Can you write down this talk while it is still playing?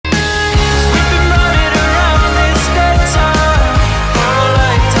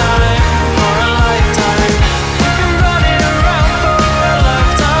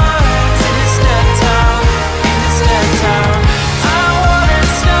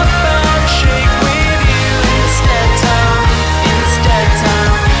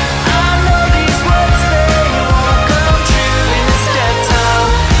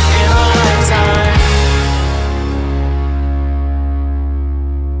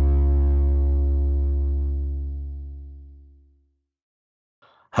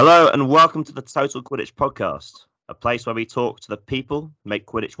Hello and welcome to the Total Quidditch podcast, a place where we talk to the people, make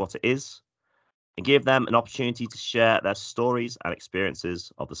Quidditch what it is, and give them an opportunity to share their stories and experiences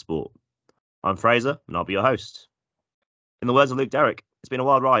of the sport. I'm Fraser and I'll be your host. In the words of Luke Derrick, it's been a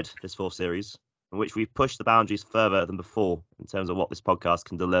wild ride, this fourth series, in which we've pushed the boundaries further than before in terms of what this podcast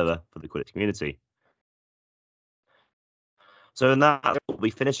can deliver for the Quidditch community. So in that, we'll be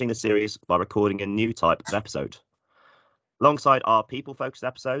finishing the series by recording a new type of episode. Alongside our people-focused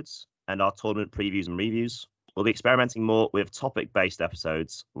episodes and our tournament previews and reviews, we'll be experimenting more with topic-based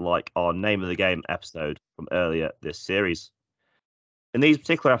episodes like our Name of the Game episode from earlier this series. In these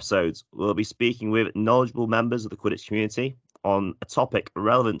particular episodes, we'll be speaking with knowledgeable members of the Quidditch community on a topic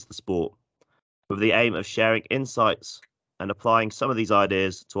relevant to the sport, with the aim of sharing insights and applying some of these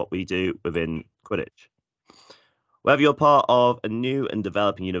ideas to what we do within Quidditch. Whether you're part of a new and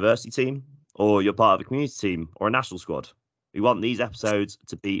developing university team, or you're part of a community team or a national squad, we want these episodes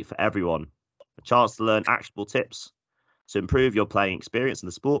to be for everyone, a chance to learn actionable tips to improve your playing experience in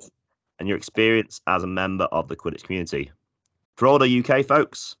the sport and your experience as a member of the Quidditch community. For older UK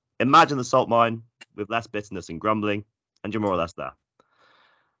folks, imagine the salt mine with less bitterness and grumbling, and you're more or less there.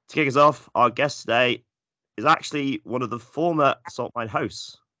 To kick us off, our guest today is actually one of the former salt mine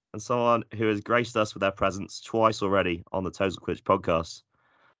hosts and someone who has graced us with their presence twice already on the Total Quidditch podcast.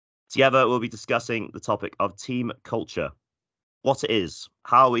 Together, we'll be discussing the topic of team culture, what it is,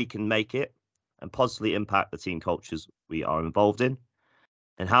 how we can make it and positively impact the team cultures we are involved in,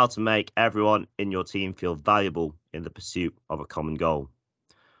 and how to make everyone in your team feel valuable in the pursuit of a common goal.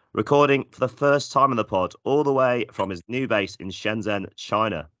 Recording for the first time in the pod, all the way from his new base in Shenzhen,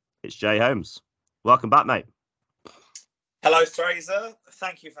 China, it's Jay Holmes. Welcome back, mate. Hello, Fraser.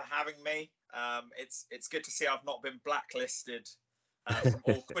 Thank you for having me. It's good to see I've not been blacklisted from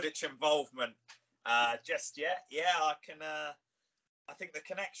all Quidditch involvement just yet. Yeah, I think the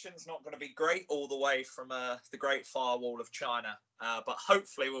connection's not going to be great all the way from the Great Firewall of China, but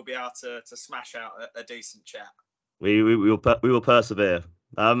hopefully we'll be able to smash out a decent chat. We will persevere.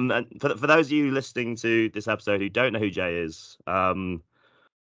 And for those of you listening to this episode who don't know who Jay is,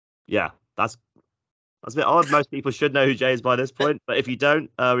 yeah, that's a bit odd. Most people should know who Jay is by this point, but if you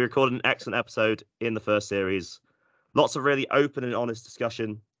don't, we recorded an excellent episode in the first series. Lots of really open and honest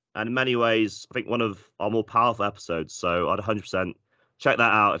discussion, and in many ways, I think one of our more powerful episodes. So I'd 100% check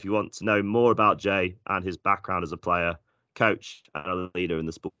that out if you want to know more about Jay and his background as a player, coach, and a leader in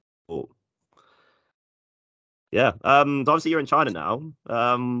the sport. Yeah. Obviously you're in China now.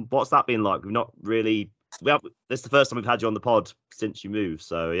 What's that been like? This is the first time we've had you on the pod since you moved.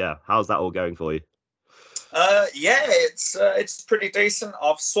 So yeah, how's that all going for you? Yeah, it's pretty decent.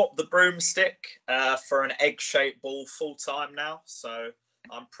 I've swapped the broomstick for an egg-shaped ball full time now. So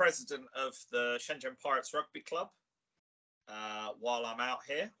I'm president of the Shenzhen Pirates Rugby Club while I'm out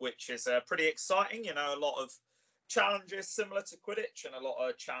here, which is pretty exciting. You know, a lot of challenges similar to Quidditch and a lot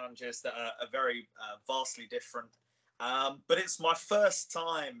of challenges that are very vastly different. But it's my first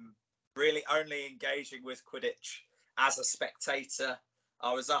time really only engaging with Quidditch as a spectator.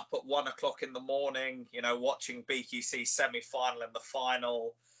 I was up at 1 o'clock in the morning, you know, watching BQC semi-final and the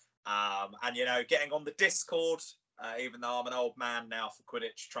final, and, you know, getting on the Discord, even though I'm an old man now for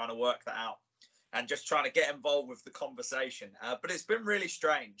Quidditch, trying to work that out and just trying to get involved with the conversation. But it's been really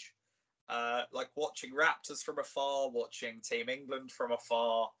strange, like watching Raptors from afar, watching Team England from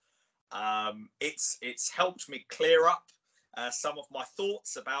afar. It's helped me clear up some of my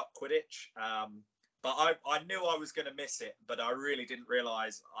thoughts about Quidditch. But I knew I was going to miss it, but I really didn't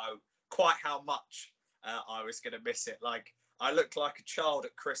realise quite how much I was going to miss it. Like, I looked like a child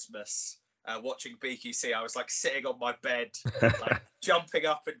at Christmas watching BQC. I was like sitting on my bed, like jumping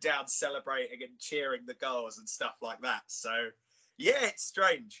up and down, celebrating and cheering the goals and stuff like that. So, yeah, it's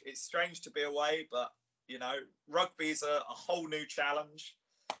strange. It's strange to be away, but, you know, rugby's a whole new challenge.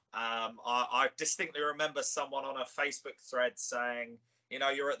 I distinctly remember someone on a Facebook thread saying, you know,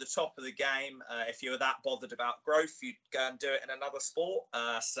 you're at the top of the game. If you were that bothered about growth, you'd go and do it in another sport.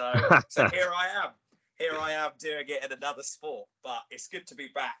 So here I am. Here I am doing it in another sport. But it's good to be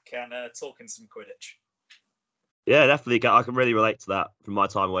back and talking some Quidditch. Yeah, definitely. I can really relate to that from my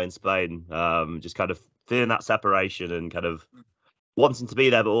time away in Spain. Just kind of feeling that separation and kind of wanting to be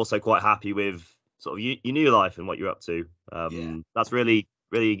there, but also quite happy with sort of your new life and what you're up to. That's really,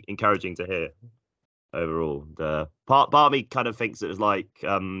 really encouraging to hear. Overall, the part of me kind of thinks it was like, you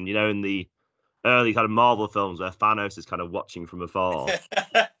know, in the early kind of Marvel films where Thanos is kind of watching from afar,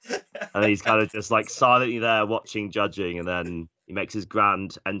 and he's kind of just like silently there watching, judging, and then he makes his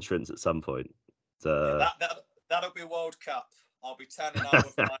grand entrance at some point. That'll be World Cup. I'll be turning up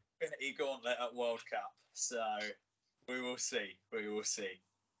with my Infinity Gauntlet at World Cup. So we will see. We will see.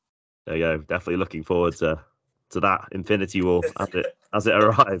 There you go. Definitely looking forward to that Infinity War as it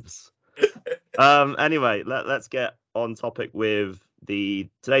arrives. Anyway, let's get on topic with the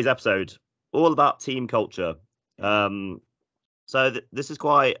today's episode, all about team culture. So this is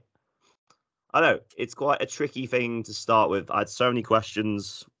quite, I don't know, it's quite a tricky thing to start with. I had so many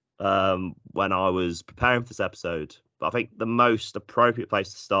questions when I was preparing for this episode, but I think the most appropriate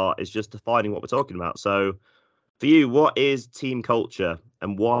place to start is just defining what we're talking about. So, for you, what is team culture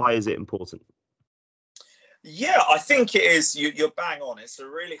and why is it important? Yeah, I think it is. You're bang on. It's a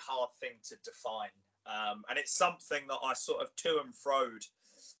really hard thing to define. And it's something that I sort of to and froed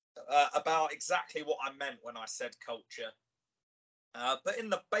about exactly what I meant when I said culture. But in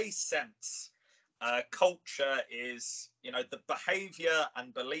the base sense, culture is, the behavior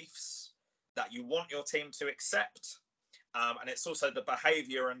and beliefs that you want your team to accept. And it's also the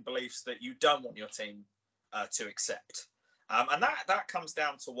behavior and beliefs that you don't want your team to accept. And that comes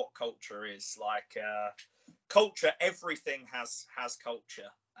down to what culture is. Like culture, everything has culture.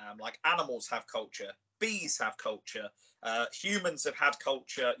 Like animals have culture, bees have culture, humans have had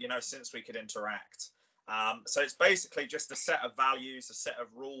culture, since we could interact. So it's basically just a set of values, a set of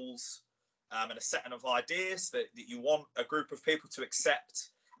rules, and a set of ideas that you want a group of people to accept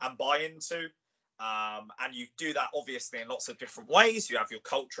and buy into. And you do that obviously in lots of different ways. You have your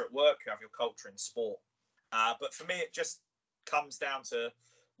culture at work, you have your culture in sport. But for me, it just comes down to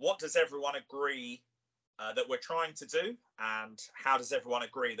what does everyone agree that we're trying to do, and how does everyone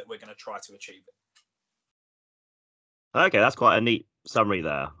agree that we're going to try to achieve it? Okay, that's quite a neat summary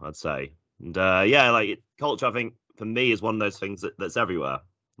there, I'd say. And yeah, like culture, I think for me is one of those things that's everywhere.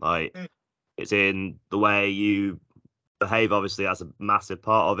 Like Mm. it's in the way you behave. Obviously, that's a massive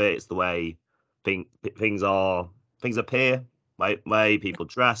part of it. It's the way thing, things are things appear, like way people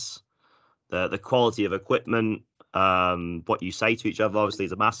dress, the quality of equipment, what you say to each other. Obviously,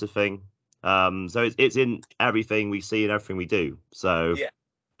 is a massive thing. So it's in everything we see and everything we do. So Yeah.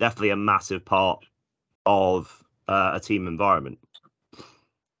 definitely a massive part of a team environment.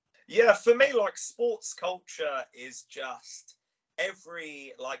 Yeah, for me, like sports culture is just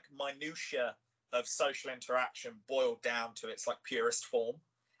every like minutia of social interaction boiled down to its like purest form.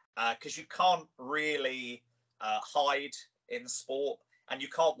 Because you can't really hide in sport, and you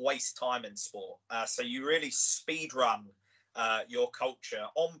can't waste time in sport. So you really speed run your culture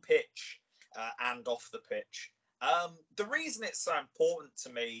on pitch and off the pitch. The reason it's so important to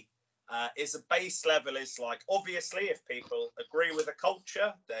me is a base level is like obviously if people agree with a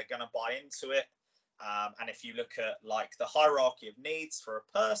culture, they're going to buy into it. And if you look at like the hierarchy of needs for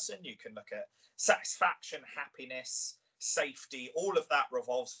a person, you can look at satisfaction, happiness, safety. All of that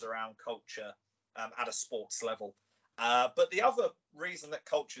revolves around culture at a sports level. But the other reason that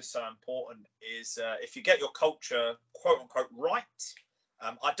culture is so important is if you get your culture quote unquote right.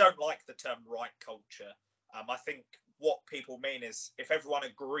 I don't like the term right culture. I think what people mean is if everyone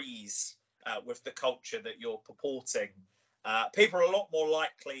agrees with the culture that you're purporting, people are a lot more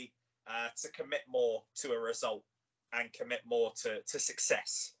likely to commit more to a result and commit more to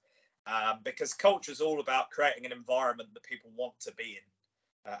success. Because culture is all about creating an environment that people want to be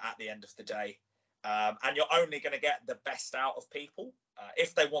in at the end of the day. And you're only going to get the best out of people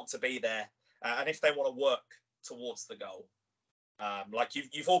if they want to be there and if they want to work towards the goal. Like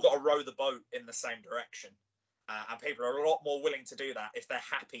you've all got to row the boat in the same direction. And people are a lot more willing to do that if they're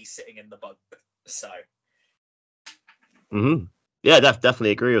happy sitting in the boat. So, Hmm. Yeah,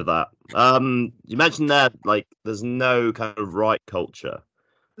 definitely agree with that. You mentioned that like there's no kind of right culture.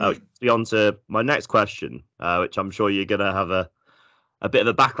 Which mm. brings me on to my next question, which I'm sure you're gonna have a bit of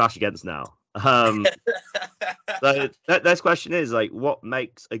a backlash against now. So that next question is like, what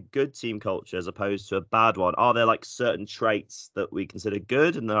makes a good team culture as opposed to a bad one? Are there like certain traits that we consider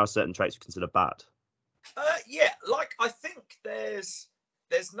good, and there are certain traits we consider bad? Yeah, like I think there's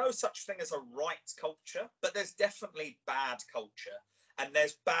no such thing as a right culture, but there's definitely bad culture, and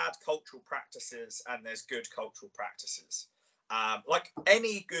there's bad cultural practices, and there's good cultural practices. Like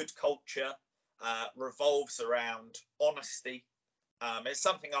any good culture revolves around honesty. It's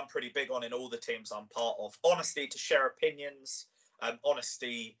something I'm pretty big on in all the teams I'm part of. Honesty to share opinions,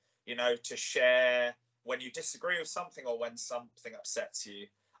 honesty, to share when you disagree with something or when something upsets you,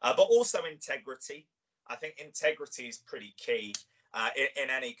 but also integrity. I think integrity is pretty key in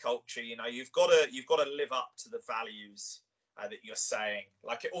any culture. You've got to live up to the values that you're saying.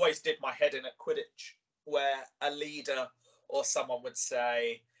 Like it always did my head in at Quidditch, where a leader or someone would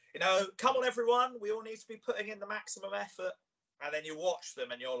say, come on everyone, we all need to be putting in the maximum effort, and then you watch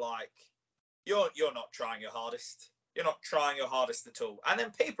them and you're like, you're not trying your hardest. You're not trying your hardest at all, and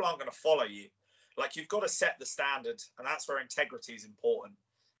then people aren't going to follow you. Like you've got to set the standard, and that's where integrity is important.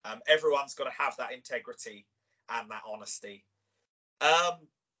 Everyone's got to have that integrity and that honesty.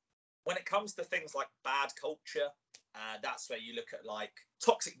 When it comes to things like bad culture, that's where you look at like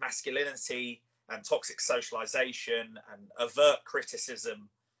toxic masculinity and toxic socialization and overt criticism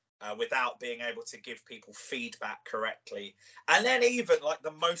without being able to give people feedback correctly. And then even like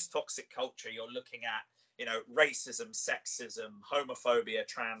the most toxic culture, you're looking at, you know, racism, sexism, homophobia,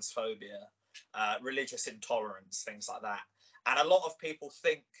 transphobia, religious intolerance, things like that. And a lot of people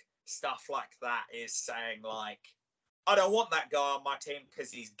think stuff like that is saying like, I don't want that guy on my team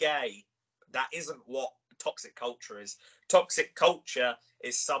because he's gay. That isn't what toxic culture is. Toxic culture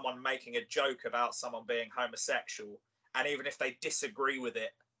is someone making a joke about someone being homosexual, and even if they disagree with it,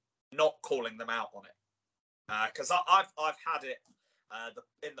 not calling them out on it. Because I've had it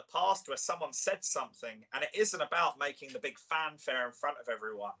in the past where someone said something, and it isn't about making the big fanfare in front of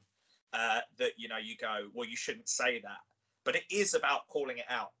everyone. That, you know, you go, well, you shouldn't say that, but it is about calling it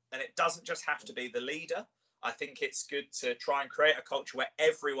out, and it doesn't just have to be the leader. I think it's good to try and create a culture where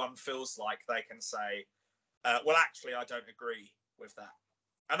everyone feels like they can say, well, actually, I don't agree with that.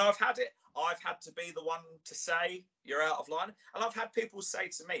 And I've had it. I've had to be the one to say you're out of line. And I've had people say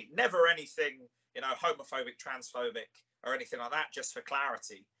to me, never anything, you know, homophobic, transphobic, or anything like that, just for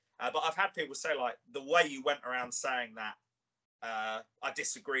clarity. But I've had people say, like, the way you went around saying that, I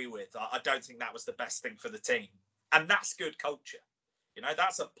disagree with. I don't think that was the best thing for the team. And that's good culture. You know,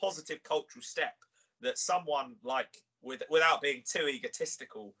 that's a positive cultural step. That someone, like, without being too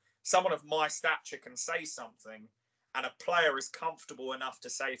egotistical, someone of my stature can say something, and a player is comfortable enough to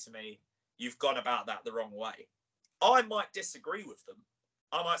say to me, you've gone about that the wrong way. I might disagree with them.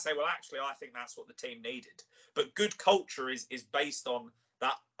 I might say, well, actually, I think that's what the team needed. But good culture is based on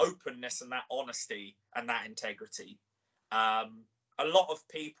that openness and that honesty and that integrity. A lot of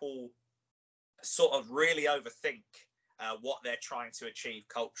people sort of really overthink what they're trying to achieve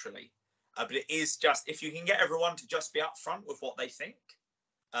culturally. But it is just, if you can get everyone to just be upfront with what they think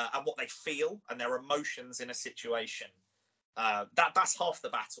and what they feel and their emotions in a situation, that's half the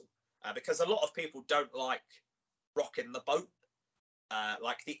battle. Because a lot of people don't like rocking the boat.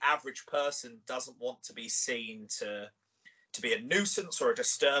 Like the average person doesn't want to be seen to be a nuisance or a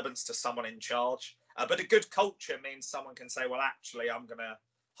disturbance to someone in charge. But a good culture means someone can say, well, actually, I'm going to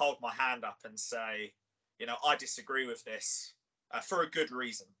hold my hand up and say, you know, I disagree with this for a good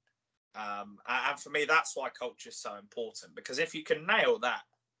reason. And for me, that's why culture is so important, because if you can nail that,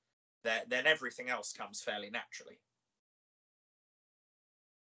 then everything else comes fairly naturally.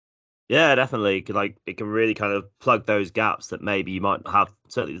 Yeah, definitely. Like it can really kind of plug those gaps that maybe you might have,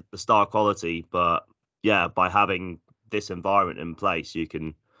 certainly the star quality, but yeah, by having this environment in place, you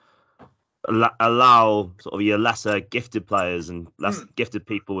can allow sort of your lesser gifted players and less gifted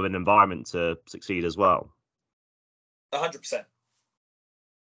people with an environment to succeed as well. 100%.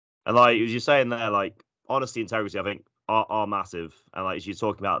 And like as you're saying there, like honesty, integrity, I think are massive. And like as you're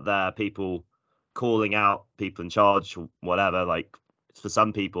talking about there, people calling out people in charge or whatever, like for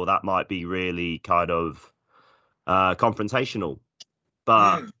some people that might be really kind of confrontational.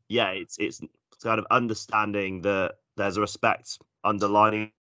 But yeah, it's kind of understanding that there's a respect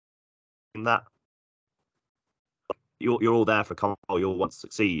underlining that. You're all there for you all want to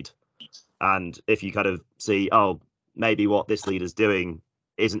succeed. And if you kind of see, oh, maybe what this leader's doing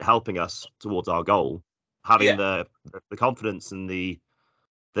isn't helping us towards our goal, having the confidence and the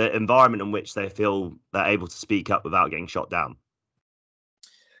environment in which they feel they're able to speak up without getting shot down.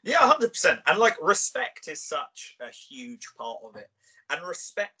 Yeah, 100%. And like respect is such a huge part of it. And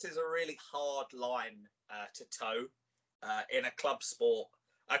respect is a really hard line to toe in a club sport,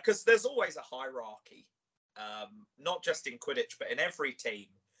 because there's always a hierarchy, not just in Quidditch, but in every team.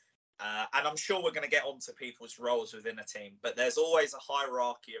 And I'm sure we're going to get onto people's roles within a team, but there's always a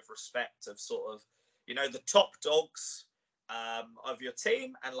hierarchy of respect of sort of, you know, the top dogs of your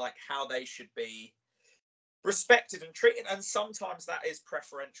team and like how they should be respected and treated. And sometimes that is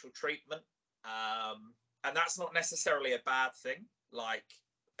preferential treatment. And that's not necessarily a bad thing. Like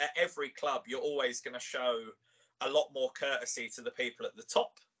at every club, you're always going to show a lot more courtesy to the people at the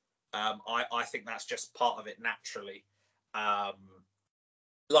top. I think that's just part of it naturally.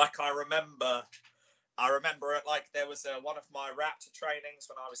 Like I remember it like there was one of my Raptor trainings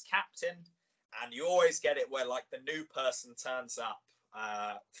when I was captain, and you always get it where like the new person turns up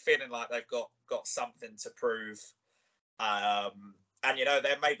feeling like they've got something to prove, and you know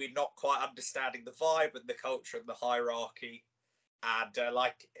they're maybe not quite understanding the vibe and the culture and the hierarchy, and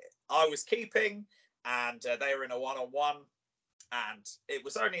like I was keeping, and they were in a one-on-one, and it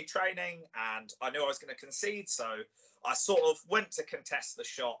was only training, and I knew I was going to concede, so I sort of went to contest the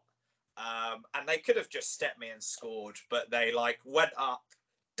shot, and they could have just stepped me and scored, but they like went up,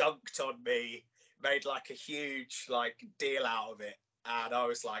 dunked on me, made like a huge like deal out of it, and I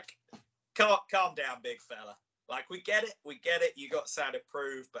was like, calm down, big fella. Like, we get it. You got sound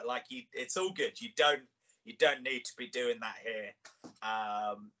approved, but like, it's all good. You don't need to be doing that here.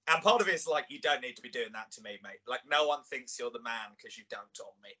 And part of it is like, you don't need to be doing that to me, mate. Like, no one thinks you're the man because you dunked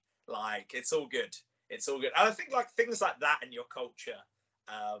on me. Like, it's all good. It's all good. And I think like things like that in your culture,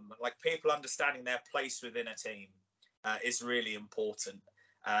 like people understanding their place within a team, is really important,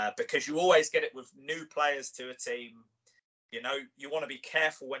 because you always get it with new players to a team. You know, you want to be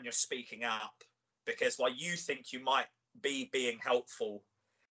careful when you're speaking up, because while you think you might be being helpful,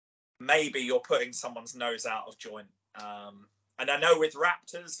 maybe you're putting someone's nose out of joint. And I know with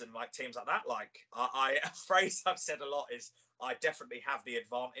Raptors and like teams like that, like a phrase I've said a lot is, I definitely have the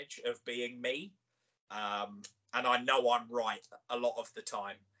advantage of being me. And I know I'm right a lot of the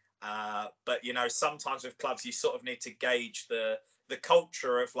time. But, you know, sometimes with clubs, you sort of need to gauge the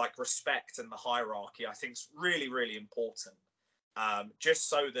culture of like respect and the hierarchy. I think is really, really important. Just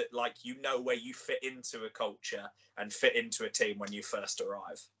so that like, you know, where you fit into a culture and fit into a team when you first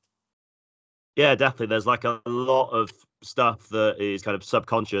arrive. Yeah, definitely. There's like a lot of stuff that is kind of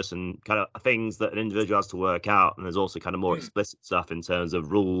subconscious and kind of things that an individual has to work out. And there's also kind of more explicit stuff in terms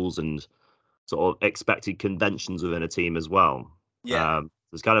of rules and sort of expected conventions within a team as well. Yeah.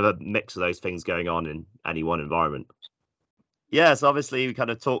 There's kind of a mix of those things going on in any one environment. Yeah, so obviously we kind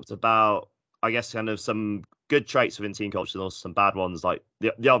of talked about, I guess, kind of some good traits within team culture and also some bad ones, like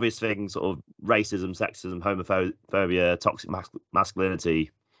the obvious things, sort of racism, sexism, homophobia, toxic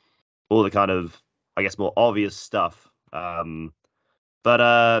masculinity, all the kind of, I guess, more obvious stuff.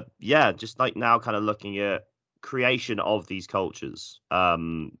 But yeah, just like now kind of looking at creation of these cultures.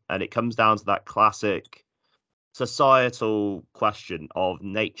 And it comes down to that classic societal question of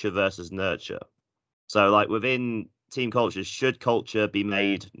nature versus nurture. So like within team cultures, should culture be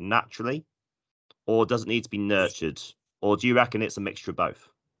made naturally, or does it need to be nurtured? Or do you reckon it's a mixture of both?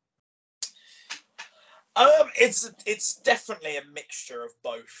 It's definitely a mixture of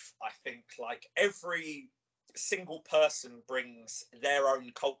both. I think like every single person brings their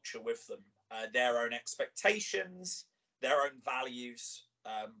own culture with them, their own expectations, their own values,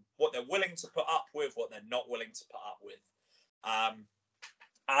 what they're willing to put up with, what they're not willing to put up with.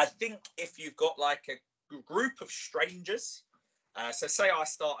 I think if you've got like a group of strangers, so say I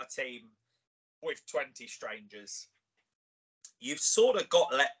start a team with 20 strangers, you've sort of got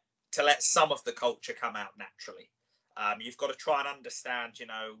to let some of the culture come out naturally. You've got to try and understand, you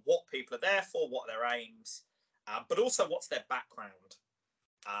know, what people are there for, what their aims, but also what's their background.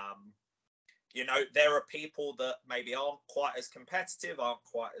 You know, there are people that maybe aren't quite as competitive, aren't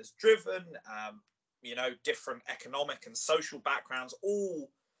quite as driven, you know, different economic and social backgrounds, all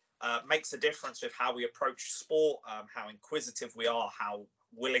makes a difference with how we approach sport, how inquisitive we are, how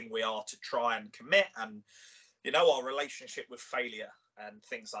willing we are to try and commit, and, you know, our relationship with failure and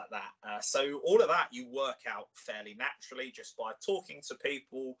things like that. So all of that you work out fairly naturally just by talking to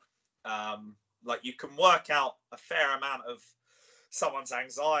people. Like you can work out a fair amount of someone's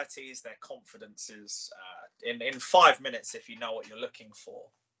anxieties, their confidences, in 5 minutes if you know what you're looking for.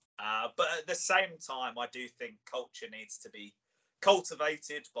 But at the same time, I do think culture needs to be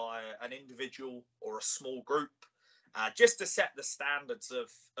cultivated by an individual or a small group, just to set the standards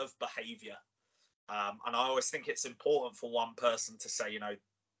of behavior. And I always think it's important for one person to say, you know,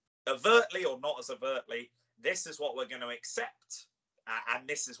 overtly or not as overtly, this is what we're going to accept, and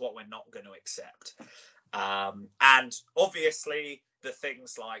this is what we're not going to accept. And obviously, the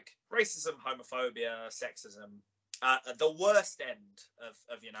things like racism, homophobia, sexism, the worst end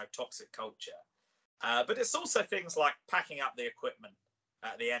of you know, toxic culture. But it's also things like packing up the equipment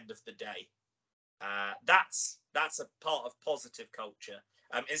at the end of the day. That's a part of positive culture.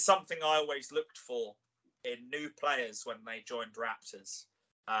 It's something I always looked for in new players when they joined Raptors,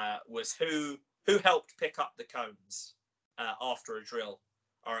 was who helped pick up the cones after a drill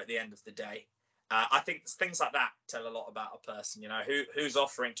or at the end of the day. I think things like that tell a lot about a person, you know, who's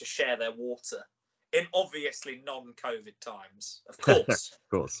offering to share their water in obviously non-COVID times, of course. Of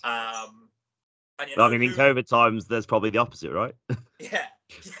course. And you Well, know, I mean, in COVID times, there's probably the opposite, right? yeah,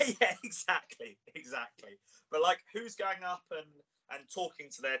 exactly. But like, who's going up and talking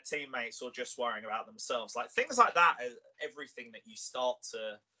to their teammates or just worrying about themselves? Like things like that are everything that you start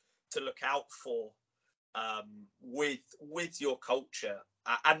to look out for with your culture,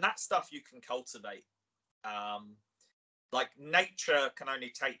 and that stuff you can cultivate. Like nature can only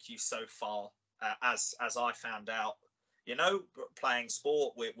take you so far, as I found out, you know, playing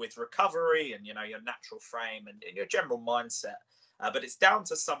sport with recovery and, you know, your natural frame and your general mindset. But it's down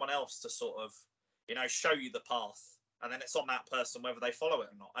to someone else to sort of, you know, show you the path and then it's on that person whether they follow it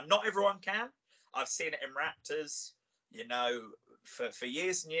or not. And not everyone can. I've seen it in Raptors, you know, for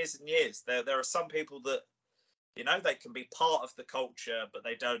years and years and years. There are some people that, you know, they can be part of the culture, but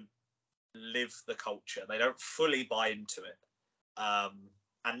they don't live the culture. They don't fully buy into it.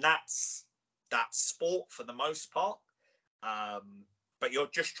 And that's sport for the most part. But you're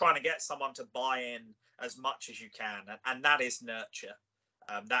just trying to get someone to buy in as much as you can. And that is nurture.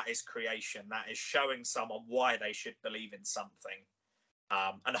 That is creation. That is showing someone why they should believe in something,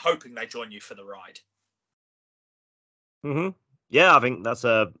 and hoping they join you for the ride. Mm-hmm. Yeah, I think that's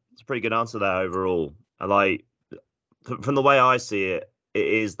a pretty good answer there overall. I like, from the way I see it, it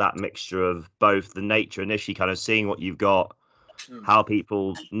is that mixture of both the nature initially kind of seeing what you've got, how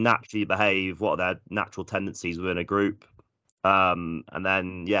people naturally behave, what are their natural tendencies within a group. And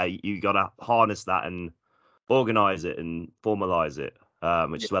then, yeah, you got to harness that and organize it and formalize it,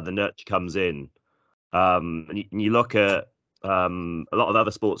 which is where the nurture comes in. And you look at a lot of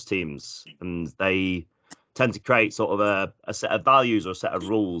other sports teams, and they tend to create sort of a set of values or a set of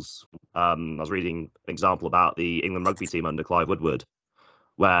rules. I was reading an example about the England rugby team under Clive Woodward,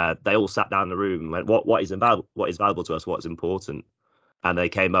 where they all sat down in the room and went, what is valuable to us, what is important, and they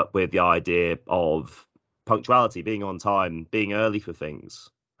came up with the idea of punctuality, being on time, being early for things.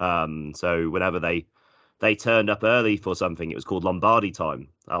 So whenever they turned up early for something, it was called Lombardi time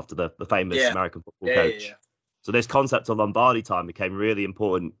after the famous American football coach. Yeah. So this concept of Lombardi time became really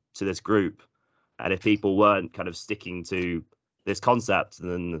important to this group. And if people weren't kind of sticking to this concept,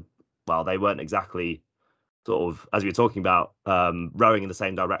 then, well, they weren't exactly sort of, as we were talking about, rowing in the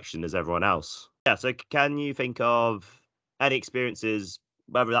same direction as everyone else. Yeah. So can you think of any experiences,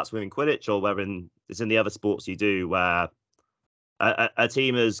 whether that's within Quidditch or whether it's in the other sports you do, where a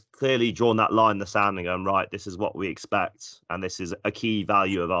team has clearly drawn that line in the sand and gone, right, this is what we expect, and this is a key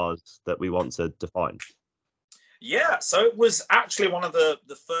value of ours that we want to define? Yeah, so it was actually one of the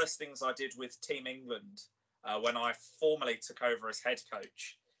first things I did with Team England when I formally took over as head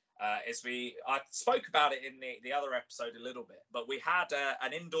coach. I spoke about it in the other episode a little bit, but we had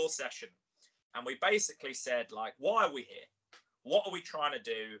an indoor session, and we basically said, like, why are we here? What are we trying to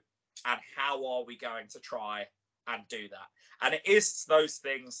do? And how are we going to try and do that? And it is those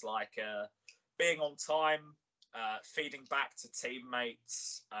things like being on time, feeding back to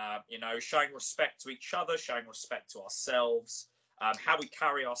teammates, you know, showing respect to each other, showing respect to ourselves, how we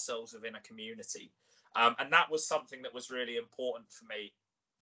carry ourselves within a community. And that was something that was really important for me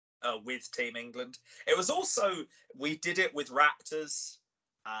with Team England. It was also, we did it with Raptors,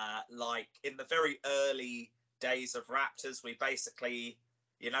 like in the very early days of Raptors, we basically,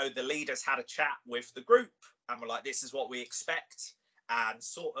 you know, the leaders had a chat with the group and we're like, this is what we expect. And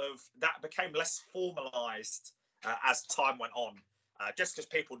sort of that became less formalized as time went on, just because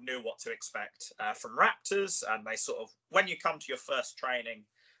people knew what to expect from Raptors. And they sort of, when you come to your first training,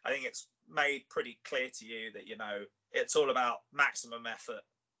 I think it's made pretty clear to you that, you know, it's all about maximum effort,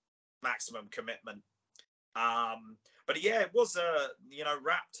 maximum commitment. But yeah, it was, you know,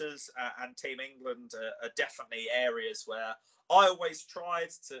 Raptors and Team England are definitely areas where I always tried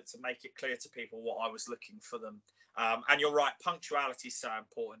to make it clear to people what I was looking for them. And you're right, punctuality is so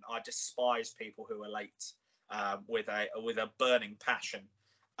important. I despise people who are late with a burning passion,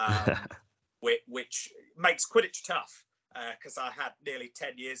 which makes Quidditch tough because I had nearly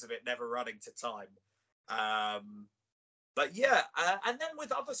 10 years of it never running to time. But yeah, and then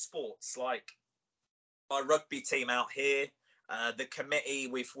with other sports like my rugby team out here, the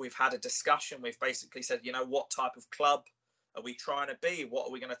committee, we've had a discussion. We've basically said, you know, what type of club are we trying to be? What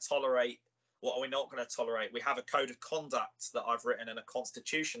are we going to tolerate? What are we not going to tolerate? We have a code of conduct that I've written and a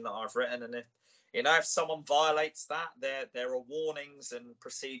constitution that I've written. And if, you know, if someone violates that, there are warnings and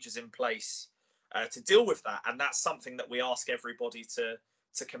procedures in place to deal with that. And that's something that we ask everybody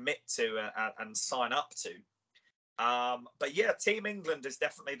to commit to and sign up to. But yeah, Team England is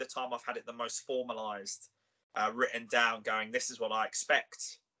definitely the time I've had it the most formalised, written down, going, this is what I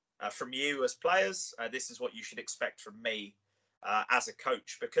expect from you as players. This is what you should expect from me as a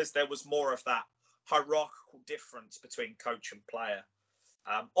coach, because there was more of that hierarchical difference between coach and player.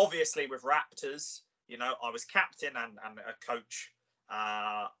 Obviously, with Raptors, you know, I was captain and a coach.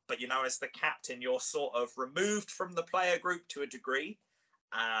 But, you know, as the captain, you're sort of removed from the player group to a degree.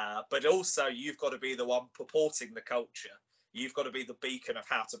 But also you've got to be the one purporting the culture. You've got to be the beacon of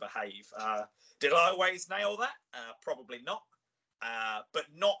how to behave. Did I always nail that? Probably not. But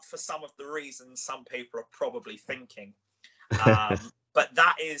not for some of the reasons some people are probably thinking. But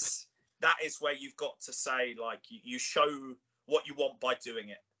that is where you've got to say, like, you show what you want by doing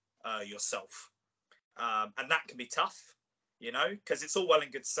it yourself. And that can be tough. you know, because it's all well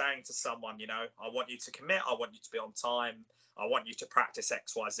and good saying to someone, you know, I want you to commit, I want you to be on time, I want you to practice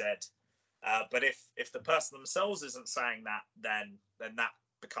X, Y, Z. But if the person themselves isn't saying that, then that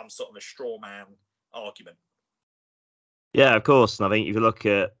becomes sort of a straw man argument. Yeah, of course. And I think if you look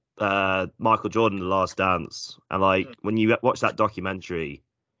at Michael Jordan, The Last Dance, and like when you watch that documentary,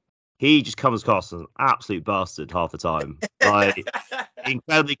 he just comes across as an absolute bastard half the time. Like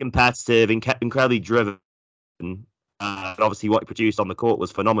incredibly competitive, incredibly driven. And obviously, what he produced on the court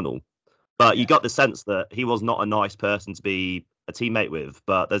was phenomenal. But you got the sense that he was not a nice person to be a teammate with.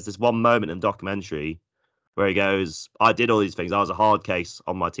 But there's this one moment in the documentary where he goes, "I did all these things. I was a hard case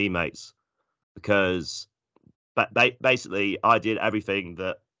on my teammates because, basically, I did everything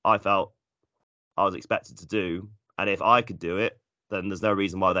that I felt I was expected to do, and if I could do it, then there's no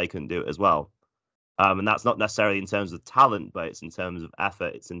reason why they couldn't do it as well." And that's not necessarily in terms of talent, but it's in terms of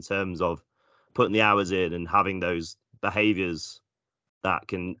effort. It's in terms of putting the hours in and having those behaviors that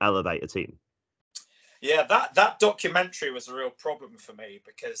can elevate a team. Yeah, that documentary was a real problem for me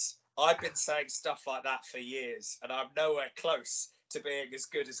because I've been saying stuff like that for years, and I'm nowhere close to being as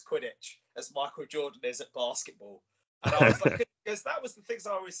good as Quidditch as Michael Jordan is at basketball. And I was like, because that was the things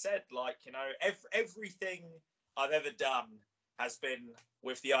I always said, like, you know, everything I've ever done has been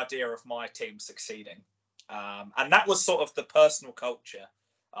with the idea of my team succeeding. And that was sort of the personal culture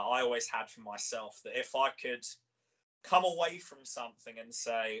I always had for myself, that if I could come away from something and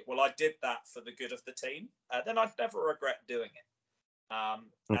say, well, I did that for the good of the team, then I'd never regret doing it.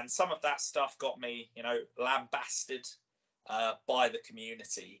 And some of that stuff got me, you know, lambasted by the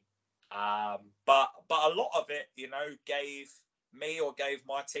community. But a lot of it, you know, gave me or gave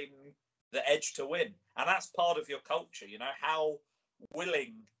my team the edge to win. And that's part of your culture, you know, how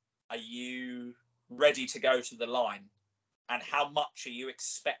willing are you ready to go to the line, and how much are you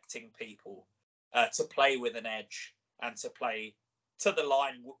expecting people to play with an edge and to play to the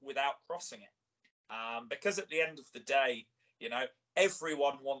line without crossing it. Because at the end of the day, you know,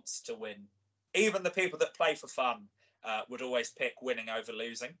 everyone wants to win. Even the people that play for fun would always pick winning over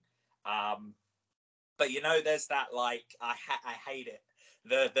losing. But, you know, there's that, like, I hate it.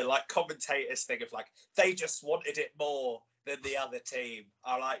 The like commentators thing of like, they just wanted it more than the other team.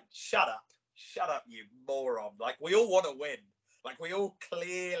 I'm like, shut up, you moron. Like, we all want to win. Like, we all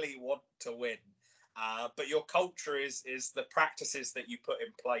clearly want to win. But your culture is the practices that you put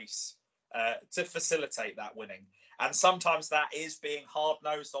in place to facilitate that winning. And sometimes that is being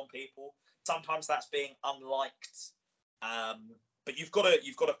hard-nosed on people. Sometimes that's being unliked. But you've got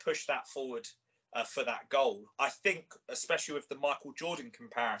to push that forward for that goal. I think, especially with the Michael Jordan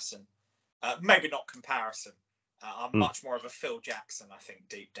comparison, maybe not comparison. I'm much more of a Phil Jackson, I think,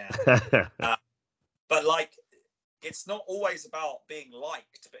 deep down. But like, it's not always about being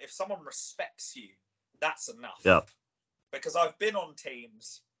liked, but if someone respects you, that's enough. Yeah. Because I've been on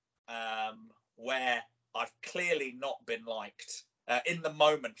teams where I've clearly not been liked in the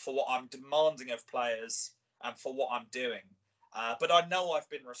moment for what I'm demanding of players and for what I'm doing. But I know I've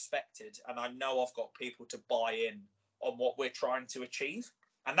been respected, and I know I've got people to buy in on what we're trying to achieve.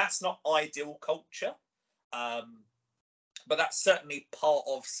 And that's not ideal culture, but that's certainly part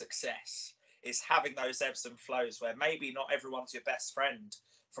of success, is having those ebbs and flows where maybe not everyone's your best friend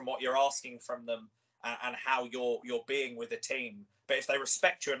from what you're asking from them and how you're being with a team. But if they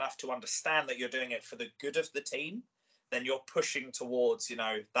respect you enough to understand that you're doing it for the good of the team, then you're pushing towards, you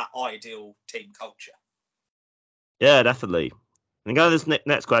know, that ideal team culture. Yeah, definitely. And going to this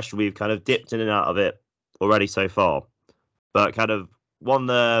next question, we've kind of dipped in and out of it already so far. But kind of one of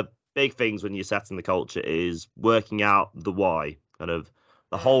the big things when you're setting the culture is working out the why, kind of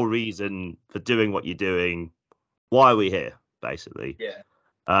the whole reason for doing what you're doing. Why are we here, basically? Yeah.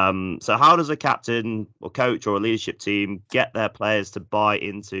 So how does a captain or coach or a leadership team get their players to buy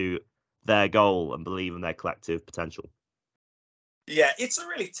into their goal and believe in their collective potential? Yeah, it's a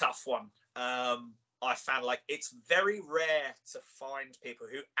really tough one. I found, like, it's very rare to find people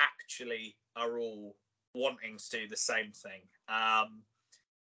who actually are all wanting to do the same thing.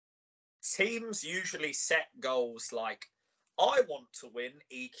 Teams usually set goals like, I want to win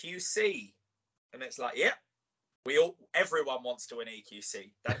EQC. And it's like, yeah, everyone wants to win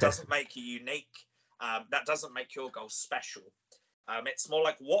EQC. That doesn't make you unique. That doesn't make your goal special. It's more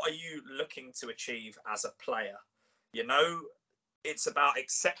like, what are you looking to achieve as a player? You know, it's about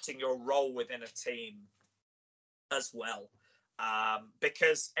accepting your role within a team as well,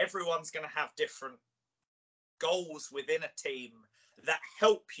 because everyone's going to have different goals within a team that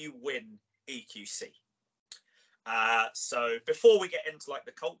help you win EQC. So before we get into like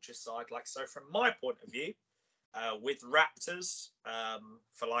the culture side, like, so from my point of view, with Raptors,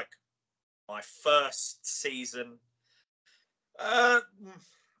 for like my first season, Uh,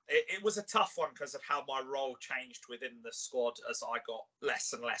 it was a tough one because of how my role changed within the squad as I got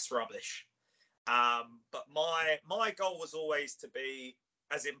less and less rubbish. But my goal was always to be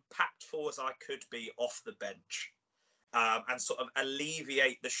as impactful as I could be off the bench, and sort of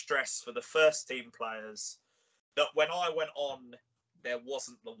alleviate the stress for the first team players. That when I went on, there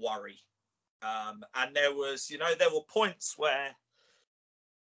wasn't the worry, and there were points where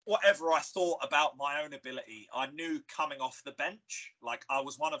whatever I thought about my own ability, I knew coming off the bench, like I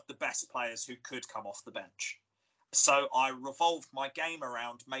was one of the best players who could come off the bench. So I revolved my game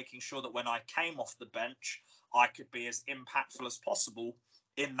around making sure that when I came off the bench, I could be as impactful as possible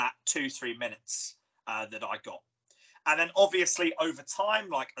in that 2-3 minutes that I got. And then obviously over time,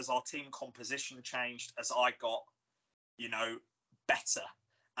 like as our team composition changed, as I got, better,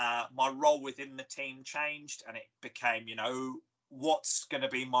 my role within the team changed, and it became, what's going to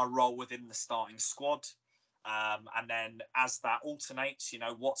be my role within the starting squad. And then as that alternates,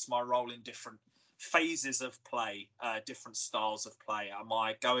 what's my role in different phases of play, different styles of play? Am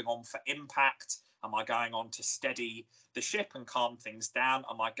I going on for impact? Am I going on to steady the ship and calm things down?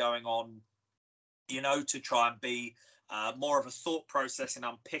 Am I going on, to try and be more of a thought process and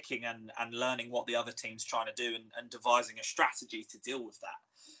unpicking and learning what the other team's trying to do and devising a strategy to deal with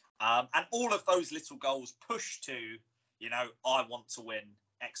that? And all of those little goals push to, I want to win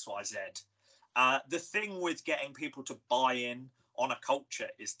X, Y, Z. The thing with getting people to buy in on a culture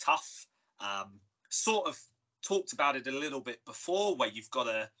is tough. Sort of talked about it a little bit before, where you've got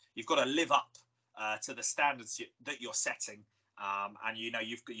to live up to the standards that you're setting, and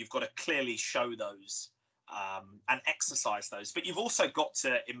you've got to clearly show those and exercise those. But you've also got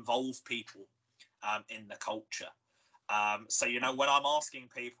to involve people in the culture. So when I'm asking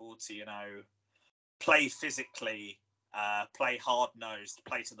people to play physically, play hard-nosed,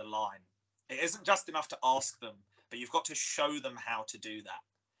 play to the line, it isn't just enough to ask them, but you've got to show them how to do that.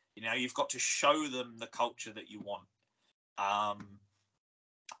 You've got to show them the culture that you want.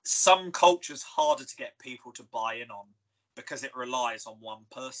 Some culture's harder to get people to buy in on because it relies on one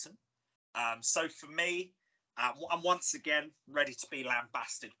person. So for me, I'm once again ready to be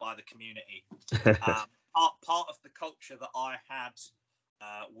lambasted by the community. Part of the culture that I had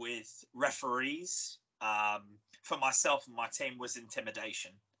with referees for myself and my team was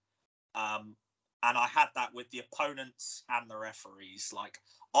intimidation. And I had that with the opponents and the referees. Like,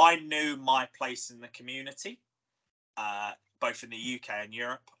 I knew my place in the community, both in the UK and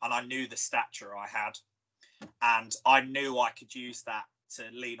Europe, and I knew the stature I had, and I knew I could use that to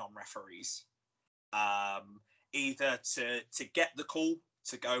lean on referees, either to get the call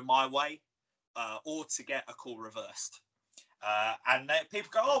to go my way, or to get a call reversed. And people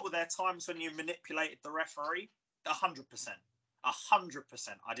go, oh, well, there are times when you manipulated the referee. 100%. 100%.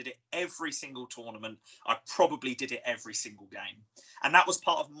 I did it every single tournament. I probably did it every single game. And that was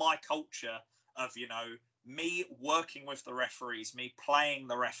part of my culture of, me working with the referees, me playing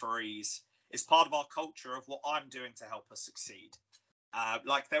the referees is part of our culture of what I'm doing to help us succeed.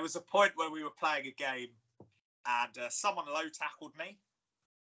 Like there was a point where we were playing a game and someone low tackled me.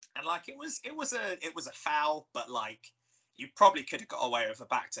 And like, it was a foul, but like you probably could have got away with a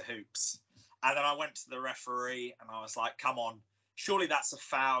back to hoops. And then I went to the referee and I was like, come on, surely that's a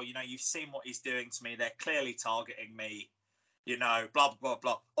foul. You've seen what he's doing to me. They're clearly targeting me, blah, blah, blah,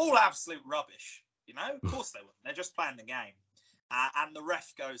 blah. All absolute rubbish. Of course they wouldn't. They're just playing the game. And the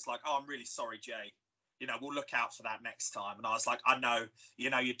ref goes like, oh, I'm really sorry, Jay. We'll look out for that next time. And I was like, I know,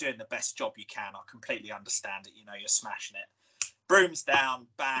 you're doing the best job you can. I completely understand it. You're smashing it. Brooms down,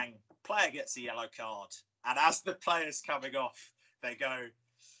 bang, player gets a yellow card. And as the player's coming off, they go,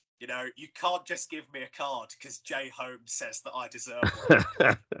 you can't just give me a card because Jay Holmes says that I deserve one.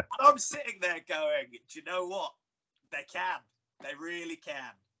 And I'm sitting there going, do you know what? They can. They really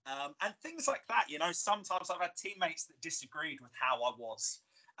can. And things like that, sometimes I've had teammates that disagreed with how I was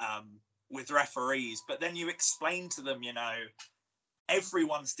with referees. But then you explain to them,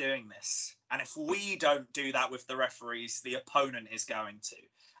 everyone's doing this. And if we don't do that with the referees, the opponent is going to.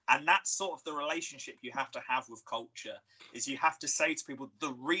 And that's sort of the relationship you have to have with culture, is you have to say to people,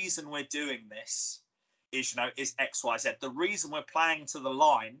 the reason we're doing this is, is X, Y, Z. The reason we're playing to the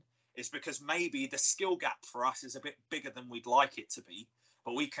line is because maybe the skill gap for us is a bit bigger than we'd like it to be,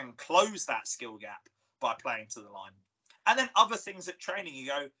 but we can close that skill gap by playing to the line. And then other things at training, you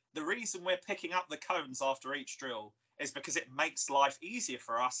go, the reason we're picking up the cones after each drill is because it makes life easier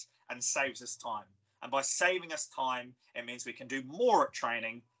for us and saves us time. And by saving us time, it means we can do more at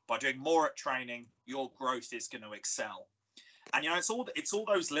training. By doing more at training, your growth is going to excel. And, it's all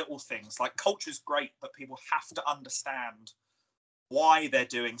those little things. Like, culture's great, but people have to understand why they're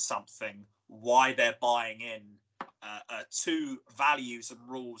doing something, why they're buying in, to values and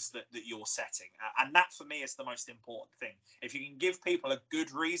rules that you're setting. And that for me is the most important thing. If you can give people a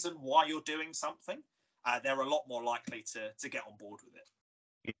good reason why you're doing something, they're a lot more likely to get on board with it.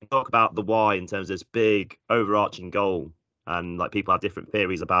 You can talk about the why in terms of this big overarching goal, and like people have different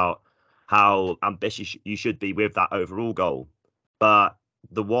theories about how ambitious you should be with that overall goal. But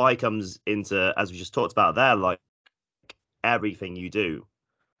the why comes into, as we just talked about there, like everything you do.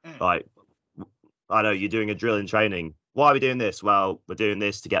 Like, I know you're doing a drill in training. Why are we doing this? Well, we're doing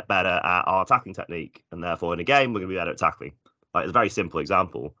this to get better at our tackling technique, and therefore in a game we're going to be better at tackling. Like, it's a very simple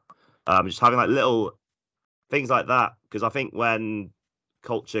example. Just having like little things like that, because I think when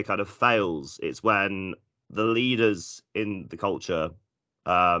culture kind of fails, it's when the leaders in the culture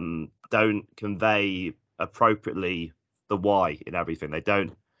don't convey appropriately the why in everything. They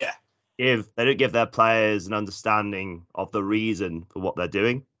don't give their players an understanding of the reason for what they're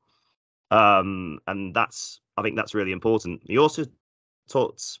doing. And I think that's really important. You also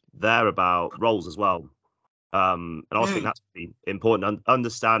talked there about roles as well. And I also think that's really important,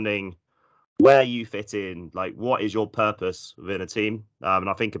 understanding where you fit in, like what is your purpose within a team. And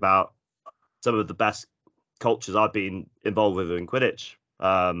I think about some of the best cultures I've been involved with in Quidditch.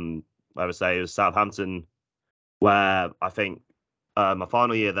 I would say it was Southampton, where I think my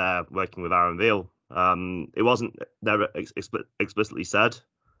final year there working with Aaron Veal, it wasn't never explicitly said,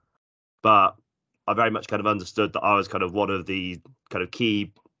 but I very much kind of understood that I was kind of one of the kind of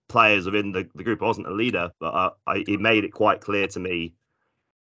key players within the group. I wasn't a leader, but he made it quite clear to me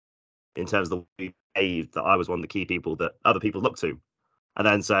in terms of the way he behaved that I was one of the key people that other people look to. And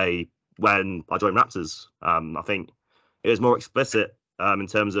then say when I joined Raptors, I think it was more explicit in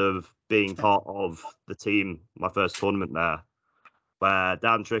terms of being part of the team, my first tournament there, where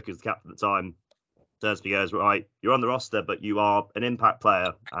Dan Trick, as the captain at the time, turns to me and goes, right, you're on the roster, but you are an impact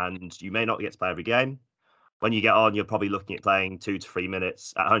player and you may not get to play every game. When you get on, you're probably looking at playing 2 to 3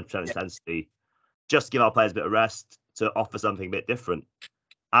 minutes at 100% intensity, just to give our players a bit of rest, to offer something a bit different.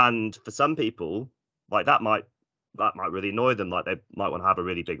 And for some people, like that might really annoy them. Like they might want to have a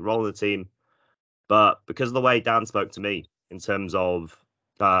really big role in the team. But because of the way Dan spoke to me in terms of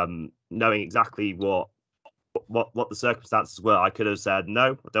knowing exactly what the circumstances were, I could have said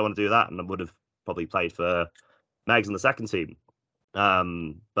no, I don't want to do that, and I would have probably played for Megs on the second team.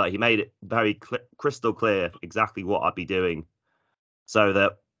 But he made it very crystal clear exactly what I'd be doing, so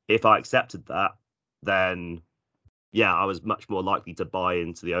that if I accepted that, then yeah, I was much more likely to buy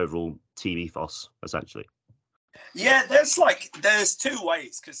into the overall team ethos, essentially. Yeah, there's two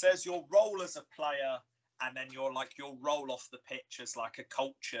ways, because there's your role as a player, and then your role off the pitch as like a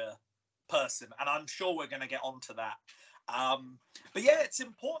culture person, and I'm sure we're going to get onto that. But yeah, it's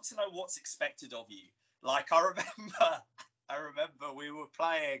important to know what's expected of you. Like I remember we were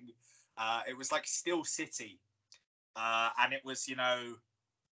playing. It was like Steel City, and it was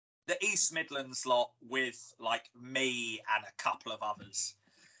the East Midlands lot with like me and a couple of others.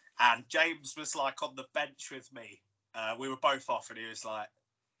 And James was like on the bench with me. We were both off, and he was like,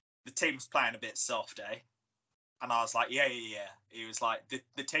 the team's playing a bit soft, eh? And I was like, yeah. He was like,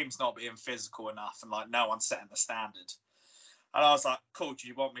 the team's not being physical enough, and like no one's setting the standard. And I was like, cool, do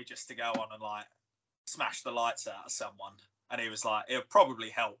you want me just to go on and like smash the lights out of someone? And he was like, it'll probably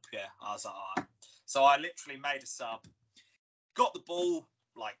help, yeah. I was like, all right. So I literally made a sub, got the ball,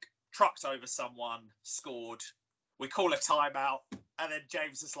 like trucked over someone, scored. We call a timeout, and then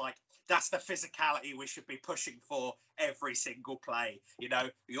James is like, that's the physicality we should be pushing for every single play.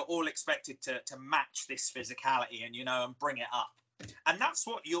 You're all expected to match this physicality and bring it up. And that's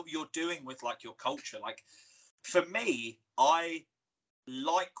what you're doing with like your culture. Like for me, I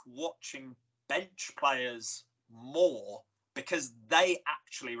like watching bench players more because they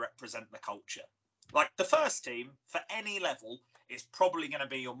actually represent the culture. Like the first team for any level is probably going to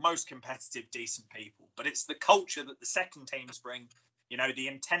be your most competitive, decent people. But it's the culture that the second teams bring, the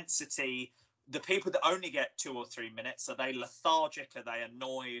intensity, the people that only get 2 or 3 minutes. Are they lethargic? Are they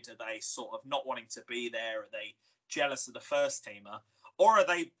annoyed? Are they sort of not wanting to be there? Are they jealous of the first teamer? Or are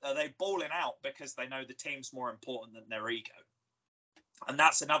they balling out because they know the team's more important than their ego? And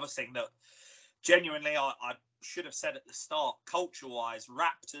that's another thing that genuinely I should have said at the start. Culture-wise,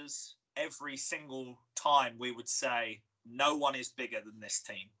 Raptors, every single time we would say, no one is bigger than this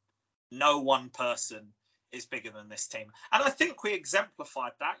team. No one person is bigger than this team. And I think we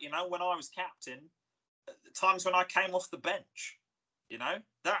exemplified that, when I was captain, the times when I came off the bench,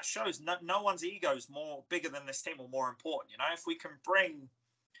 that shows no one's ego is more bigger than this team or more important. If we can bring,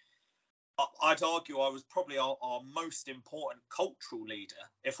 I'd argue I was probably our most important cultural leader.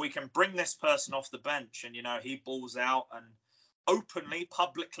 If we can bring this person off the bench and, he balls out and openly,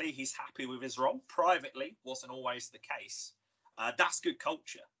 publicly, he's happy with his role. Privately, wasn't always the case. That's good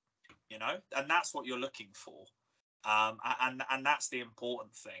culture, you know, and that's what you're looking for. And that's the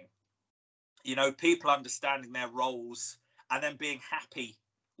important thing. You know, people understanding their roles and then being happy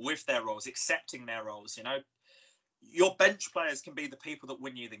with their roles, accepting their roles. You know, your bench players can be the people that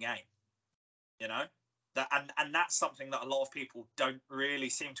win you the game. You know, and that's something that a lot of people don't really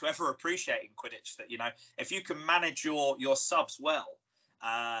seem to ever appreciate in Quidditch. That, you know, if you can manage your subs well,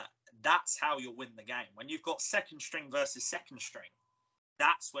 that's how you'll win the game. When you've got second string versus second string,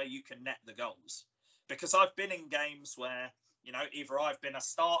 that's where you can net the goals. Because I've been in games where, you know, either I've been a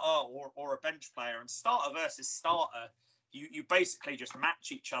starter or a bench player, and starter versus starter, you basically just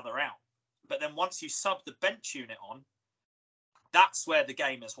match each other out. But then once you sub the bench unit on, that's where the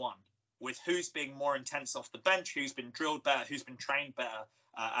game is won, with who's being more intense off the bench, who's been drilled better, who's been trained better,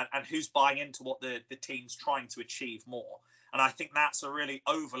 and who's buying into what the team's trying to achieve more. And I think that's a really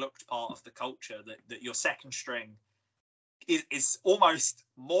overlooked part of the culture, that your second string is almost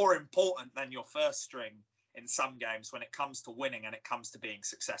more important than your first string in some games when it comes to winning and it comes to being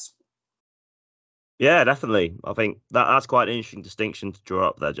successful. Yeah, definitely. I think that's quite an interesting distinction to draw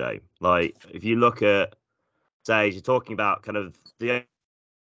up there, Jay. Like, if you look at, say, you're talking about kind of the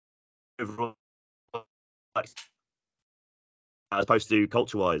overall, like, as opposed to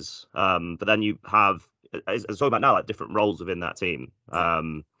culture-wise, but then you have, as I'm talking about now, like different roles within that team.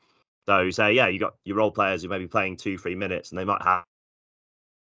 So say, yeah, you got your role players who may be playing 2-3 minutes, and they might have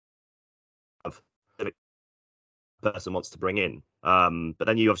a person wants to bring in. But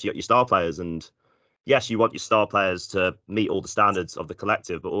then you obviously got your star players, and yes, you want your star players to meet all the standards of the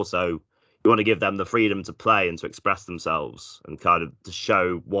collective, but also you want to give them the freedom to play and to express themselves and kind of to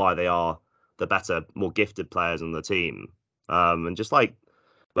show why they are the better, more gifted players on the team. And just like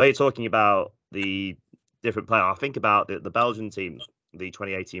when you're talking about the different players, I think about the Belgian team, the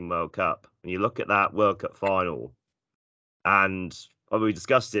 2018 World Cup, and you look at that World Cup final, and we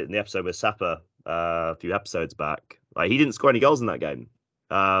discussed it in the episode with Sapper a few episodes back. Like, he didn't score any goals in that game.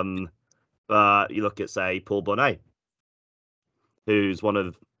 But you look at, say, Paul Bonnet, who's one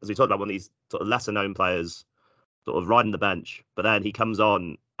of, as we talked about, one of these sort of lesser known players, sort of riding the bench. But then he comes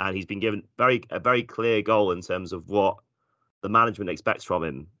on and he's been given a very clear goal in terms of what the management expects from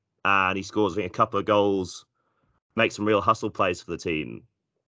him. And he scores, I think, a couple of goals, makes some real hustle plays for the team.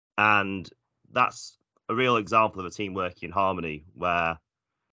 And that's a real example of a team working in harmony where,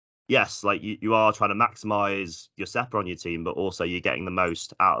 yes, like you are trying to maximize your Sepper on your team, but also you're getting the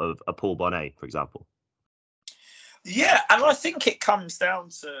most out of a Paul Bonnet, for example. Yeah, and I think it comes down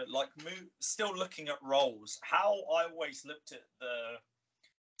to, like, still looking at roles. How I always looked at the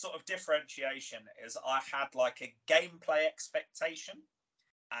sort of differentiation is I had like a gameplay expectation,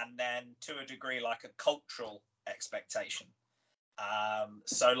 and then to a degree like a cultural expectation.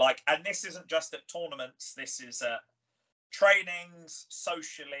 So like, and this isn't just at tournaments, this is at trainings,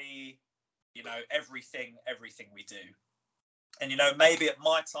 socially, you know, everything we do. And, you know, maybe at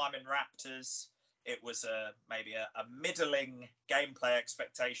my time in Raptors, it was maybe a middling gameplay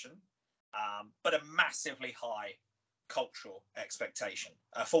expectation, but a massively high cultural expectation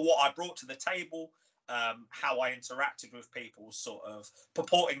for what I brought to the table, how I interacted with people, sort of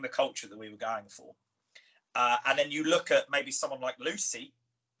purporting the culture that we were going for. And then you look at maybe someone like Lucy,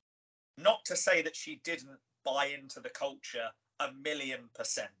 not to say that she didn't buy into the culture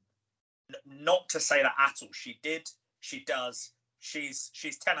 1,000,000%. Not to say that at all. She did, she does. She's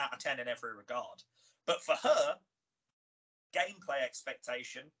 10 out of 10 in every regard. But for her, gameplay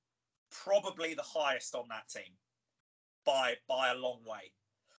expectation, probably the highest on that team by a long way.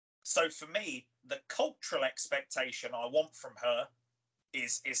 So for me, the cultural expectation I want from her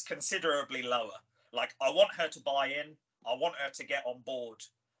is considerably lower. Like, I want her to buy in, I want her to get on board,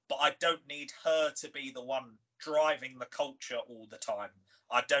 but I don't need her to be the one driving the culture all the time.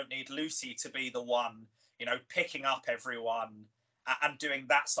 I don't need Lucy to be the one, you know, picking up everyone and doing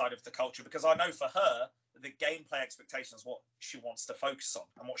that side of the culture, because I know for her, the gameplay expectation is what she wants to focus on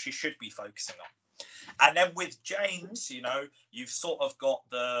and what she should be focusing on. And then with James, you know, you've sort of got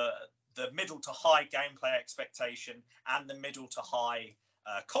the middle to high gameplay expectation and the middle to high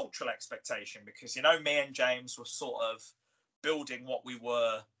cultural expectation, because, you know, me and James were sort of building what we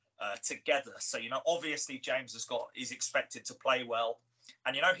were together. So, you know, obviously James is expected to play well,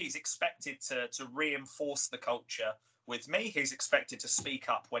 and, you know, he's expected to reinforce the culture with me. He's expected to speak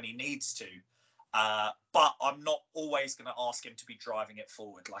up when he needs to. But I'm not always going to ask him to be driving it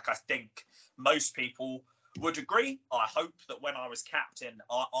forward. Like, I think most people would agree. I hope that when I was captain,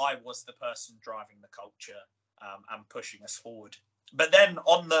 I was the person driving the culture and pushing us forward. But then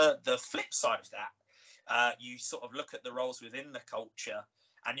on the flip side of that, you sort of look at the roles within the culture,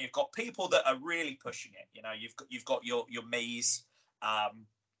 and you've got people that are really pushing it. You know, you've got your me's,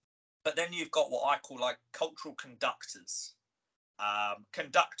 but then you've got what I call like cultural conductors.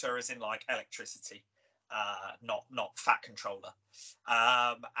 Conductor is in like electricity, not fat controller,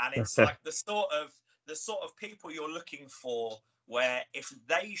 and it's like the sort of people you're looking for, where if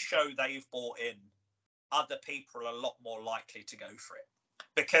they show they've bought in, other people are a lot more likely to go for it.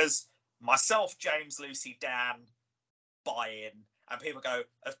 Because myself, James, Lucy, Dan buy in, and people go,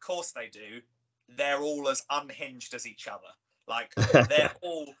 of course they do. They're all as unhinged as each other. Like they're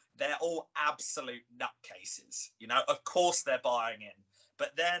all absolute nutcases. You know, of course they're buying in.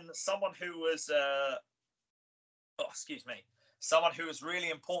 But then someone who was someone who was really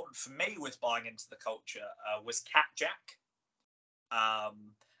important for me with buying into the culture was Cat Jack.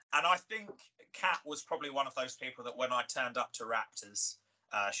 And I think Kat was probably one of those people that when I turned up to Raptors,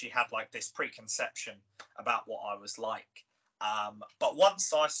 she had like this preconception about what I was like. But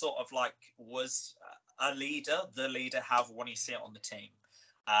once I sort of like was a leader, the leader, however when you see it on the team,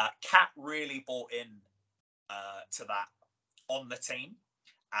 Kat really bought in to that on the team.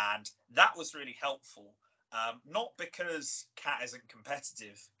 And that was really helpful. Not because Kat isn't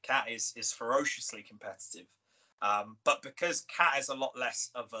competitive. Kat is ferociously competitive. But because Kat is a lot less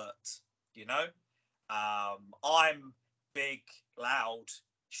overt, you know, I'm big, loud,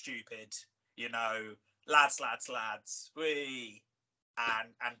 stupid, you know, lads, wee,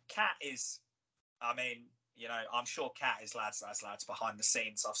 and Kat is, I mean, you know, I'm sure Kat is lads behind the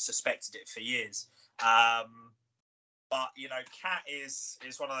scenes. I've suspected it for years, but you know, Kat is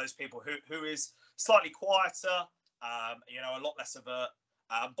one of those people who is slightly quieter, you know, a lot less overt.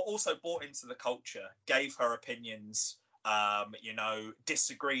 But also bought into the culture, gave her opinions, you know,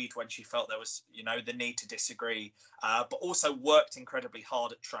 disagreed when she felt there was, you know, the need to disagree, but also worked incredibly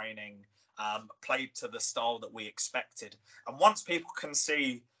hard at training, played to the style that we expected. And once people can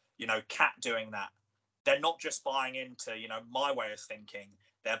see, you know, Kat doing that, they're not just buying into, you know, my way of thinking.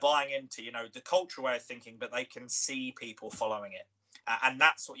 They're buying into, you know, the cultural way of thinking, but they can see people following it. And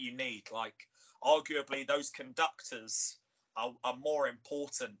that's what you need. Like, arguably, those conductors are more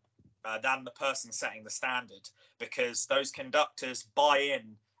important than the person setting the standard, because those conductors buy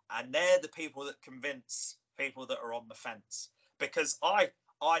in, and they're the people that convince people that are on the fence. Because I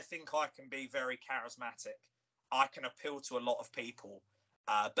think I can be very charismatic. I can appeal to a lot of people,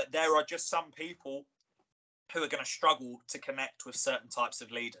 but there are just some people who are going to struggle to connect with certain types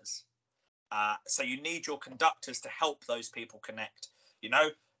of leaders. So you need your conductors to help those people connect. You know,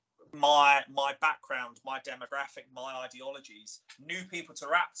 my background, my demographic, my ideologies, new people to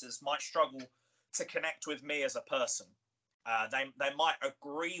Raptors might struggle to connect with me as a person. They might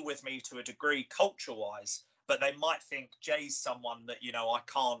agree with me to a degree culture-wise, but they might think Jay's someone that, you know, I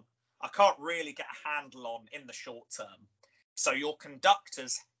can't really get a handle on in the short term. So your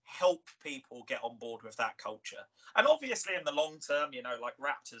conductors help people get on board with that culture. And obviously in the long term, you know, like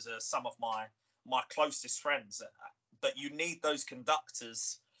Raptors are some of my closest friends, but you need those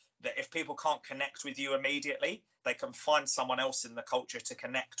conductors that if people can't connect with you immediately, they can find someone else in the culture to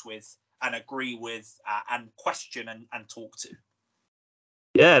connect with and agree with and question and talk to.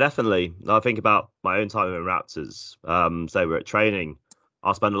 Yeah, definitely. I think about my own time in Raptors. Say we're at training,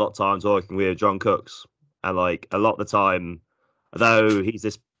 I spend a lot of time talking with John Cooks, and like a lot of the time, although he's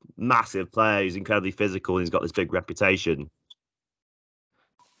this massive player, he's incredibly physical, and he's got this big reputation,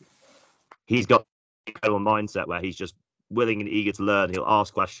 he's got an incredible mindset where he's just willing and eager to learn. He'll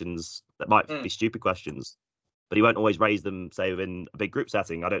ask questions that might be stupid questions, but he won't always raise them, say, within a big group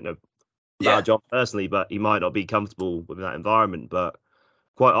setting. I don't know about John personally, but he might not be comfortable within that environment. But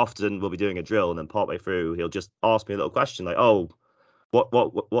quite often we'll be doing a drill, and then partway through he'll just ask me a little question like, "Oh,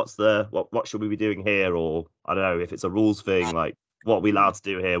 what should we be doing here?" Or I don't know if it's a rules thing, like what are we allowed to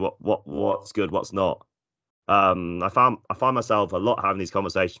do here? What's good? What's not? I find myself a lot having these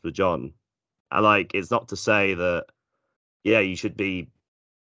conversations with John, and like it's not to say that you should be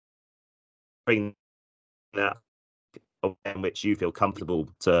bringing that in which you feel comfortable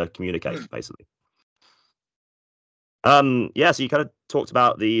to communicate, basically. So you kind of talked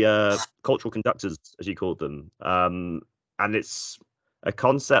about the cultural conductors, as you called them, and it's a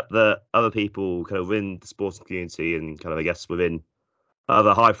concept that other people kind of within the sporting community and kind of, I guess, within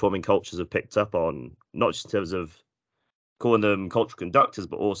other high-performing cultures have picked up on, not just in terms of calling them cultural conductors,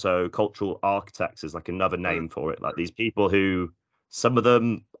 but also cultural architects is like another name for it. Like these people who, some of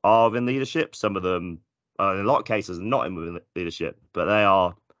them are in leadership, some of them, in a lot of cases, not in leadership, but they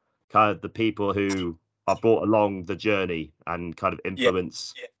are kind of the people who are brought along the journey and kind of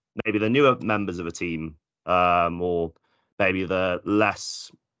influence maybe the newer members of a team, or maybe the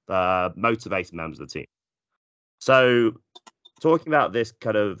less motivated members of the team. So, talking about this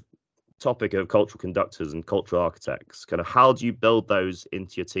kind of topic of cultural conductors and cultural architects, kind of how do you build those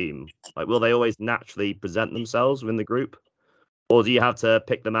into your team? Like, will they always naturally present themselves within the group, or do you have to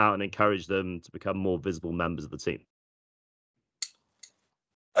pick them out and encourage them to become more visible members of the team?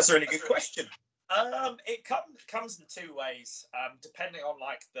 That's a really good question. It comes in two ways, depending on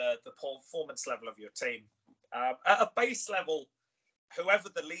like the performance level of your team. At a base level, whoever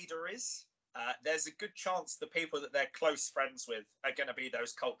the leader is, there's a good chance the people that they're close friends with are going to be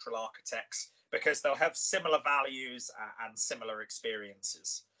those cultural architects because they'll have similar values and similar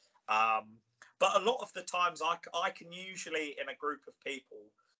experiences. But a lot of the times, I can usually, in a group of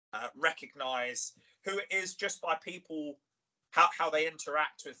people, recognize who it is just by people, how they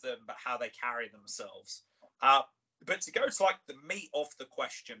interact with them, but how they carry themselves. But to go to like the meat of the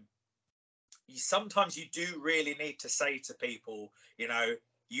question, sometimes you do really need to say to people,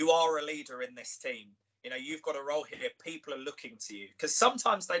 you are a leader in this team. You've got a role here. People are looking to you because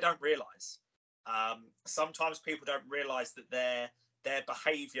sometimes they don't realize. Sometimes people don't realize that their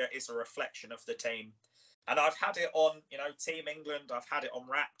behavior is a reflection of the team. And I've had it on, Team England. I've had it on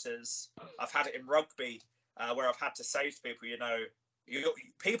Raptors. I've had it in rugby, where I've had to say to people,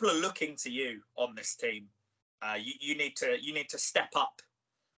 people are looking to you on this team. You need to step up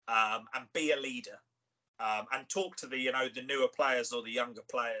and be a leader. And talk to the newer players or the younger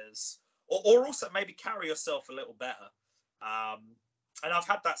players, or also maybe carry yourself a little better. And I've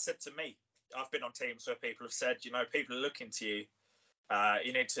had that said to me. I've been on teams where people have said, people are looking to you.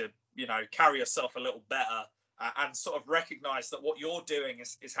 You need to, carry yourself a little better and sort of recognize that what you're doing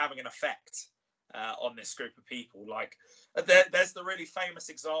is having an effect on this group of people. Like there's the really famous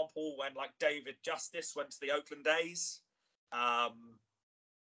example when like David Justice went to the Oakland A's.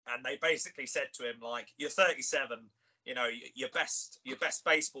 And they basically said to him, like, you're 37, your best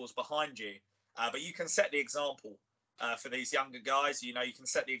baseball's behind you, but you can set the example for these younger guys. You can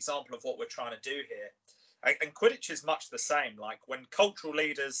set the example of what we're trying to do here. And Quidditch is much the same. Like when cultural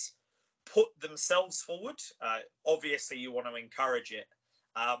leaders put themselves forward, obviously you want to encourage it.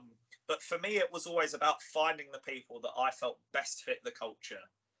 But for me, it was always about finding the people that I felt best fit the culture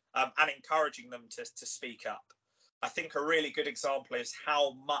and encouraging them to speak up. I think a really good example is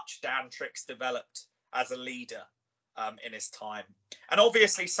how much Dan Trix developed as a leader in his time. And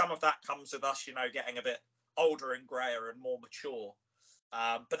obviously some of that comes with us, getting a bit older and grayer and more mature.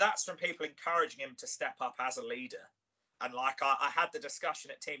 But that's from people encouraging him to step up as a leader. And like I had the discussion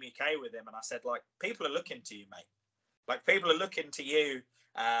at Team UK with him and I said, like, people are looking to you, mate. Like people are looking to you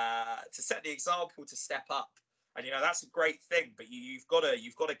to set the example, to step up. And, that's a great thing, but you've got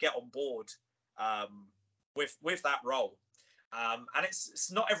to get on board with that role. And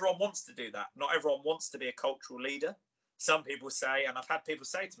it's not everyone wants to do that. Not everyone wants to be a cultural leader. Some people say, and I've had people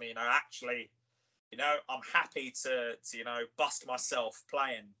say to me, actually, I'm happy to bust myself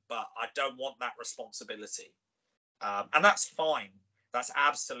playing, but I don't want that responsibility. And that's fine. That's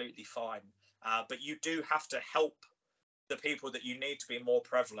absolutely fine. But you do have to help the people that you need to be more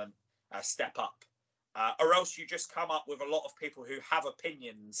prevalent step up. Or else you just come up with a lot of people who have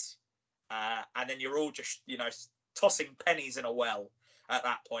opinions and then you're all just, tossing pennies in a well at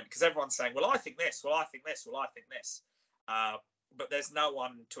that point because everyone's saying, well, I think this, well, I think this, well, I think this. But there's no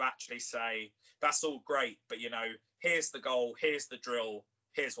one to actually say, that's all great, but, here's the goal, here's the drill,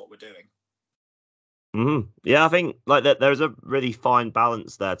 here's what we're doing. Mm-hmm. Yeah, I think like there's a really fine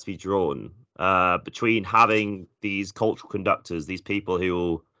balance there to be drawn between having these cultural conductors, these people who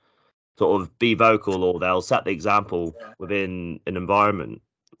will sort of be vocal or they'll set the example within an environment.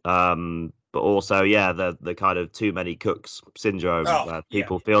 But also, the kind of too many cooks syndrome where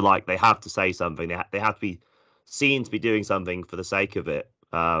people feel like they have to say something. They have to be seen to be doing something for the sake of it.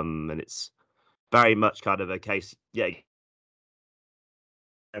 And it's very much kind of a case,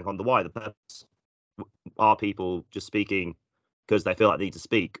 on the why, the purpose. Are people just speaking because they feel like they need to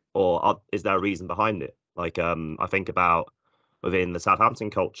speak, or is there a reason behind it? Like, I think about within the Southampton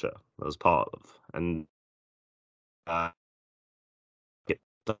culture I was part of, and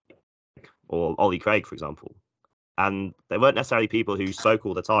or Ollie Craig, for example. And they weren't necessarily people who spoke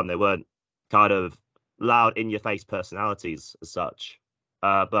all the time. They weren't kind of loud, in your face personalities as such.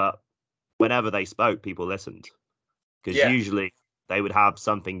 But whenever they spoke, people listened because usually they would have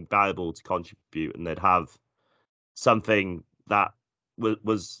something valuable to contribute and they'd have something that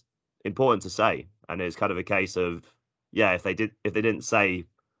was important to say. And it's kind of a case of, if they didn't say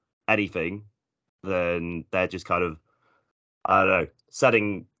anything, then they're just kind of, I don't know,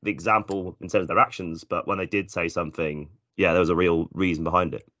 setting the example in terms of their actions. But when they did say something, there was a real reason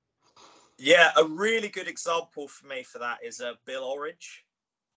behind it. Yeah, a really good example for me for that is Bill Orridge.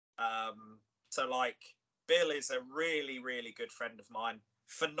 So like Bill is a really, really good friend of mine.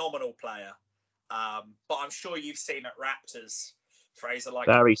 Phenomenal player. But I'm sure you've seen at Raptors, Fraser, like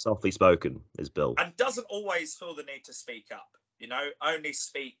very softly spoken is Bill, and doesn't always feel the need to speak up. You know, only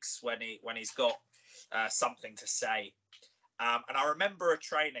speaks when he's got something to say. And I remember a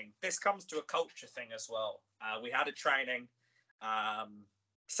training. This comes to a culture thing as well. We had a training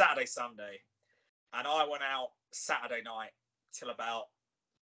Saturday, Sunday, and I went out Saturday night till about,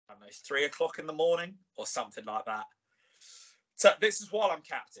 I don't know, 3 o'clock in the morning or something like that. So this is while I'm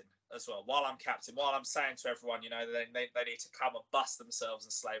captain as well. While I'm saying to everyone, you know, they need to come and bust themselves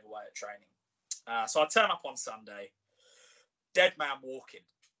and slave away at training. So I turn up on Sunday, dead man walking,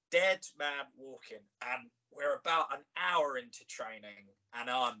 and we're about an hour into training, and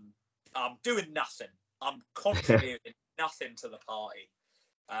I'm doing nothing. I'm contributing nothing to the party.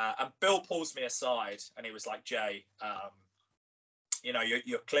 And Bill pulls me aside, and he was like, "Jay, you know,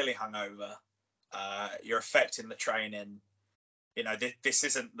 you're clearly hungover. You're affecting the training. You know, this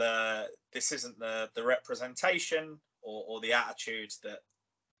isn't the representation or the attitude that,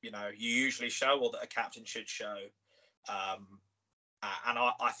 you know, you usually show or that a captain should show. And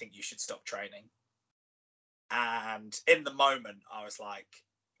I think you should stop training." And in the moment, I was like,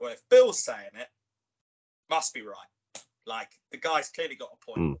 well, if Bill's saying it, must be right. Like, the guy's clearly got a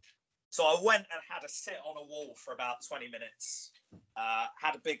point. So I went and had a sit on a wall for about 20 minutes,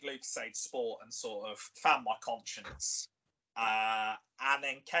 had a big Lucasade sport and sort of found my conscience, and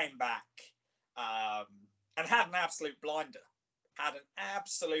then came back and had an absolute blinder.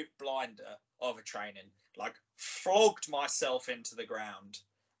 Of a training, like flogged myself into the ground,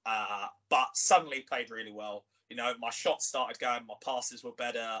 but suddenly played really well. You know, my shots started going, my passes were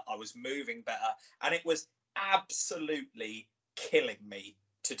better, I was moving better, and it was absolutely killing me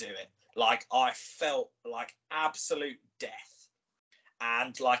to do it. Like, I felt like absolute death.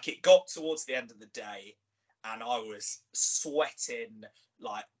 And like, it got towards the end of the day and I was sweating,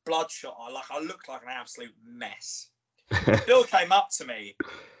 like bloodshot. I looked like an absolute mess. Bill came up to me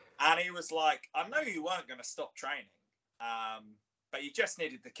and he was like, "I know you weren't going to stop training, but you just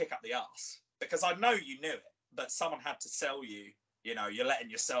needed the kick up the arse, because I know you knew it, but someone had to tell you, you know, you're letting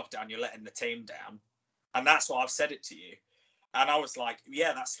yourself down, you're letting the team down. And that's why I've said it to you." And I was like,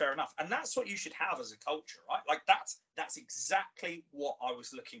 yeah, that's fair enough. And that's what you should have as a culture, right? Like, that's exactly what I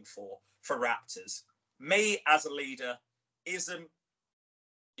was looking for Raptors. Me as a leader isn't,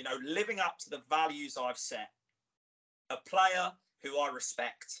 you know, living up to the values I've set. A player who I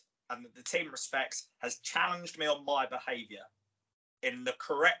respect and that the team respects has challenged me on my behaviour in the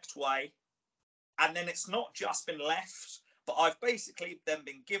correct way. And then it's not just been left, but I've basically then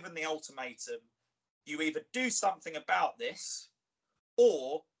been given the ultimatum: you either do something about this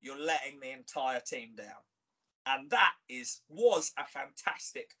or you're letting the entire team down. And that was a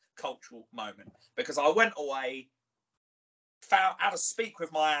fantastic cultural moment, because I went away, had a speak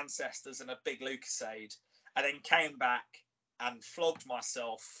with my ancestors in a big Lucasade, and then came back and flogged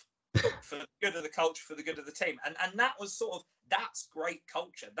myself for the good of the culture, for the good of the team. And that was sort of, that's great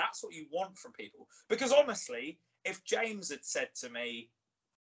culture. That's what you want from people. Because honestly, if James had said to me,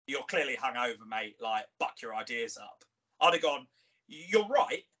 "You're clearly hungover, mate, like, buck your ideas up," I'd have gone, "You're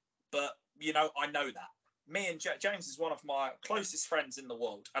right, but, you know, I know that." Me and James is one of my closest friends in the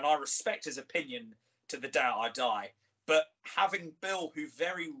world, and I respect his opinion to the day I die. But having Bill, who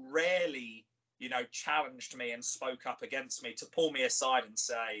very rarely, you know, challenged me and spoke up against me, to pull me aside and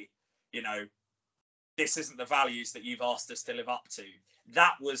say, you know, this isn't the values that you've asked us to live up to,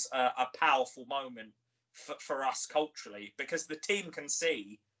 that was a powerful moment for us culturally, because the team can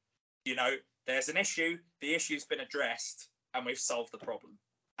see, you know, there's an issue, the issue's been addressed, and we've solved the problem.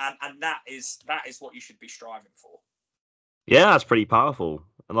 And that is what you should be striving for. Yeah, that's pretty powerful.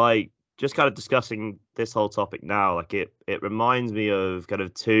 And like, just kind of discussing this whole topic now, like it reminds me of kind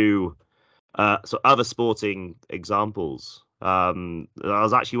of two other sporting examples. I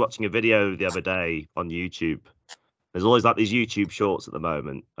was actually watching a video the other day on YouTube. There's always like these YouTube shorts at the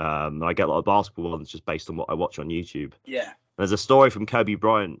moment. I get a lot of basketball ones just based on what I watch on YouTube. Yeah. There's a story from Kobe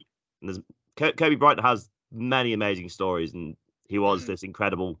Bryant. And Kobe Bryant has many amazing stories, and he was this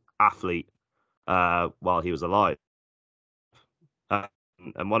incredible athlete while he was alive.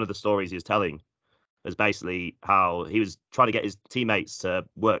 And one of the stories he was telling was basically how he was trying to get his teammates to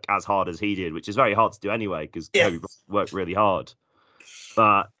work as hard as he did, which is very hard to do anyway, because Kobe worked really hard.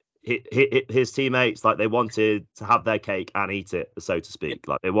 But his teammates, like, they wanted to have their cake and eat it, so to speak.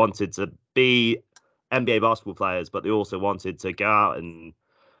 Like, they wanted to be NBA basketball players, but they also wanted to go out and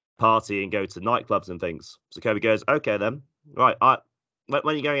party and go to nightclubs and things. So Kobe goes, "Okay, then, right. When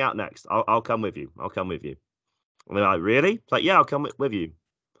are you going out next? I'll come with you. I'll come with you." And they're like, "Really?" It's like, "Yeah, I'll come with you."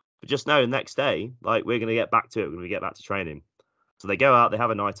 But just know the next day, like, we're going to get back to it when we get back to training. So they go out, they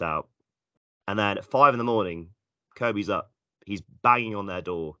have a night out. And then at 5 in the morning, Kirby's up. He's banging on their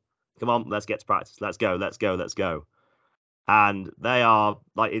door. Come on, let's get to practice. Let's go, let's go, let's go. And they are,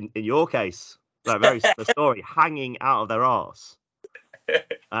 like, in your case, like, the story, hanging out of their arse.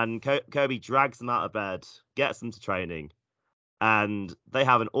 And Kirby drags them out of bed, gets them to training, and they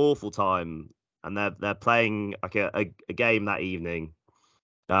have an awful time. And they're playing like a game that evening,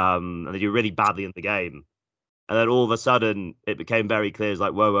 and they do really badly in the game. And then all of a sudden, it became very clear. It's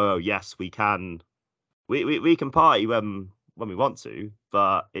like, whoa, whoa, whoa, yes, we can party when we want to,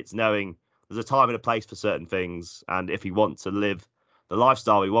 but it's knowing there's a time and a place for certain things. And if we want to live the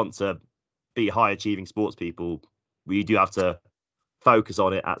lifestyle, we want to be high achieving sports people, we do have to focus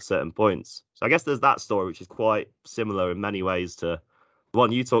on it at certain points. So I guess there's that story, which is quite similar in many ways to the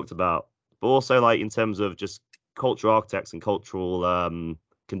one you talked about, but also like in terms of just cultural architects and cultural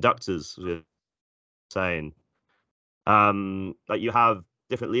conductors, saying like you have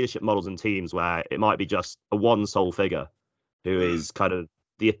different leadership models in teams where it might be just a one sole figure who is kind of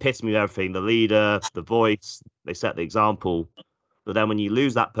the epitome of everything, the leader, the voice, they set the example. But then when you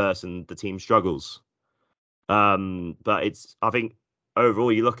lose that person, the team struggles. But I think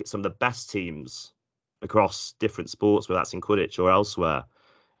overall, you look at some of the best teams across different sports, whether that's in Quidditch or elsewhere,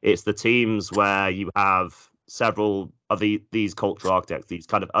 it's the teams where you have several of these cultural architects, these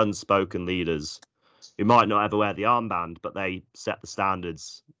kind of unspoken leaders who might not ever wear the armband, but they set the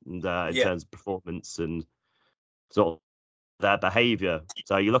standards and, in terms of performance and sort of their behaviour.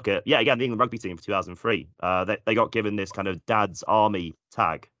 So you look at, again, the England rugby team for 2003, they got given this kind of dad's army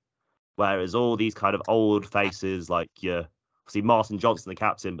tag, whereas all these kind of old faces, like obviously Martin Johnson, the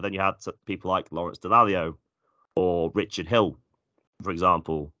captain, but then you had people like Lawrence Dallaglio or Richard Hill, for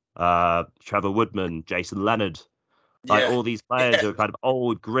example, Trevor Woodman, Jason Leonard, like all these players who are kind of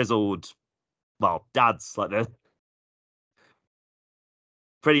old, grizzled, well, dads, like they're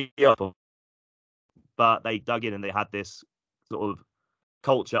pretty up, but they dug in and they had this sort of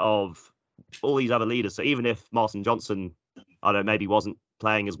culture of all these other leaders. So even if Martin Johnson, I don't know, maybe wasn't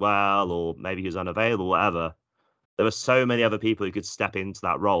playing as well, or maybe he was unavailable, whatever, there were so many other people who could step into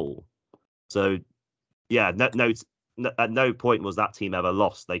that role. So yeah, at no point was that team ever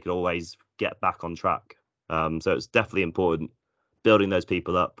lost. They could always get back on track. So it's definitely important building those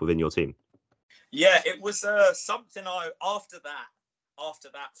people up within your team. Yeah, it was something after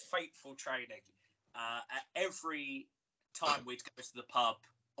that fateful training, at every time we'd go to the pub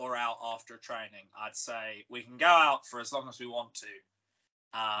or out after a training, I'd say we can go out for as long as we want to,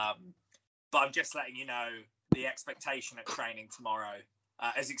 but I'm just letting you know the expectation at training tomorrow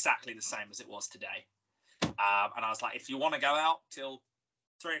is exactly the same as it was today. And I was like, if you want to go out till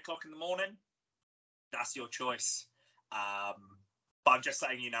 3 o'clock in the morning, that's your choice. But I'm just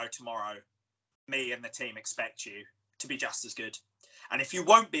letting you know tomorrow, me and the team expect you to be just as good. And if you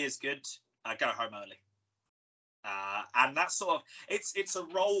won't be as good, go home early. And that's sort of, it's a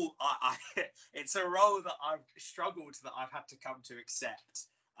role it's a role that I've struggled, that I've had to come to accept.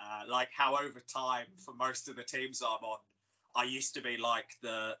 Like how over time, for most of the teams I'm on, I used to be like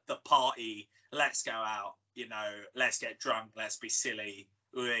the party, let's go out, let's get drunk, let's be silly.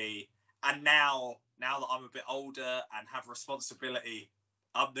 And now that I'm a bit older and have responsibility,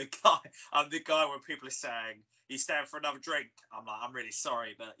 I'm the guy when people are saying, you staying for another drink? I'm like, I'm really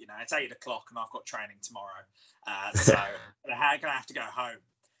sorry, but it's 8 o'clock and I've got training tomorrow, so I'm gonna have to go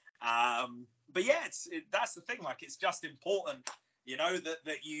home. But yeah, that's the thing. Like, it's just important,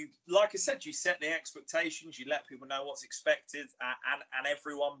 that you, like I said, you set the expectations, you let people know what's expected, and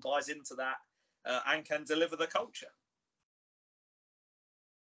everyone buys into that and can deliver the culture.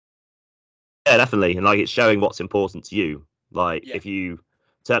 Yeah, definitely. And like, it's showing what's important to you. Like, if you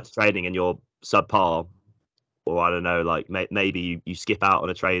turn up to training and you're subpar, or I don't know, like maybe you skip out on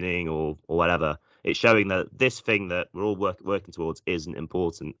a training or whatever, it's showing that this thing that we're all working towards isn't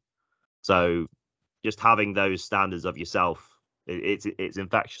important. So just having those standards of yourself, it's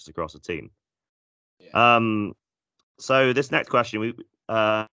infectious across a team. So this next question, we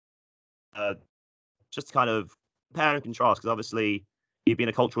just kind of compare and contrast, because obviously you've been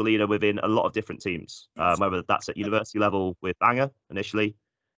a cultural leader within a lot of different teams, whether that's at university level with Bangor initially,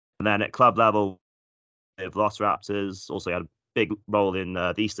 and then at club level with Velociraptors. Also had a big role in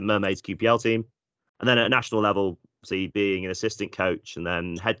the Eastern Mermaids QPL team, and then at a national level, see, being an assistant coach and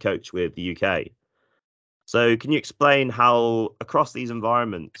then head coach with the UK. So can you explain how across these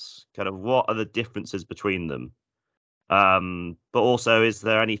environments, kind of what are the differences between them? But also, is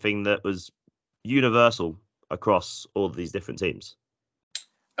there anything that was universal across all of these different teams?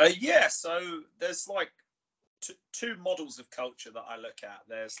 Yeah, so there's like two models of culture that I look at.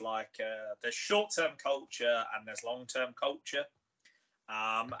 There's there's short-term culture and there's long-term culture.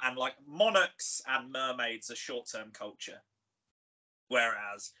 And like monarchs and mermaids are short-term culture,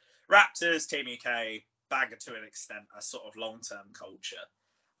 whereas Raptors, Team UK, Bagger to an extent are sort of long-term culture.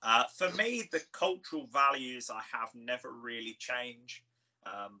 For me, the cultural values I have never really changed.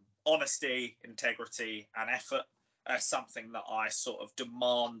 Honesty, integrity, and effort are something that I sort of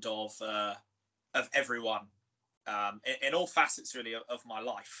demand of everyone in all facets really of my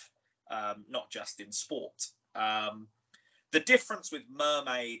life, not just in sport. The difference with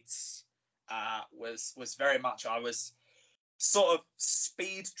mermaids was very much I was sort of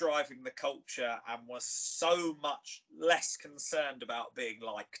speed driving the culture and was so much less concerned about being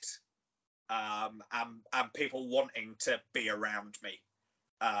liked and people wanting to be around me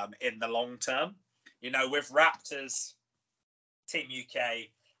in the long term. You know, with Raptors, Team UK,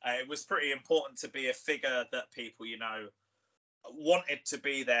 it was pretty important to be a figure that people, you know, wanted to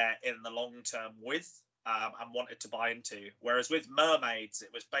be there in the long term with and wanted to buy into. Whereas with mermaids, it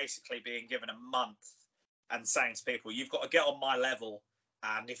was basically being given a month and saying to people, you've got to get on my level.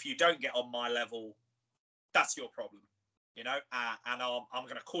 And if you don't get on my level, that's your problem, you know, and I'm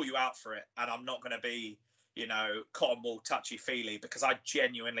going to call you out for it. And I'm not going to be, you know, cotton wool touchy feely because I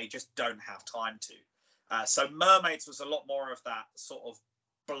genuinely just don't have time to. So mermaids was a lot more of that sort of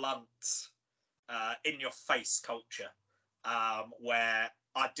blunt, in your face culture, where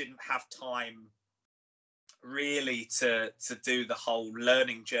I didn't have time really to do the whole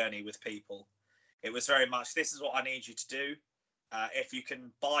learning journey with people. It was very much, this is what I need you to do. If you can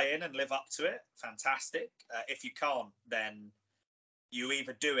buy in and live up to it, fantastic. If you can't, then you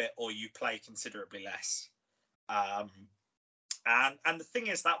either do it or you play considerably less. And the thing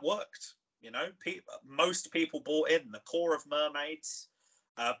is, that worked. You know, most people bought in. The core of mermaids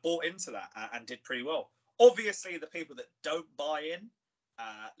bought into that and did pretty well. Obviously, the people that don't buy in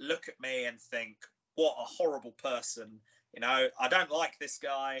look at me and think, what a horrible person. You know, I don't like this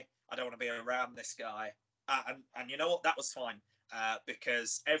guy. I don't want to be around this guy. And you know what? That was fine.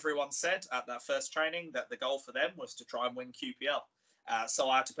 Because everyone said at that first training that the goal for them was to try and win QPR. So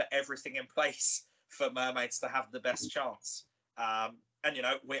I had to put everything in place for mermaids to have the best chance. And, you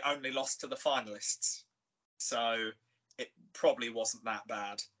know, we only lost to the finalists. So it probably wasn't that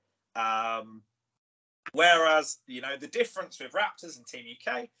bad. Whereas, you know, the difference with Raptors and Team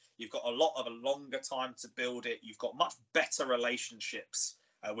UK, you've got a lot of a longer time to build it. You've got much better relationships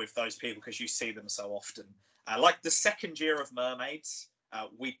with those people because you see them so often. Like the second year of mermaids,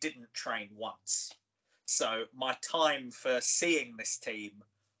 we didn't train once. So my time for seeing this team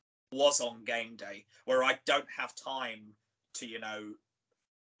was on game day, where I don't have time to, you know,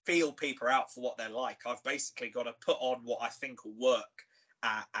 feel people out for what they're like. I've basically got to put on what I think will work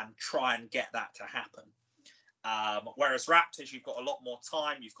and try and get that to happen. Whereas Raptors, you've got a lot more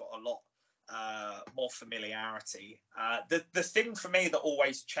time, you've got a lot more familiarity. The thing for me that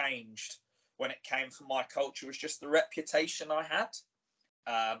always changed when it came from my culture was just the reputation I had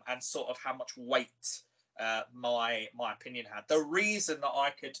and sort of how much weight my opinion had. The reason that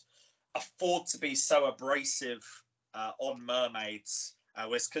I could afford to be so abrasive on mermaids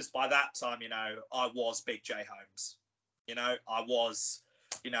was because by that time, you know, I was Big J Holmes. You know, I was,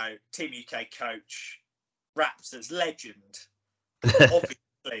 you know, Team UK coach, Raptors legend,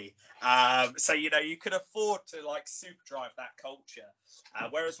 obviously. So, you know, you could afford to like super drive that culture.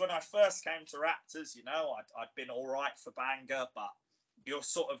 Whereas when I first came to Raptors, you know, I'd been all right for Bangor, but you're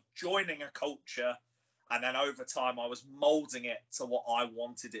sort of joining a culture. And then over time, I was molding it to what I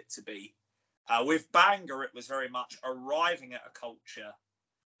wanted it to be. With Bangor, it was very much arriving at a culture.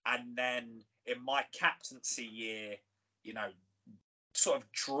 And then in my captaincy year, you know, sort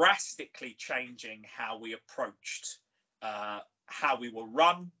of drastically changing how we approached, how we were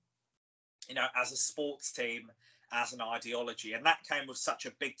run, you know, as a sports team, as an ideology. And that came with such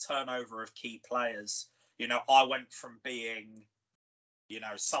a big turnover of key players. You know, I went from being, you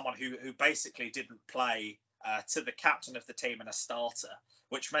know, someone who basically didn't play to the captain of the team and a starter,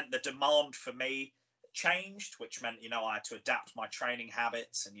 which meant the demand for me changed, which meant, you know, I had to adapt my training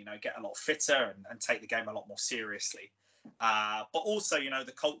habits and, you know, get a lot fitter and take the game a lot more seriously. But also, you know,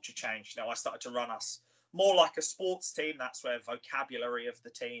 the culture changed. You know, I started to run us more like a sports team. That's where vocabulary of the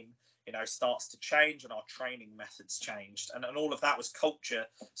team, you know, starts to change and our training methods changed. And all of that was culture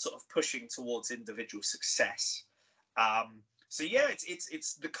sort of pushing towards individual success. So yeah,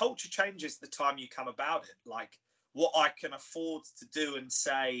 it's the culture changes the time you come about it. Like what I can afford to do and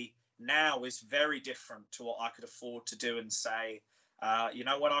say now is very different to what I could afford to do and say, you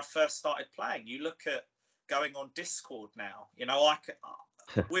know, when I first started playing. You look at going on Discord now, you know,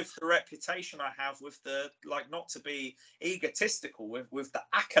 with the reputation I have, with the, like, not to be egotistical, with the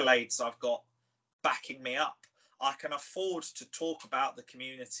accolades I've got backing me up, I can afford to talk about the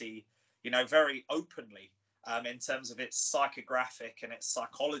community, very openly, in terms of its psychographic and its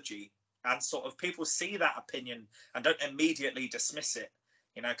psychology. And sort of people see that opinion and don't immediately dismiss it,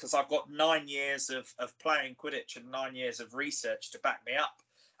 because I've got 9 years of playing Quidditch and 9 years of research to back me up.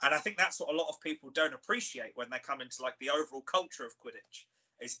 And I think that's what a lot of people don't appreciate when they come into like the overall culture of Quidditch,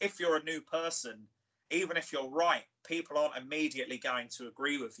 is if you're a new person, even if you're right, people aren't immediately going to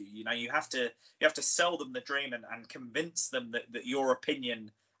agree with you. You have to sell them the dream and convince them that your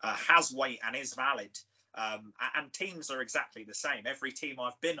opinion has weight and is valid. And teams are exactly the same. Every team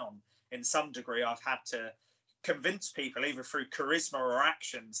I've been on, in some degree, I've had to convince people either through charisma or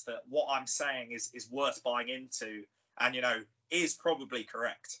actions that what I'm saying is worth buying into, and is probably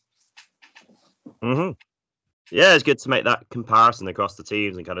correct. Mm-hmm. Yeah, it's good to make that comparison across the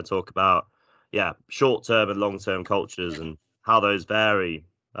teams and kind of talk about, short-term and long-term cultures and how those vary.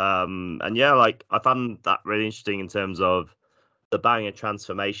 And yeah, like I found that really interesting in terms of the banger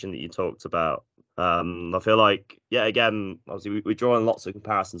transformation that you talked about. I feel like, again, obviously we draw on lots of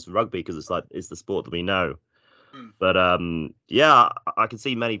comparisons to rugby because it's the sport that we know. But I can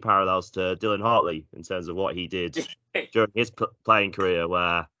see many parallels to Dylan Hartley in terms of what he did during his playing career,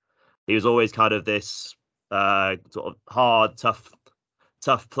 where he was always kind of this sort of hard,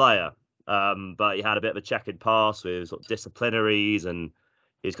 tough player. But he had a bit of a checkered past with sort of disciplinaries, and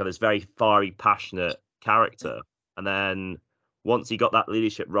he's got this very fiery, passionate character. And then once he got that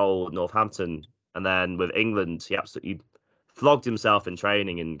leadership role at Northampton, and then with England, he absolutely flogged himself in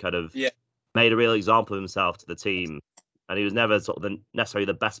training and kind of made a real example of himself to the team. And he was never sort of necessarily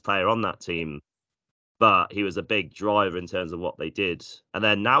the best player on that team, but he was a big driver in terms of what they did. And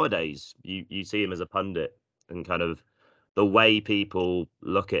then nowadays, you see him as a pundit and kind of the way people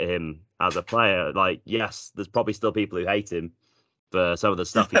look at him as a player. Like, yes, there's probably still people who hate him for some of the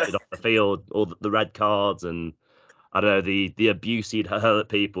stuff he did on the field, or the red cards, and I don't know, the abuse he'd hurl at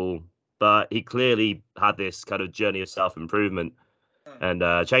people. But he clearly had this kind of journey of self-improvement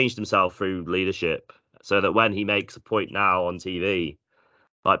and changed himself through leadership, so that when he makes a point now on TV,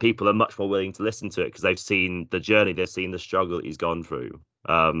 like people are much more willing to listen to it because they've seen the journey, they've seen the struggle that he's gone through.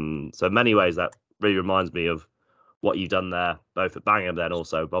 So in many ways, that really reminds me of what you've done there, both at Bangham, then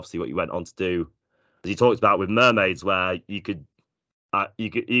also obviously what you went on to do, as you talked about with Mermaids, where you could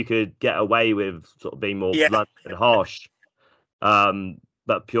get away with sort of being more blunt and harsh,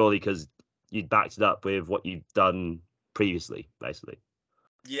 but purely because you'd backed it up with what you'd done previously, basically.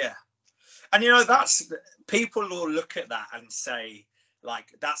 Yeah. And that's, people will look at that and say,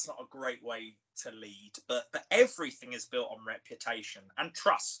 like, that's not a great way to lead, but everything is built on reputation and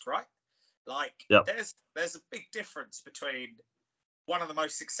trust, right? Like, there's a big difference between one of the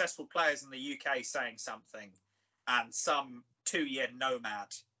most successful players in the UK saying something and some 2-year nomad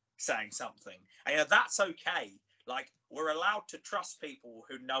saying something. And that's okay. Like, we're allowed to trust people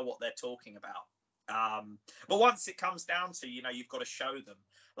who know what they're talking about. But once it comes down to, you've got to show them.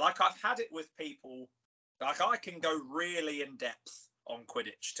 Like, I've had it with people, like, I can go really in depth on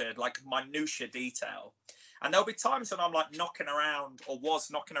Quidditch to like minutia detail. And there'll be times when I'm like knocking around, or was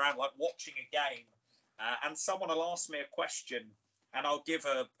knocking around, like watching a game, and someone will ask me a question, and I'll give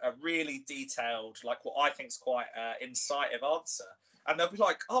a really detailed, like what I think is quite incisive answer. And they'll be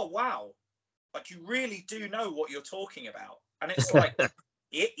like, oh, wow, like you really do know what you're talking about. And it's like,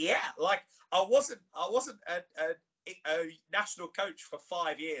 yeah, like I wasn't a national coach for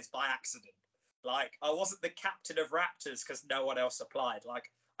 5 years by accident. Like, I wasn't the captain of Raptors because no one else applied.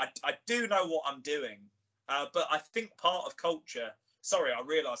 Like, I do know what I'm doing. But I think part of culture, sorry, I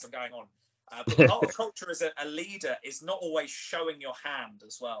realise I'm going on. But part of culture as a leader is not always showing your hand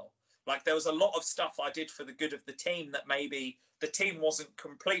as well. Like, there was a lot of stuff I did for the good of the team that maybe the team wasn't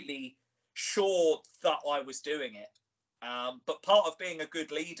completely sure that I was doing it. But part of being a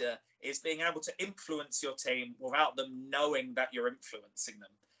good leader is being able to influence your team without them knowing that you're influencing them.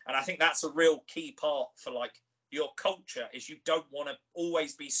 And I think that's a real key part for like your culture, is you don't want to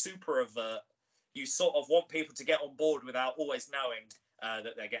always be super overt. You sort of want people to get on board without always knowing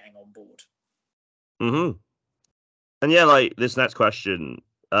that they're getting on board. Mm-hmm. And yeah, like this next question,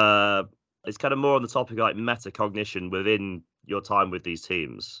 it's kind of more on the topic of like metacognition within your time with these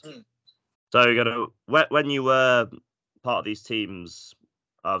teams. So, when you were part of these teams,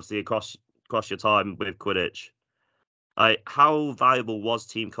 obviously across your time with Quidditch, how valuable was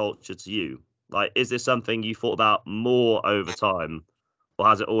team culture to you? Like, is this something you thought about more over time, or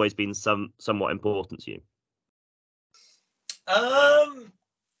has it always been somewhat important to you?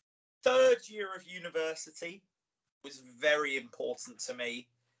 Third year of university, was very important to me,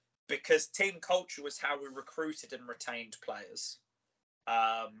 because team culture was how we recruited and retained players.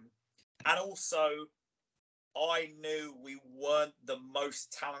 And also, I knew we weren't the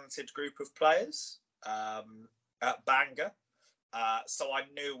most talented group of players at Bangor. So I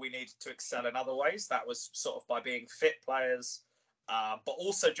knew we needed to excel in other ways. That was sort of by being fit players, but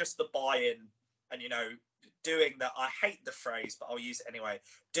also just the buy-in and, doing that. I hate the phrase, but I'll use it anyway.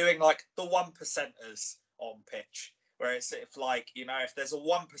 Doing like the 1%ers on pitch, where it's if there's a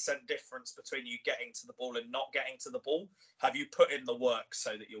 1% difference between you getting to the ball and not getting to the ball, have you put in the work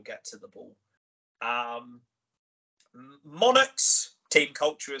so that you'll get to the ball? Monarchs, team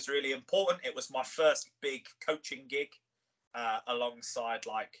culture is really important. It was my first big coaching gig alongside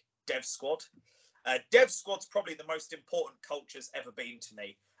like Dev Squad. Dev Squad's probably the most important culture's ever been to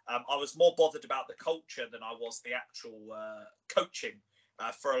me. I was more bothered about the culture than I was the actual coaching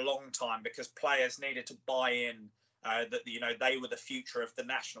for a long time, because players needed to buy in that they were the future of the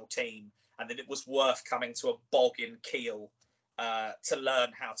national team, and that it was worth coming to a bog in Kiel to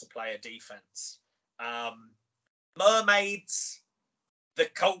learn how to play a defence. Mermaids, the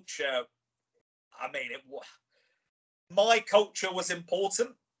culture, my culture was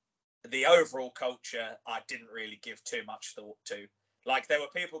important. The overall culture, I didn't really give too much thought to. Like, there were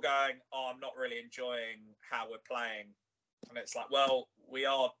people going, I'm not really enjoying how we're playing. And it's like, well, we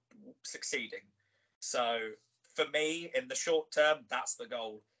are succeeding. So for me, in the short term, that's the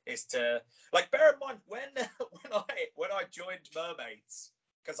goal, is to, bear in mind, when I joined Mermaids,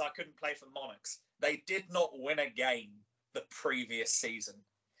 because I couldn't play for the Monarchs, they did not win a game the previous season.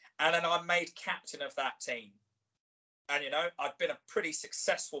 And then I'm made captain of that team. And, I've been a pretty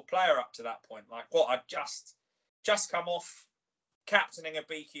successful player up to that point. I'd just come off captaining a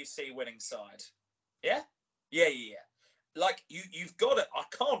BQC winning side. Yeah. You've got it. I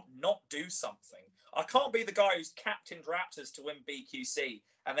can't not do something. I can't be the guy who's captained Raptors to win BQC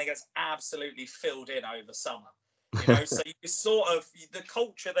and then gets absolutely filled in over summer. So you sort of, the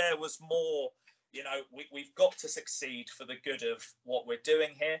culture there was more, we've got to succeed for the good of what we're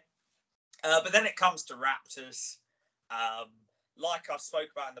doing here. But then it comes to Raptors. Like I spoke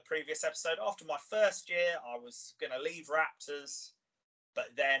about in the previous episode, after my first year, I was going to leave Raptors, but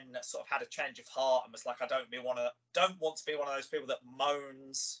then sort of had a change of heart and was like, I don't want to be one of those people that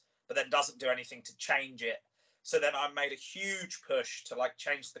moans, but then doesn't do anything to change it. So then I made a huge push to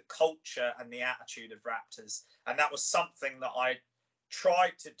change the culture and the attitude of Raptors. And that was something that I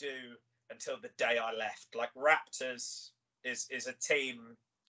tried to do until the day I left. Raptors is a team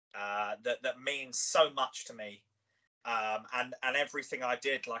that means so much to me. And everything I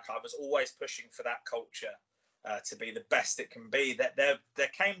did, I was always pushing for that culture to be the best it can be. That there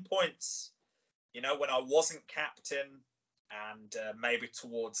came points, when I wasn't captain, and maybe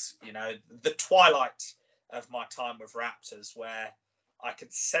towards the twilight of my time with Raptors, where I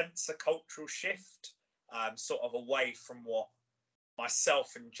could sense a cultural shift, sort of away from what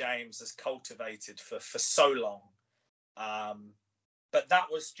myself and James has cultivated for so long. But that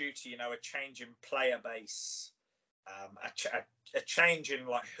was due to a change in player base. A change in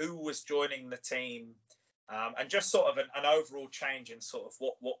who was joining the team, and just sort of an overall change in sort of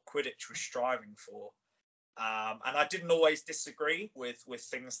what Quidditch was striving for. And I didn't always disagree with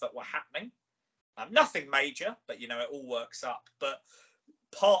things that were happening. Nothing major, but it all works up. But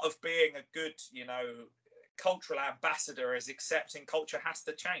part of being a good cultural ambassador is accepting culture has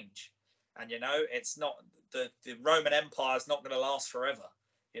to change. And it's not the Roman Empire is not going to last forever.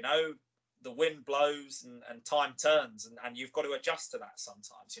 The wind blows and time turns, and you've got to adjust to that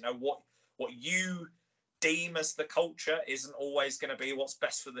sometimes. What you deem as the culture isn't always going to be what's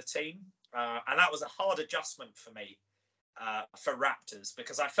best for the team. And that was a hard adjustment for me for Raptors,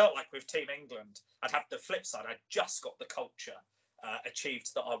 because I felt like with Team England, I'd have the flip side. I just got the culture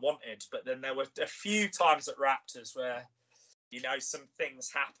achieved that I wanted. But then there were a few times at Raptors where, some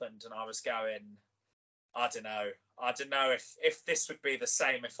things happened and I was going, I don't know if this would be the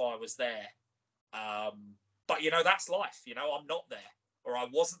same if I was there. But that's life. I'm not there, or I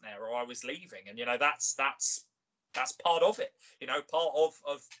wasn't there, or I was leaving, and that's part of it. Part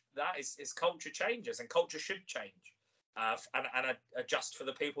of that is culture changes, and culture should change, and adjust for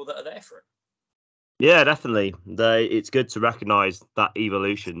the people that are there for it. Yeah, definitely. It's good to recognise that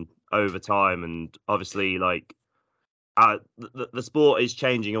evolution over time, and obviously, the sport is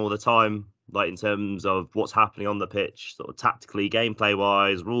changing all the time, in terms of what's happening on the pitch, sort of tactically, gameplay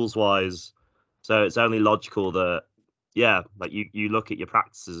wise, rules wise. So it's only logical that, you look at your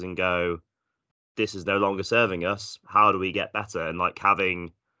practices and go, this is no longer serving us. How do we get better? And I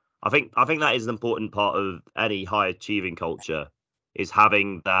think that is an important part of any high achieving culture, is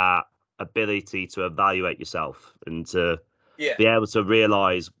having that ability to evaluate yourself and to Yeah. be able to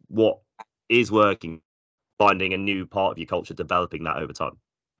realize what is working, finding a new part of your culture, developing that over time.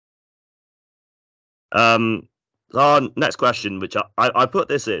 Our next question, which I put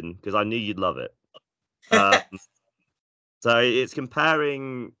this in because I knew you'd love it. So it's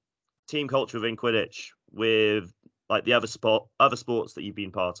comparing team culture within Quidditch with like the other sports that you've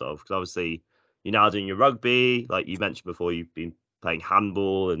been part of. Because obviously you're now doing your rugby, like you mentioned before, you've been playing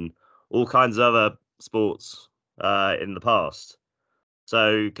handball and all kinds of other sports in the past.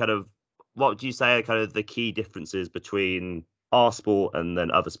 So kind of what would you say are kind of the key differences between our sport and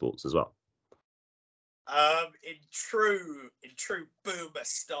then other sports as well? In true boomer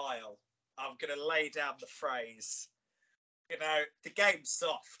style, I'm gonna lay down the phrase. You know, the game's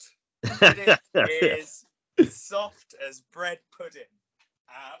soft. It is soft as bread pudding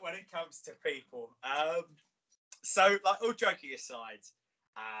when it comes to people. So, like, all joking aside,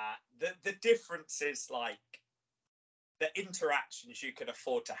 the difference is like the interactions you can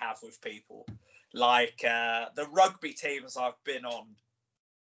afford to have with people. Like the rugby teams I've been on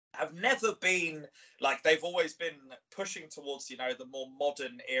have never been like, they've always been pushing towards, you know, the more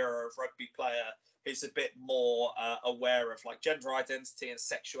modern era of rugby player who's a bit more aware of like gender identity and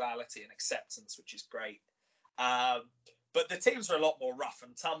sexuality and acceptance, which is great. But the teams are a lot more rough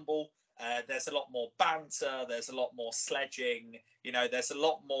and tumble. There's a lot more banter. There's a lot more sledging. You know, there's a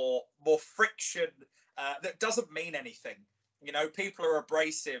lot more friction that doesn't mean anything. You know, people are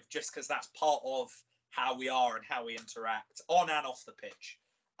abrasive just because that's part of how we are and how we interact on and off the pitch.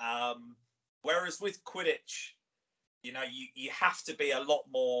 Whereas with Quidditch, you know, you have to be a lot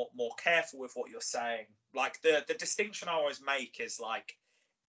more careful with what you're saying. Like the distinction I always make is like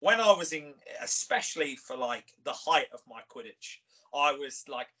when I was in, especially for like the height of my Quidditch, I was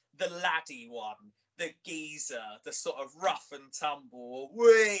like the laddie one, the geezer, the sort of rough and tumble,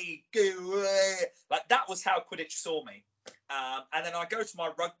 like that was how Quidditch saw me. And then I go to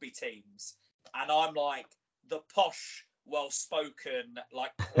my rugby teams, and I'm like the posh, well-spoken,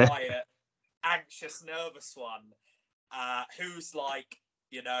 like quiet, anxious, nervous one, who's like,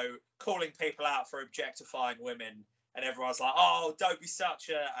 you know, calling people out for objectifying women, and everyone's like, "Oh, don't be such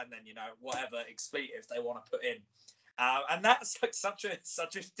a," and then, you know, whatever expletive they want to put in, and that's like such a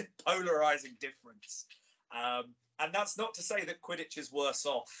polarizing difference. And that's not to say that Quidditch is worse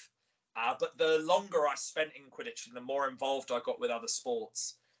off, but the longer I spent in Quidditch and the more involved I got with other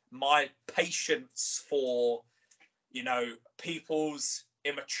sports, my patience for, you know, people's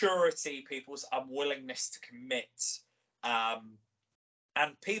immaturity, people's unwillingness to commit,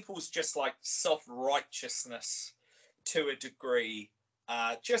 and people's just like self-righteousness to a degree,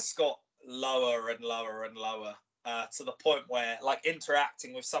 just got lower and lower and lower, to the point where like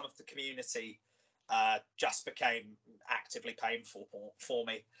interacting with some of the community just became actively painful for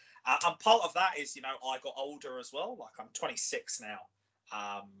me. And part of that is, you know, I got older as well. Like I'm 26 now.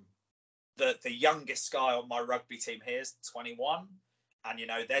 The youngest guy on my rugby team here is 21. And, you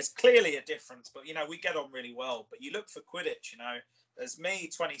know, there's clearly a difference, but, you know, we get on really well. But you look for Quidditch, you know, there's me,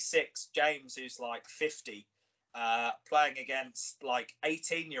 26, James, who's like 50, playing against like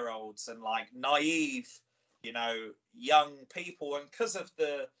 18-year-olds and like naive, you know, young people. And because of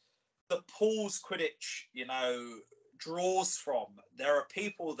the pools Quidditch, you know, draws from, there are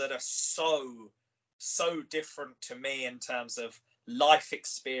people that are so different to me in terms of life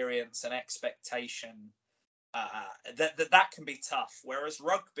experience and expectation, that can be tough. Whereas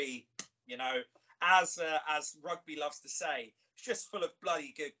rugby, you know, as rugby loves to say, it's just full of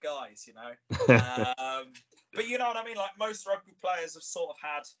bloody good guys, you know. But you know what I mean? Like most rugby players have sort of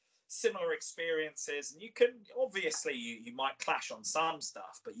had similar experiences, and you can obviously you might clash on some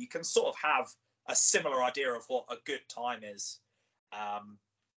stuff, but you can sort of have a similar idea of what a good time is.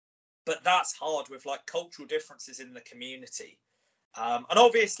 But that's hard with like cultural differences in the community. And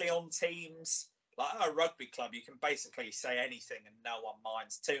obviously on teams, like a rugby club, you can basically say anything and no one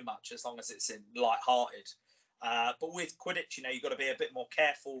minds too much as long as it's in light-hearted. But with Quidditch, you know, you've got to be a bit more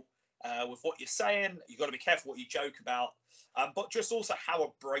careful with what you're saying. You've got to be careful what you joke about, but just also how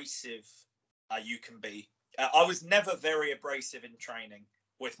abrasive you can be. I was never very abrasive in training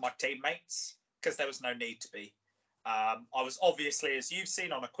with my teammates because there was no need to be. I was obviously, as you've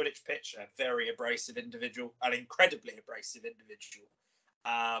seen on a Quidditch pitch, a very abrasive individual, an incredibly abrasive individual.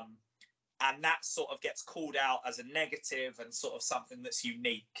 And that sort of gets called out as a negative and sort of something that's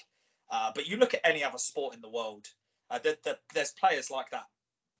unique. But you look at any other sport in the world, there's players like that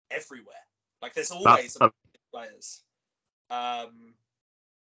everywhere. Like there's always players.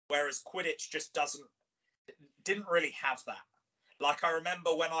 Whereas Quidditch just didn't really have that. Like I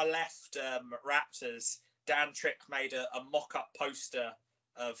remember when I left Raptors, Dan Trick made a mock-up poster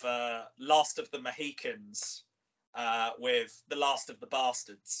of Last of the Mohicans with The Last of the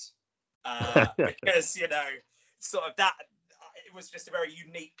Bastards. Because, you know, sort of that, it was just a very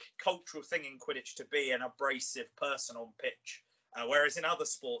unique cultural thing in Quidditch to be an abrasive person on pitch. Whereas in other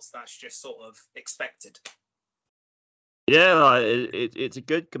sports, that's just sort of expected. Yeah, it's a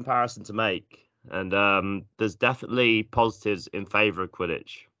good comparison to make, and there's definitely positives in favour of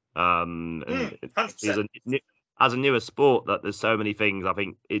Quidditch. And 100%. As a newer sport, that there's so many things I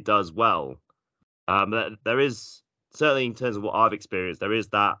think it does well. There is certainly in terms of what I've experienced, there is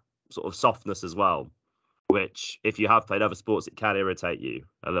that sort of softness as well, which if you have played other sports, it can irritate you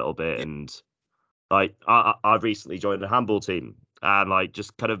a little bit. Yeah. And like I've recently joined a handball team, and like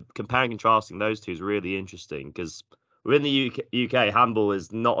just kind of comparing and contrasting those two is really interesting because within the UK, handball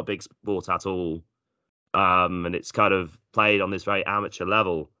is not a big sport at all, and it's kind of played on this very amateur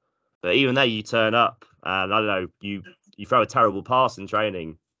level. But even there, you turn up, and I don't know, you throw a terrible pass in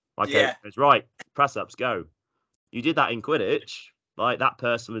training. My coach goes, right, press ups, go. You did that in Quidditch, like that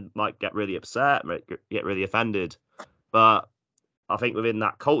person might get really upset, might get really offended. But I think within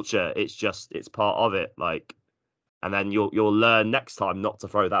that culture, it's part of it. Like, and then you'll learn next time not to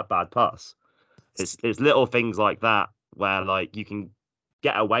throw that bad pass. It's little things like that where like you can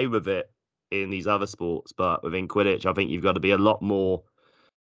get away with it in these other sports, but within Quidditch, I think you've got to be a lot more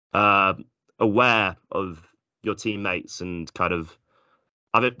aware of your teammates and kind of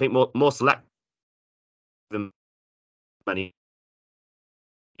I think more selective than many.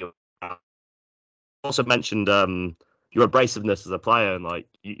 Also mentioned your abrasiveness as a player, and like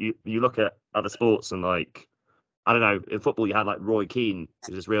you look at other sports and like I don't know, in football you had like Roy Keane,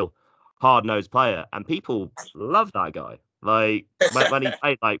 who's this real hard nosed player, and people love that guy. Like when he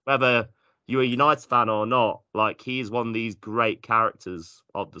played, like whether you're a United fan or not, like he's one of these great characters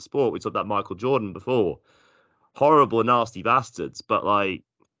of the sport. We talked about Michael Jordan before. Horrible, nasty bastards, but like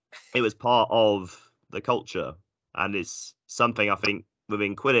it was part of the culture, and it's something I think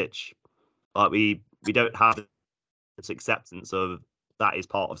within Quidditch, like we don't have this acceptance of that is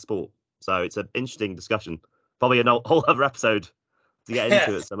part of sport. So it's an interesting discussion. Probably a whole other episode to get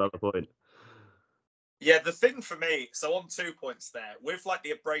into at some other point. Yeah, the thing for me, so on 2 points there, with like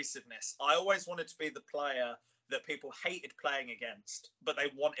the abrasiveness, I always wanted to be the player that people hated playing against, but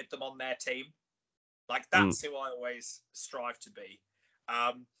they wanted them on their team. Like that's who I always strive to be.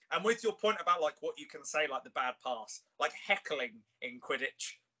 And with your point about like what you can say, like the bad pass, like heckling in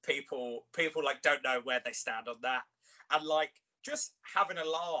Quidditch, people like don't know where they stand on that, and like just having a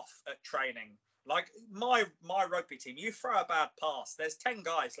laugh at training. Like my rugby team, you throw a bad pass, there's 10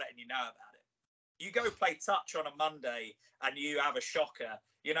 guys letting you know about it. You go play touch on a Monday and you have a shocker.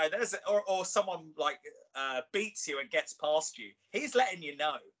 You know, or someone like beats you and gets past you. He's letting you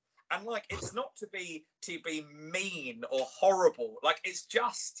know. And like it's not to be mean or horrible. Like it's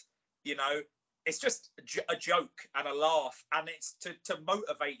just, you know, it's just a joke and a laugh, and it's to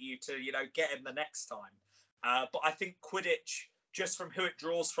motivate you to, you know, get him the next time. But I think Quidditch, just from who it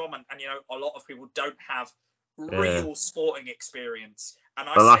draws from, and you know, a lot of people don't have real sporting experience. And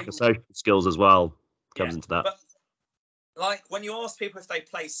I the lack say of social skills as well comes into that. But like when you ask people if they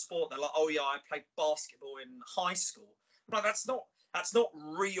play sport, they're like, "Oh yeah, I played basketball in high school." Like that's not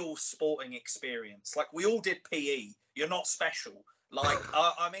real sporting experience. Like we all did PE. You're not special. Like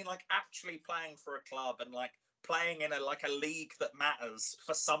I mean, like actually playing for a club and like playing in a league that matters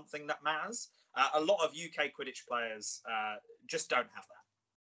for something that matters. A lot of UK Quidditch players just don't have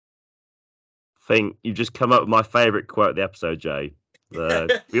that. Think you've just come up with my favourite quote of the episode, Jay.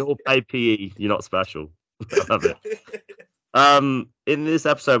 We all play PE. You're not special. I love it. In this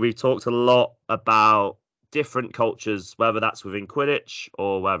episode, we've talked a lot about different cultures, whether that's within Quidditch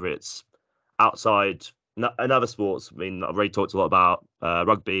or whether it's outside in other sports. I mean, I've already talked a lot about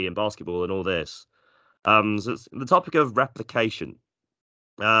rugby and basketball and all this. So it's the topic of replication.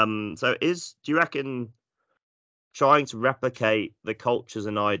 Do you reckon trying to replicate the cultures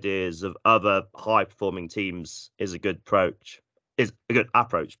and ideas of other high performing teams is a good approach? Is a good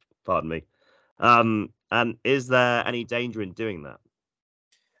approach, pardon me. And is there any danger in doing that?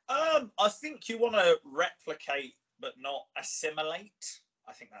 I think you want to replicate but not assimilate.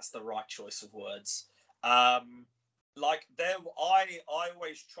 I think that's the right choice of words. Like I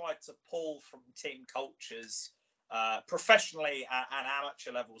always tried to pull from team cultures, professionally and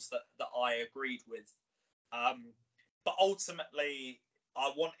amateur levels that I agreed with. But ultimately,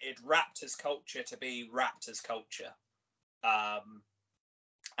 I wanted Raptors culture to be Raptors culture.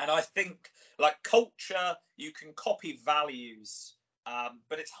 And I think like culture, you can copy values,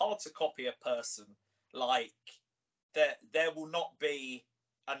 but it's hard to copy a person. Like there will not be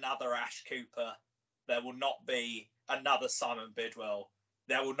another Ash Cooper. There will not be another Simon Bidwell.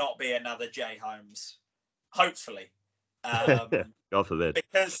 there will not be another Jay Holmes. Hopefully. God forbid.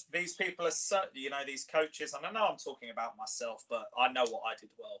 Because these people are so, these coaches, and I know I'm talking about myself, but I know what I did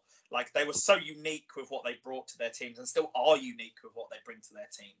well. Like, they were so unique with what they brought to their teams, and still are unique with what they bring to their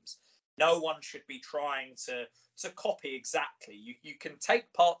teams. No one should be trying to copy exactly. You can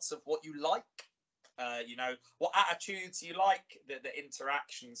take parts of what you like, what attitudes you like, the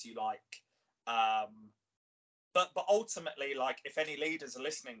interactions you like. But ultimately, like, if any leaders are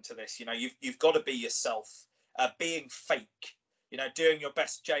listening to this, you've got to be yourself. Being fake, doing your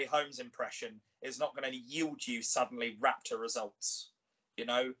best Jay Holmes impression is not going to yield you suddenly Raptor results.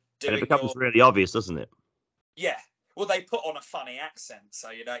 And it becomes really obvious, doesn't it? Yeah. Well, they put on a funny accent, so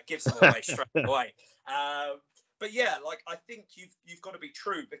it gives them away straight away. But yeah, like, I think you've got to be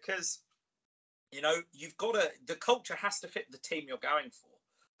true, because you've got to. The culture has to fit the team you're going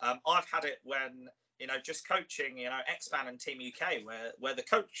for. I've had it when just coaching, X-Man and Team UK, where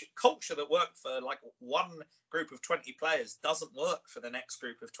the culture that worked for like one group of 20 players doesn't work for the next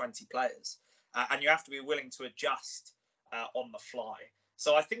group of 20 players. And you have to be willing to adjust on the fly.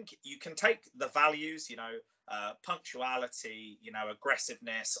 So I think you can take the values, punctuality,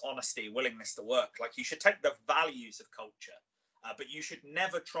 aggressiveness, honesty, willingness to work. Like, you should take the values of culture, but you should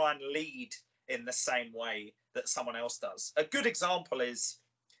never try and lead in the same way that someone else does. A good example is,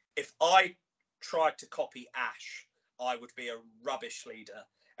 if I tried to copy Ash, I would be a rubbish leader.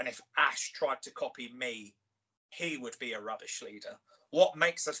 And if Ash tried to copy me, he would be a rubbish leader. What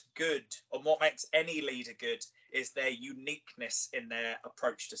makes us good, and what makes any leader good, is their uniqueness in their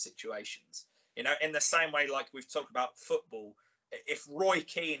approach to situations. In the same way, like we've talked about football, if Roy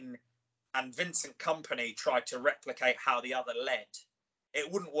Keane and Vincent Kompany tried to replicate how the other led, it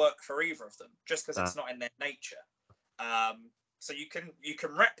wouldn't work for either of them, just because it's not in their nature. So you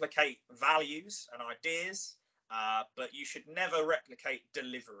can replicate values and ideas, but you should never replicate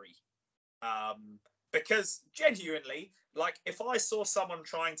delivery. Because genuinely, like, if I saw someone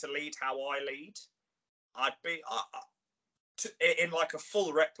trying to lead how I lead, I'd be in like a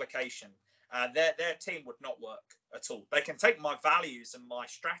full replication. Their team would not work at all. They can take my values and my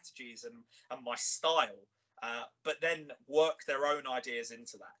strategies and my style, but then work their own ideas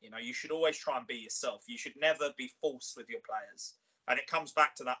into that. You should always try and be yourself. You should never be false with your players. And it comes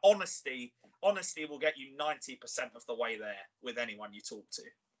back to that honesty. Honesty will get you 90% of the way there with anyone you talk to.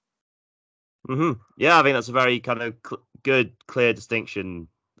 Mm-hmm. Yeah, I think that's a very kind of good, clear distinction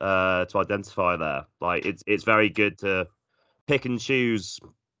to identify there. Like, it's very good to pick and choose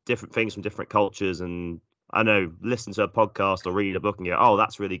different things from different cultures, and I know, listen to a podcast or read a book and go, oh,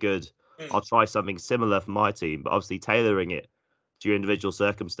 that's really good. I'll try something similar for my team, but obviously tailoring it to your individual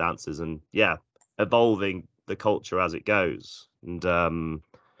circumstances, and evolving the culture as it goes. And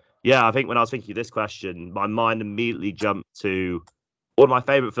I think when I was thinking of this question, my mind immediately jumped to one of my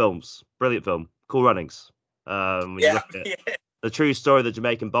favorite films, brilliant film, Cool Runnings. When you look at the true story of the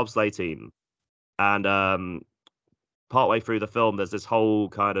Jamaican bobsleigh team, and partway through the film, there's this whole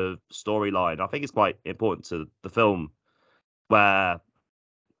kind of storyline. I think it's quite important to the film, where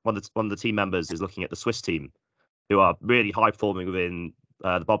one of the team members is looking at the Swiss team, who are really high performing within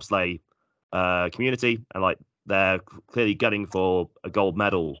the bobsleigh community, and like, they're clearly gunning for a gold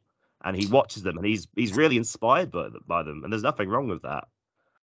medal. And he watches them, and he's really inspired by them, and there's nothing wrong with that.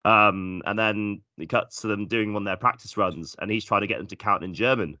 And then he cuts to them doing one of their practice runs, and he's trying to get them to count in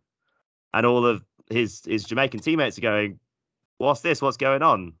German, and all of his Jamaican teammates are going, "What's this? What's going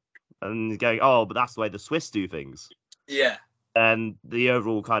on?" And he's going, "Oh, but that's the way the Swiss do things." Yeah. And the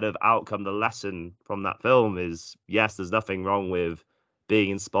overall kind of outcome, the lesson from that film is, yes, there's nothing wrong with being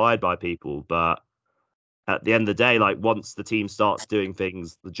inspired by people, but at the end of the day, like, once the team starts doing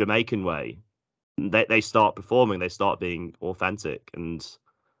things the Jamaican way, they start performing, they start being authentic. And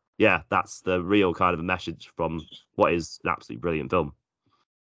that's the real kind of a message from what is an absolutely brilliant film.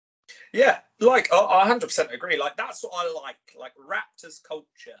 Yeah, like, I 100% agree. Like, that's what I like. Like, Raptors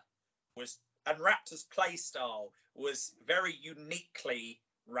culture and Raptors play style was very uniquely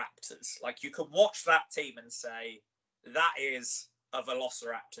Raptors. Like, you can watch that team and say, that is a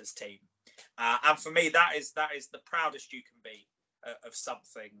Velociraptors team. And for me, that is the proudest you can be of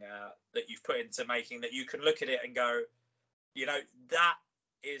something that you've put into making, that you can look at it and go, that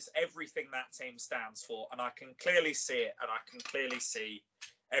is everything that team stands for. And I can clearly see it, and I can clearly see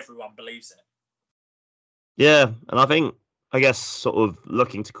everyone believes in it. Yeah, and I guess sort of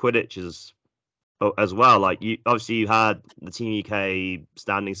looking to Quidditch as well. Like, you had the Team UK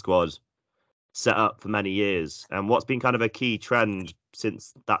standing squad set up for many years, and what's been kind of a key trend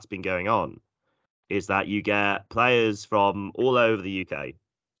since that's been going on is that you get players from all over the UK,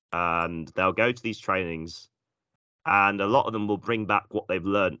 and they'll go to these trainings, and a lot of them will bring back what they've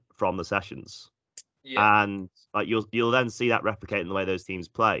learned from the sessions, Yeah. and like you'll then see that replicate in the way those teams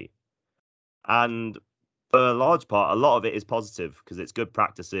play. And for a large part, a lot of it is positive because it's good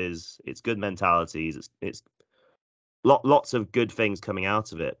practices, it's good mentalities, it's lots of good things coming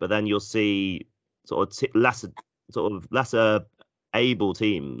out of it. But then you'll see lesser able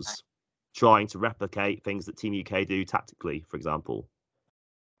teams trying to replicate things that Team UK do tactically, for example.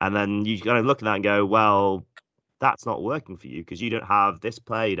 And then you kind of look at that and go, well, that's not working for you because you don't have this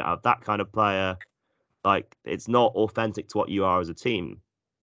player, you don't have that kind of player. Like it's not authentic to what you are as a team.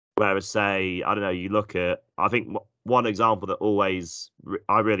 Whereas, say, I don't know, you look at, I think one example that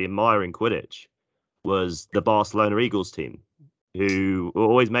I really admire in Quidditch was the Barcelona Eagles team, who were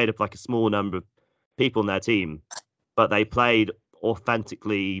always made up like a small number of people in their team, but they played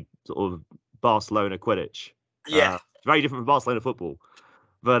authentically sort of Barcelona Quidditch. Yeah. Very different from Barcelona football,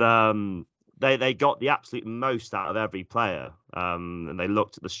 but they got the absolute most out of every player, and they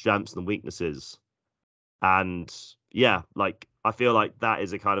looked at the strengths and weaknesses, and yeah, like I feel like that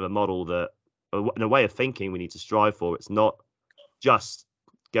is a kind of a model that, in a way of thinking, we need to strive for. It's not just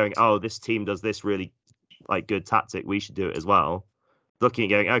going, oh, this team does this really like good tactic, we should do it as well. Looking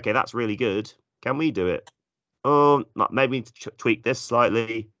and going, okay, that's really good. Can we do it? Oh, maybe tweak this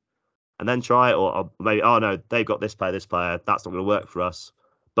slightly and then try it, or maybe, oh no, they've got this player, that's not going to work for us,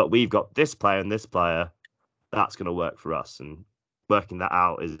 but we've got this player and this player, that's going to work for us. And working that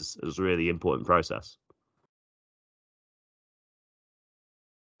out is a really important process.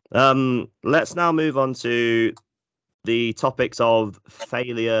 Let's now move on to the topics of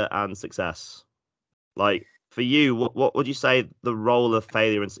failure and success. Like for you, what would you say the role of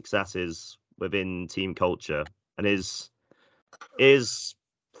failure and success is within team culture? And is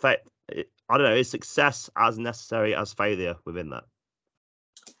I don't know, is success as necessary as failure within that?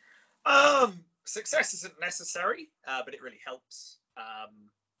 Success isn't necessary, but it really helps.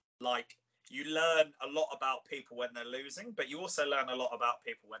 Like you learn a lot about people when they're losing, but you also learn a lot about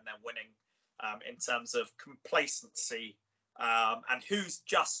people when they're winning, in terms of complacency, and who's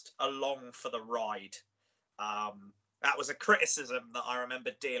just along for the ride. That was a criticism that I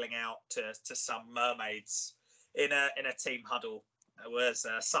remember dealing out to some mermaids in a team huddle. Whereas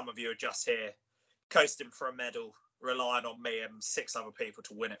some of you are just here coasting for a medal, relying on me and 6 other people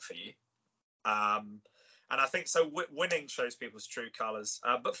to win it for you. And I think so. Winning shows people's true colours,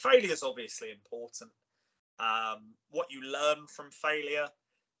 but failure is obviously important. What you learn from failure,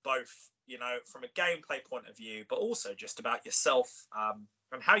 both from a gameplay point of view, but also just about yourself,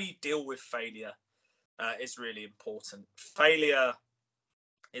 and how you deal with failure, is really important. Failure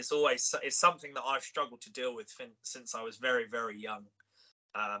is something that I've struggled to deal with since I was very, very young.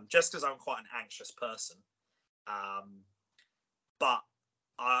 Just because I'm quite an anxious person, but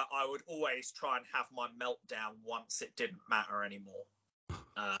I would always try and have my meltdown once it didn't matter anymore.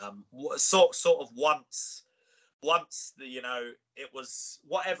 Sort of once it was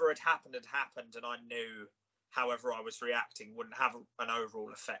whatever had happened, and I knew however I was reacting wouldn't have an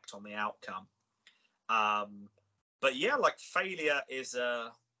overall effect on the outcome. But yeah, like failure it's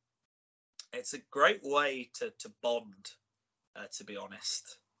a great way to bond, to be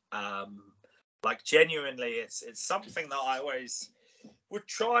honest. Like genuinely, it's something that I always would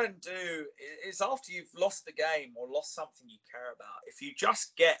try and do. Is after you've lost the game or lost something you care about, if you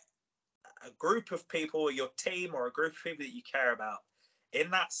just get a group of people, or your team, or a group of people that you care about in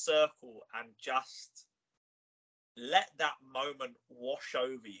that circle, and just let that moment wash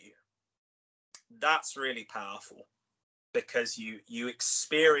over you, that's really powerful, because you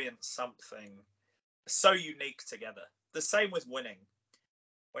experience something so unique together. The same with winning.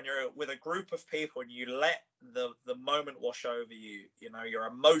 When you're with a group of people and you let the moment wash over you, your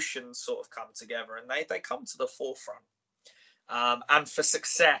emotions sort of come together, and they come to the forefront. And for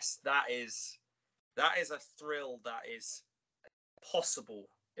success, that is a thrill that is impossible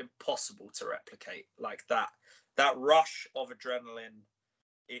to replicate. Like that rush of adrenaline,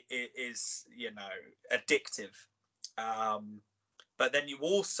 it is addictive. But then you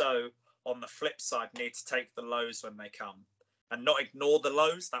also, on the flip side, need to take the lows when they come and not ignore the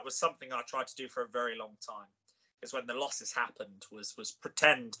lows. That was something I tried to do for a very long time, because when the losses happened was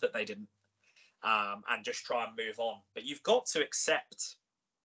pretend that they didn't, and just try and move on. But you've got to accept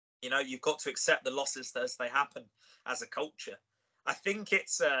the losses as they happen as a culture. I think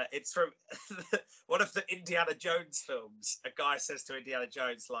it's from one of the Indiana Jones films. A guy says to Indiana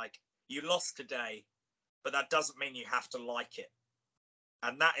Jones, like, you lost today, but that doesn't mean you have to like it.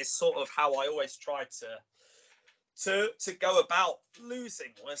 And that is sort of how I always try to go about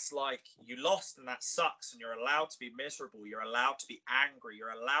losing. It's like, you lost and that sucks, and you're allowed to be miserable, you're allowed to be angry, you're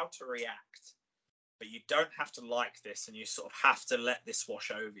allowed to react. but you don't have to like this, and you sort of have to let this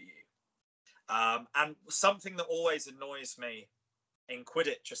wash over you. And something that always annoys me in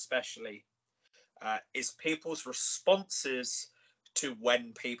Quidditch, especially, is people's responses to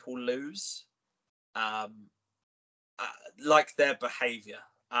when people lose, like their behaviour.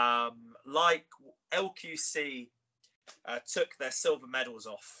 Like LQC took their silver medals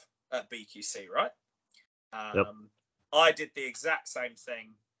off at BQC, right? Yep. I did the exact same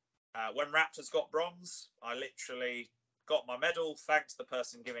thing. When Raptors got bronze, I literally got my medal, thanked the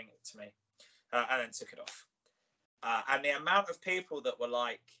person giving it to me, and then took it off. And the amount of people that were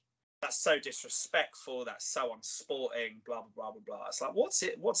like, that's so disrespectful, that's so unsporting, blah, blah, blah, blah, blah. It's like, what's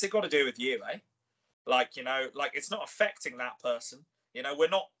it got to do with you, eh? Like, you know, like it's not affecting that person. You know, we're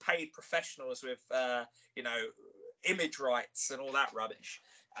not paid professionals with, you know, image rights and all that rubbish.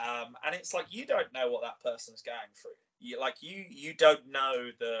 And it's like, you don't know what that person's going through. You don't know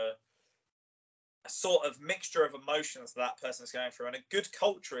the sort of mixture of emotions that person's going through. And a good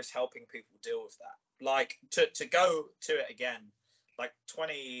culture is helping people deal with that. Like to go to it again, like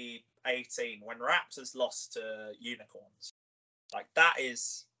 2018, when Raptors lost to Unicorns, like that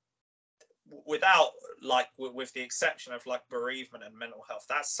is, without, like, with the exception of like bereavement and mental health,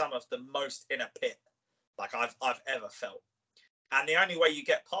 that's some of the most inner pit like I've ever felt. And the only way you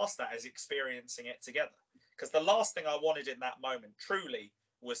get past that is experiencing it together. Because the last thing I wanted in that moment truly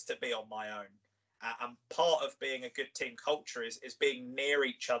was to be on my own. And part of being a good team culture is being near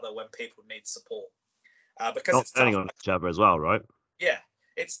each other when people need support. Because Not it's turning tough. on each other as well, right? Yeah,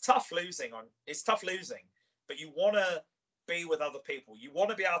 it's tough losing. But you want to be with other people. You want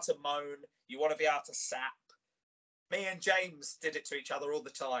to be able to moan. You want to be able to sap. Me and James did it to each other all the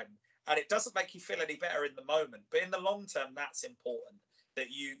time. And it doesn't make you feel any better in the moment. But in the long term, that's important.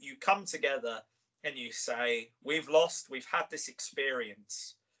 That you come together and you say, we've lost, we've had this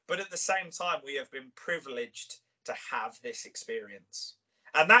experience. But at the same time, we have been privileged to have this experience.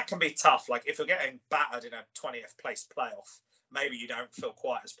 And that can be tough. Like if you're getting battered in a 20th place playoff, maybe you don't feel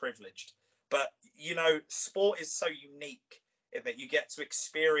quite as privileged. But, you know, sport is so unique in that you get to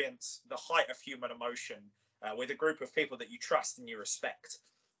experience the height of human emotion with a group of people that you trust and you respect.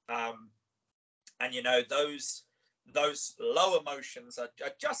 And, you know, those low emotions are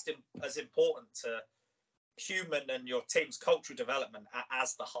just as important to human and your team's cultural development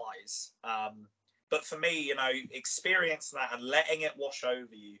as the highs. But for me, you know, experiencing that and letting it wash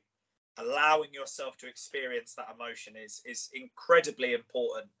over you, allowing yourself to experience that emotion is incredibly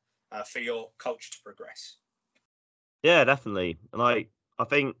important for your culture to progress. Yeah, definitely. And I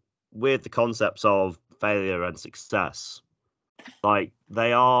think with the concepts of failure and success, like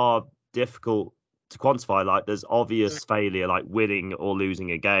they are difficult to quantify. Like there's obvious failure, like winning or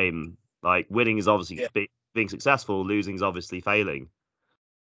losing a game. Like winning is obviously being successful, losing is obviously failing.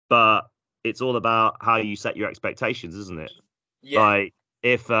 But it's all about how you set your expectations, isn't it? Yeah. Like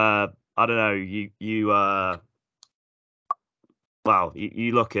if I don't know, you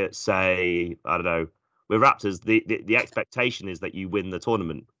look at, say, I don't know, with Raptors, the expectation is that you win the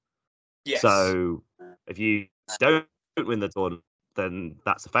tournament. Yes. So if you don't win the tournament, then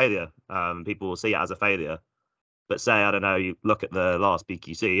that's a failure. People will see it as a failure. But say, I don't know, you look at the last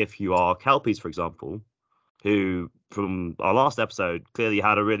BQC, if you are Kelpies, for example, who from our last episode clearly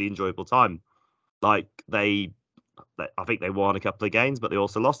had a really enjoyable time. Like I think they won a couple of games, but they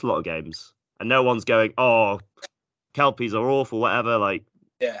also lost a lot of games. And no one's going, oh, Kelpies are awful, whatever. Like,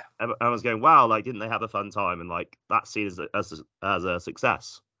 yeah, everyone's going, wow, like, didn't they have a fun time? And like, that's seen as a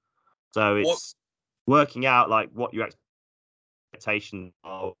success. So it's working out like what your expectations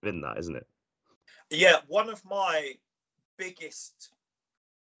are within that, isn't it? Yeah, one of my biggest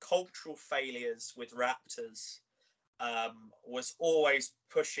cultural failures with Raptors was always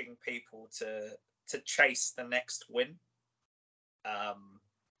pushing people to chase the next win.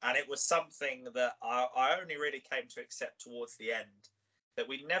 And it was something that I only really came to accept towards the end, that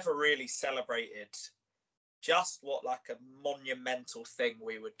we never really celebrated just what like a monumental thing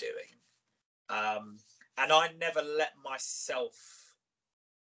we were doing. And I never let myself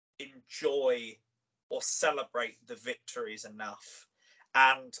enjoy or celebrate the victories enough.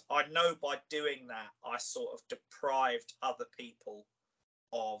 And I know by doing that, I sort of deprived other people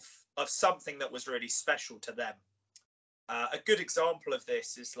of something that was really special to them. A good example of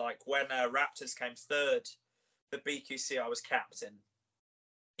this is like when Raptors came third, the BQC I was captain.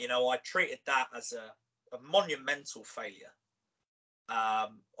 You know, I treated that as a monumental failure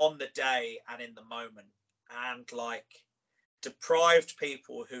on the day and in the moment. And like deprived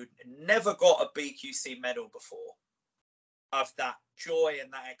people who never got a BQC medal before of that joy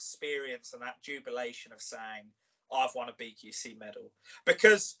and that experience and that jubilation of saying, I've won a BQC medal.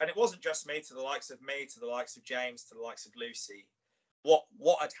 Because, and it wasn't just me, to the likes of James, to the likes of Lucy, what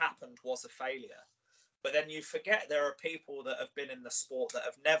had happened was a failure. But then you forget there are people that have been in the sport that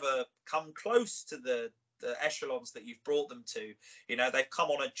have never come close to the echelons that you've brought them to. You know, they've come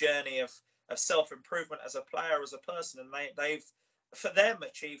on a journey of self-improvement as a player, as a person, and they've, for them,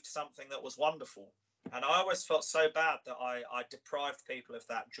 achieved something that was wonderful. And I always felt so bad that I deprived people of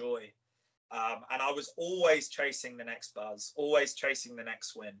that joy. And I was always chasing the next buzz, always chasing the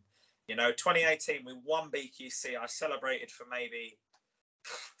next win. You know, 2018, we won BQC. I celebrated for maybe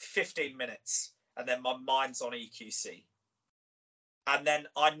 15 minutes, and then my mind's on EQC. And then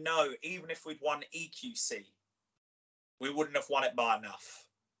I know even if we'd won EQC, we wouldn't have won it by enough.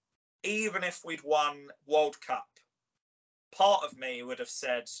 Even if we'd won World Cup, part of me would have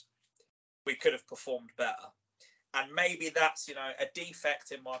said we could have performed better. And maybe that's, you know, a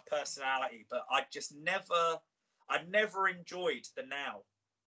defect in my personality, but I never enjoyed the now,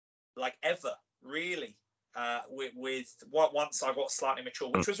 like ever, really, with what once I got slightly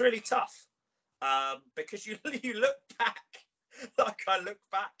mature, which was really tough, because you look back, like I look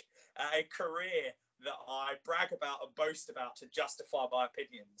back at a career that I brag about and boast about to justify my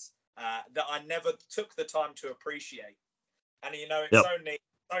opinions, that I never took the time to appreciate. And, you know, it's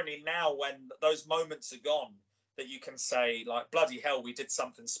only now when those moments are gone that you can say, like, bloody hell, we did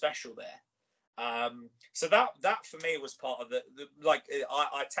something special there. So that for me was part of the like,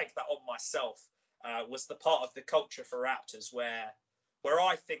 I take that on myself, was the part of the culture for Raptors where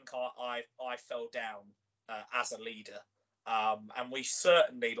I think I fell down as a leader. And we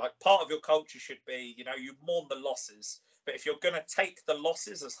certainly, like, part of your culture should be, you know, you mourn the losses, but if you're going to take the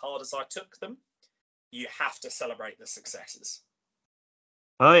losses as hard as I took them, you have to celebrate the successes.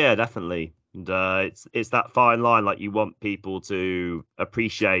 Oh yeah, definitely. And it's that fine line. Like, you want people to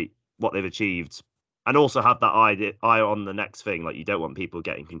appreciate what they've achieved, and also have that eye on the next thing. Like, you don't want people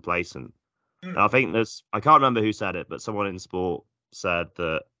getting complacent. And I think I can't remember who said it, but someone in sport said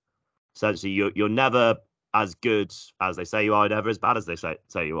that essentially you're never as good as they say you are, never as bad as they say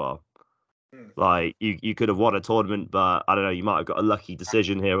you are. Like, you could have won a tournament, but I don't know, you might have got a lucky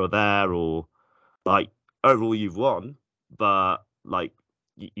decision here or there, or like overall you've won, but like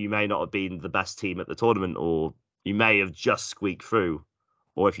you may not have been the best team at the tournament, or you may have just squeaked through.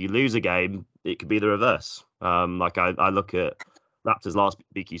 Or if you lose a game, it could be the reverse. Like I look at Raptors' last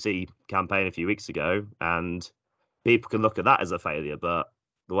BQC campaign a few weeks ago, and people can look at that as a failure. But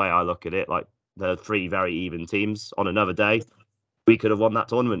the way I look at it, like, the three very even teams. On another day, we could have won that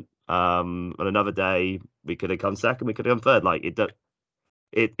tournament. On another day, we could have come second, we could have come third. Like,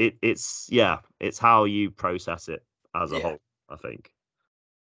 it's how you process it as a whole, I think.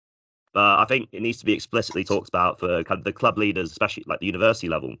 But I think it needs to be explicitly talked about for kind of the club leaders, especially like the university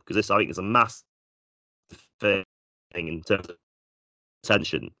level, because this, I think, is a massive thing in terms of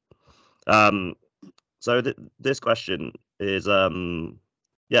attention. So this question is,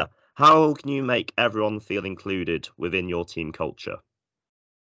 how can you make everyone feel included within your team culture?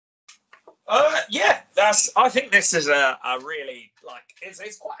 I think this is a really, like,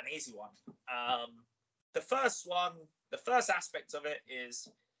 it's quite an easy one. The first aspect of it is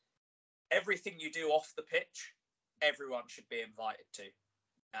everything you do off the pitch, everyone should be invited to.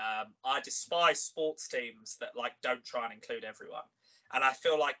 I despise sports teams that, like, don't try and include everyone. And I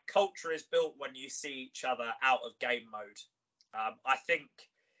feel like culture is built when you see each other out of game mode. I think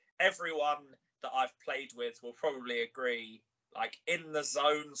everyone that I've played with will probably agree, like, in the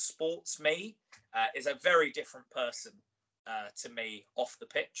zone sports me is a very different person to me off the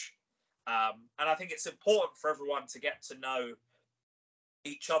pitch. And I think it's important for everyone to get to know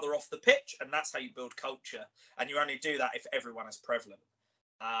each other off the pitch, and that's how you build culture. And you only do that if everyone is prevalent.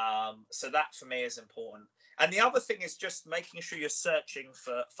 So that for me is important. And the other thing is just making sure you're searching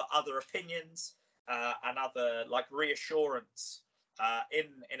for other opinions and other, like, reassurance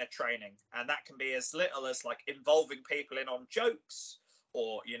in a training. And that can be as little as, like, involving people in on jokes,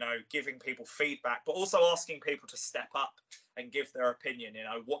 or, you know, giving people feedback, but also asking people to step up and give their opinion. You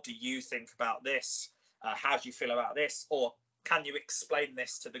know, what do you think about this? How do you feel about this? Or can you explain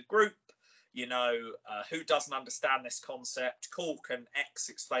this to the group? You know, who doesn't understand this concept? Cool, can X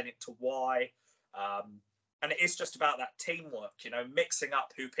explain it to Y? And it is just about that teamwork, you know, mixing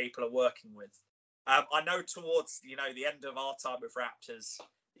up who people are working with. I know towards, you know, the end of our time with Raptors,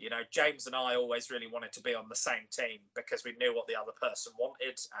 you know, James and I always really wanted to be on the same team because we knew what the other person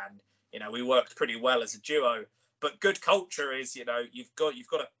wanted, and, you know, we worked pretty well as a duo. But good culture is, you know, you've got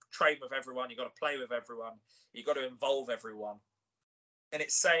to train with everyone, you've got to play with everyone, you've got to involve everyone. And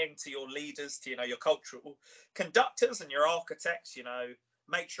it's saying to your leaders, to, you know, your cultural conductors and your architects, you know,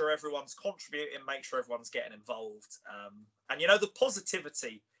 make sure everyone's contributing, make sure everyone's getting involved. And, you know, the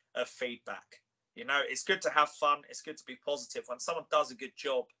positivity of feedback. You know, it's good to have fun. It's good to be positive. When someone does a good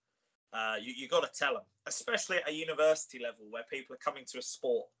job, you got to tell them, especially at a university level where people are coming to a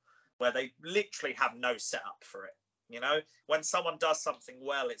sport where they literally have no setup for it. You know, when someone does something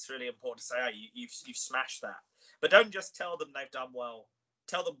well, it's really important to say, hey, you've smashed that. But don't just tell them they've done well.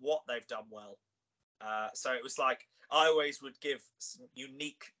 Tell them what they've done well. So it was like, I always would give some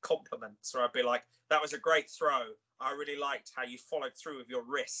unique compliments, or I'd be like, that was a great throw. I really liked how you followed through with your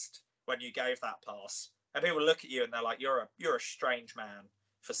wrist when you gave that pass. And people look at you and they're like, you're a strange man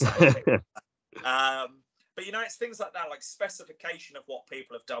for saying things. But, you know, it's things like that, like specification of what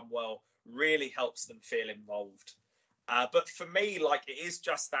people have done well really helps them feel involved. But for me, like, it is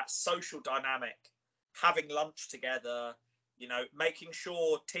just that social dynamic, having lunch together, you know, making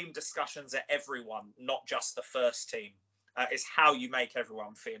sure team discussions are everyone, not just the first team, is how you make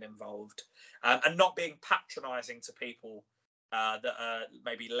everyone feel involved. And not being patronizing to people that are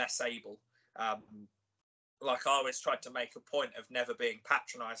maybe less able. Like, I always tried to make a point of never being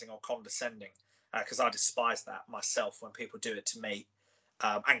patronizing or condescending, because I despise that myself when people do it to me.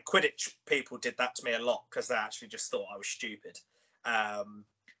 And Quidditch people did that to me a lot because they actually just thought I was stupid.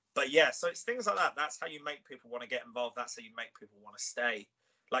 But yeah, so it's things like that. That's how you make people want to get involved. That's how you make people want to stay.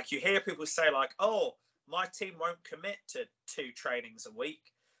 Like, you hear people say like, oh, my team won't commit to 2 trainings a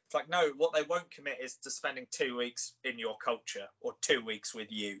week. It's like, no, what they won't commit is to spending 2 weeks in your culture or 2 weeks with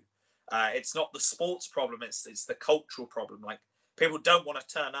you. It's not the sports problem. It's the cultural problem. Like, people don't want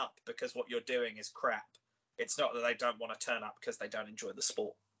to turn up because what you're doing is crap. It's not that they don't want to turn up because they don't enjoy the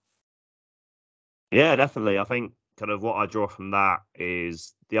sport. Yeah, definitely. I think kind of what I draw from that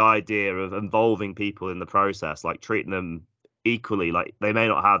is the idea of involving people in the process, like treating them equally. Like, they may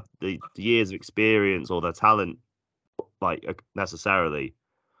not have the years of experience or the talent, like, necessarily,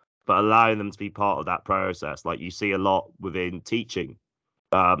 but allowing them to be part of that process. Like, you see a lot within teaching,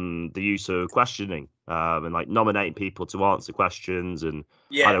 the use of questioning, and like nominating people to answer questions, and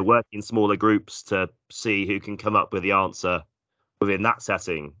either working in smaller groups to see who can come up with the answer within that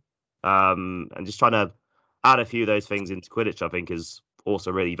setting. And just trying to add a few of those things into Quidditch, I think, is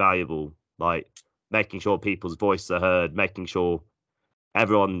also really valuable. Like, making sure people's voices are heard, making sure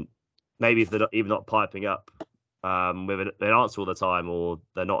everyone, maybe if they're not, even not piping up with an answer all the time, or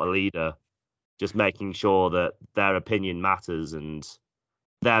they're not a leader, just making sure that their opinion matters and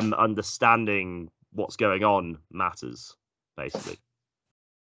them understanding what's going on matters, basically.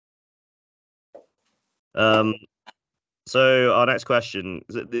 So our next question,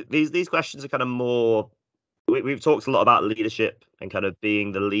 these questions are kind of more, we've talked a lot about leadership and kind of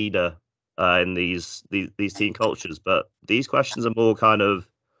being the leader in these team cultures, but these questions are more kind of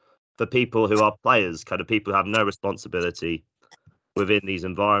for people who are players, kind of people who have no responsibility within these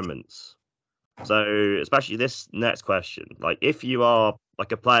environments. So especially this next question, like, if you are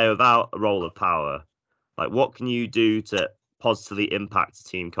like a player without a role of power, like, what can you do to positively impact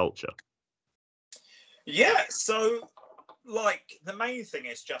team culture? Yeah, so, like, the main thing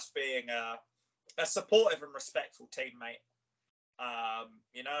is just being a supportive and respectful teammate.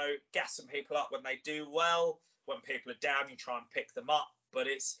 You know, gassing people up when they do well. When people are down, you try and pick them up. But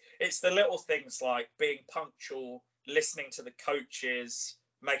it's the little things like being punctual, listening to the coaches,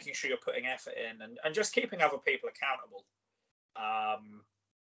 making sure you're putting effort in, and just keeping other people accountable.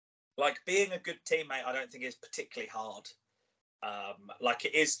 Like, being a good teammate, I don't think is particularly hard. Like,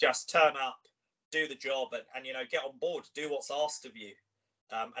 it is just turn up, do the job, and you know, get on board, do what's asked of you,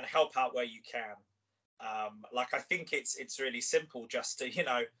 and help out where you can. Like, I think it's really simple, just to, you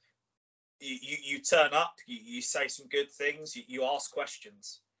know, you turn up, you say some good things, you ask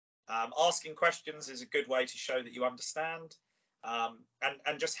questions. Asking questions is a good way to show that you understand,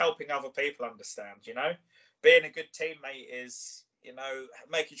 and just helping other people understand. You know, being a good teammate is, you know,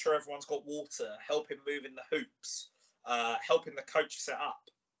 making sure everyone's got water, helping move in the hoops, helping the coach set up.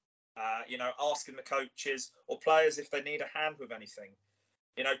 You know, asking the coaches or players if they need a hand with anything.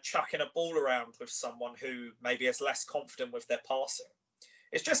 You know, chucking a ball around with someone who maybe is less confident with their passing.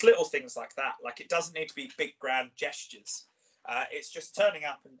 It's just little things like that. Like, it doesn't need to be big grand gestures. It's just turning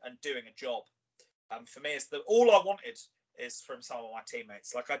up and doing a job. For me, it's all I wanted is from some of my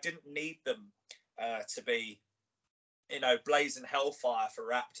teammates. Like, I didn't need them to be, you know, blazing hellfire for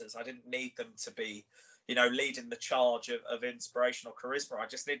Raptors. I didn't need them to be, you know, leading the charge of inspiration or charisma. I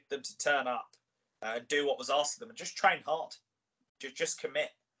just needed them to turn up and do what was asked of them and just train hard. Just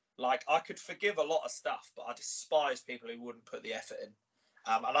commit. Like, I could forgive a lot of stuff, but I despise people who wouldn't put the effort in.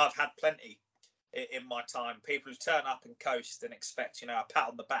 And I've had plenty in my time. People who turn up and coast and expect, you know, a pat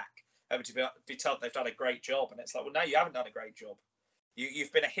on the back, to be told they've done a great job. And it's like, well, no, you haven't done a great job.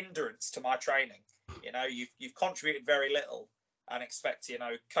 You've been a hindrance to my training. You've contributed very little and expect to,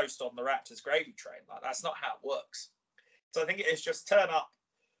 coast on the Raptors gravy train. Like, that's not how it works. So I think it is just turn up,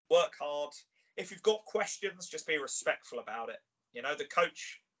 work hard. If you've got questions, just be respectful about it. The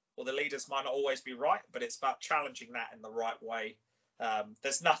coach or the leaders might not always be right, but it's about challenging that in the right way.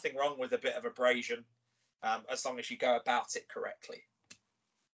 There's nothing wrong with a bit of abrasion, as long as you go about it correctly.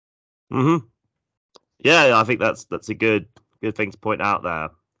 Mm-hmm. Yeah, I think that's a good thing to point out there.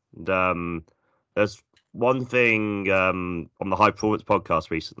 And there's one thing on the High Performance podcast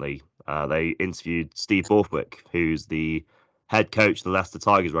recently. They interviewed Steve Borthwick, who's the head coach of the Leicester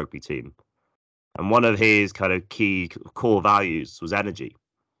Tigers rugby team, and one of his kind of key core values was energy.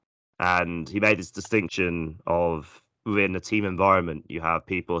 And he made this distinction of within a team environment, you have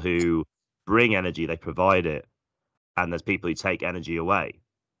people who bring energy, they provide it, and there's people who take energy away.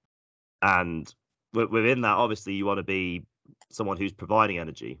 And within that, obviously, you want to be someone who's providing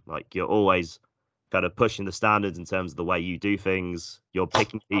energy. Like, you're always kind of pushing the standards in terms of the way you do things. You're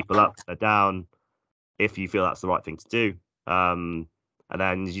picking people up or down if you feel that's the right thing to do. And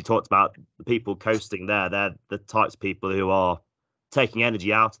then, as you talked about, the people coasting there, they're the types of people who are taking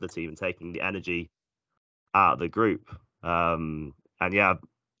energy out of the team and taking the energy out of the group. And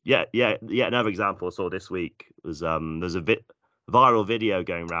another example I saw this week was there's a viral video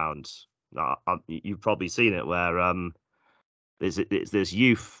going around. You've probably seen it where it's this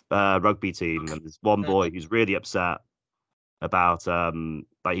youth rugby team, and there's one boy who's really upset about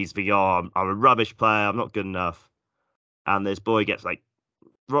like he's thinking, oh, I'm a rubbish player, I'm not good enough, and this boy gets like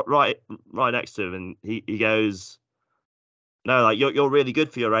right next to him, and he goes, no, like you're really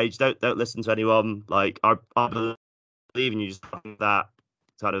good for your age. Don't listen to anyone. Like I believe in you. Just having that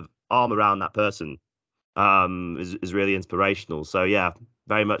kind of arm around that person is really inspirational. So yeah,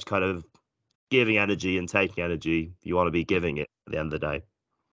 very much kind of giving energy and taking energy. You want to be giving it at the end of the day.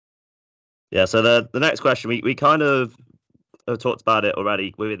 Yeah. So the next question, we kind of talked about it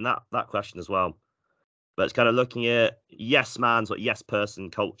already within that question as well. But it's kind of looking at yes man, sort of yes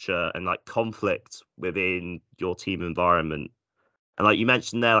person culture and like conflict within your team environment. And like you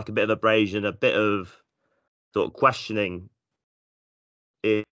mentioned there, like a bit of abrasion, a bit of sort of questioning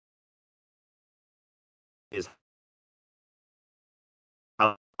is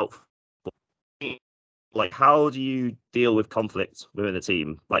helpful. Like, how do you deal with conflict within the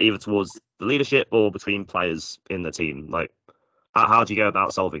team, like either towards the leadership or between players in the team? Like, how do you go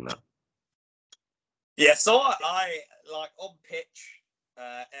about solving that? Yeah, so I like on pitch.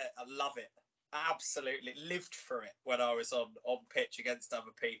 I love it. Absolutely lived for it when I was on pitch against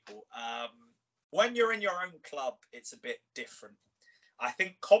other people. When you're in your own club, it's a bit different. I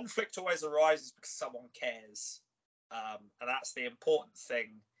think conflict always arises because someone cares, and that's the important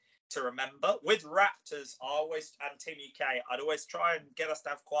thing to remember. With Raptors, and Team UK, I'd always try and get us to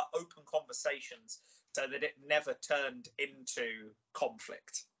have quite open conversations so that it never turned into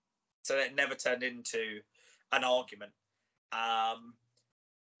conflict. So it never turned into an argument.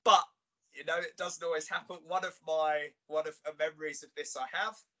 But it doesn't always happen. One of memories of this I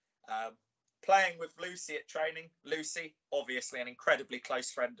have, playing with Lucy at training. Lucy, obviously an incredibly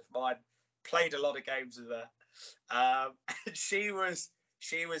close friend of mine, played a lot of games with her. And she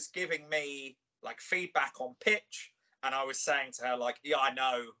was giving me like feedback on pitch, and I was saying to her like, yeah, I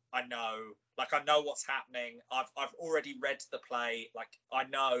know, like I know what's happening. I've already read the play. Like I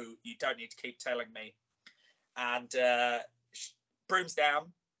know you don't need to keep telling me. And brooms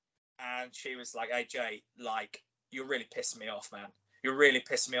down, and she was like, "Hey Jay, like you're really pissing me off, man. You're really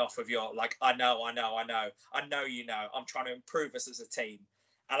pissing me off with your like. I know. You know. I'm trying to improve us as a team."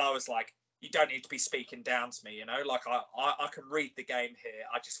 And I was like, "You don't need to be speaking down to me. Like I can read the game here.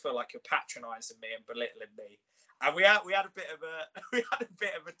 I just feel like you're patronising me and belittling me." And we had a bit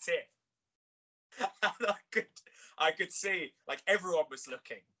of a tiff. And I could see like everyone was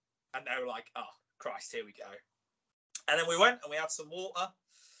looking, and they were like, "Oh Christ, here we go." And then we went and we had some water,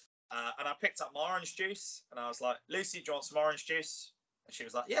 and I picked up my orange juice, and I was like, "Lucy, do you want some orange juice?" And she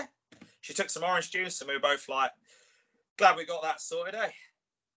was like, "Yeah." She took some orange juice, and we were both like, "Glad we got that sorted, eh?"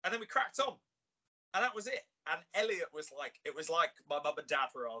 And then we cracked on, and that was it. And Elliot was like, it was like my mum and dad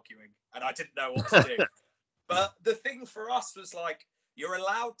were arguing, and I didn't know what to do. But the thing for us was like, you're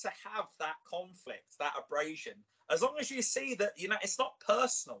allowed to have that conflict, that abrasion, as long as you see that, it's not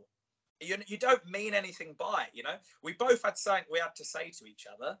personal. You don't mean anything by it, We both had something we had to say to each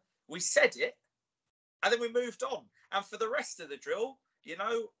other. We said it, and then we moved on. And for the rest of the drill,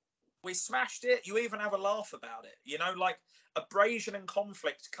 we smashed it. You even have a laugh about it. Like abrasion and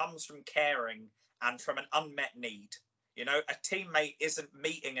conflict comes from caring and from an unmet need. A teammate isn't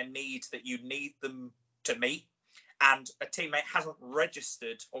meeting a need that you need them to meet. and a teammate hasn't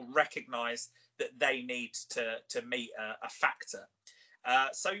registered or recognised that they need to meet a factor.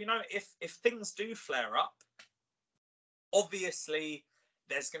 So, you know, if things do flare up, obviously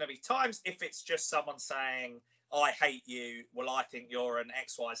there's going to be times if it's just someone saying, I hate you, well, I think you're an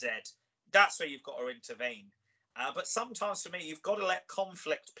XYZ, that's where you've got to intervene. But sometimes for me, you've got to let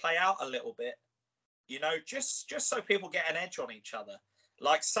conflict play out a little bit, you know, just so people get an edge on each other.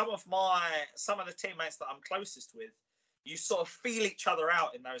 Like some of the teammates that I'm closest with, you sort of feel each other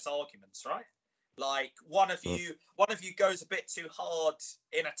out in those arguments, right? Like one of you goes a bit too hard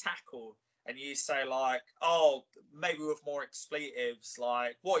in a tackle, and you say like, oh, maybe with more expletives,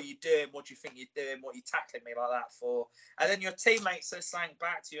 like, what are you doing? What do you think you're doing? What are you tackling me like that for? And then your teammate says something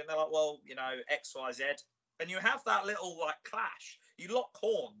back to you, and they're like, well, you know, X, Y, Z. And you have that little like clash. You lock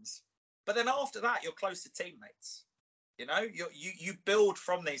horns, but then after that, you're close to teammates. You know, you build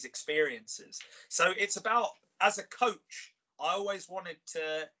from these experiences. So it's about, as a coach, I always wanted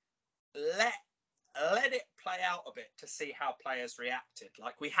to let it play out a bit to see how players reacted.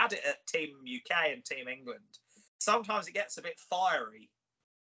 Like we had it at Team UK and Team England. Sometimes it gets a bit fiery,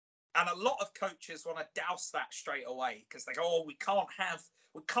 and a lot of coaches want to douse that straight away because they go, "Oh, we can't have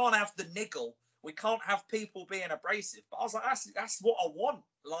the niggle. We can't have people being abrasive." But I was like, "That's what I want.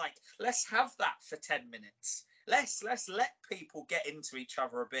 Like, let's have that for 10 minutes. Let's let people get into each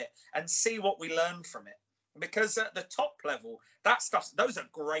other a bit and see what we learn from it." Because at the top level, those are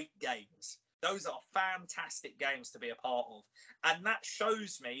great games. Those are fantastic games to be a part of. And that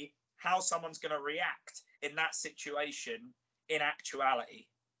shows me how someone's going to react in that situation in actuality.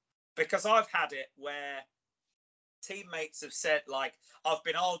 Because I've had it where teammates have said, like, I've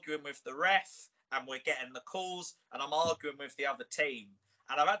been arguing with the ref and we're getting the calls, and I'm arguing with the other team.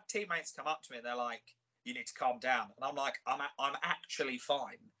 And I've had teammates come up to me and they're like, you need to calm down. And I'm like, I'm actually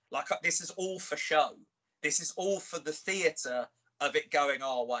fine. Like, this is all for show. This is all for the theatre of it going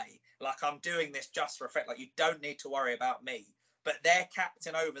our way. Like, I'm doing this just for effect. Like, you don't need to worry about me. But their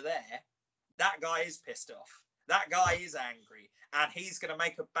captain over there, that guy is pissed off. That guy is angry. And he's going to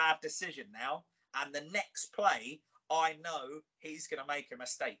make a bad decision now. And the next play, I know he's going to make a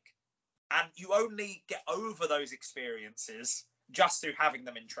mistake. And you only get over those experiences just through having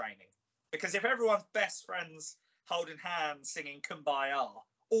them in training. Because if everyone's best friends holding hands, singing Kumbaya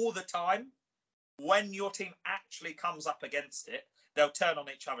all the time, when your team actually comes up against it, they'll turn on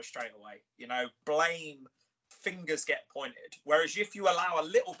each other straight away. You know, blame, fingers get pointed. Whereas if you allow a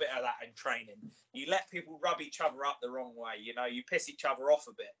little bit of that in training, you let people rub each other up the wrong way, you know, you piss each other off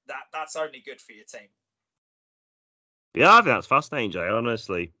a bit, that's only good for your team. Yeah, I think that's fascinating, Jay,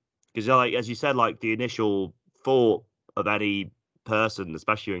 honestly. Because, like, as you said, like, the initial thought of any person,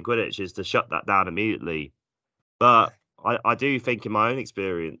 especially in Quidditch, is to shut that down immediately. But I do think in my own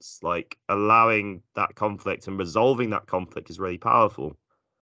experience, like, allowing that conflict and resolving that conflict is really powerful.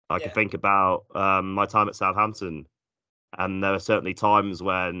 I can think about my time at Southampton, and there are certainly times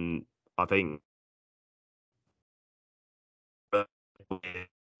when I think, for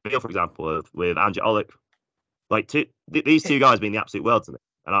example, with Andrew Olick, like these two guys mean the absolute world to me,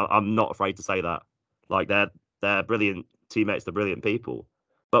 and I'm not afraid to say that. Like they're brilliant teammates, they're brilliant people,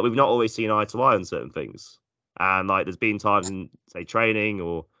 but we've not always seen eye to eye on certain things. And like there's been times in say training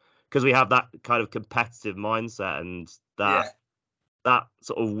or because we have that kind of competitive mindset and that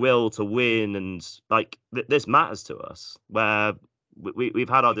sort of will to win and like this matters to us where we've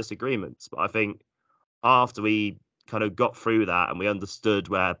had our disagreements, but I think after we kind of got through that and we understood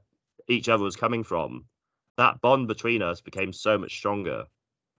where each other was coming from, that bond between us became so much stronger.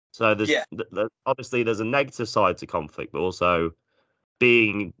 So there's obviously there's a negative side to conflict, but also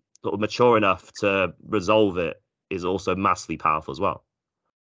being sort of mature enough to resolve it is also massively powerful as well.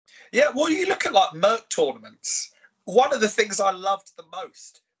 Yeah, well, you look at like Merc tournaments. One of the things I loved the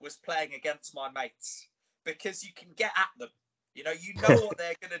most was playing against my mates because you can get at them. You know what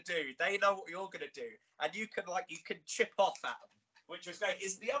they're going to do. They know what you're going to do. And you can chip off at them, which was great.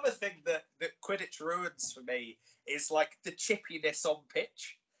 Is the other thing that Quidditch ruins for me is like the chippiness on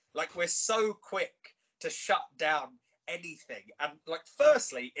pitch. Like we're so quick to shut down anything. And like,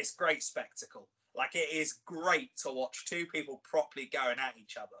 firstly, it's great spectacle. Like it is great to watch two people properly going at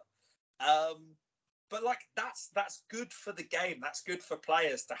each other. But like that's good for the game. That's good for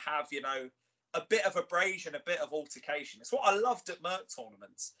players to have, you know, a bit of abrasion, a bit of altercation. It's what I loved at Merc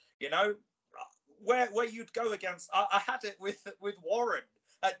tournaments, you know, where you'd go against. I had it with Warren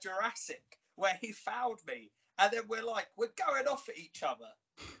at Jurassic, where he fouled me, and then we're going off at each other,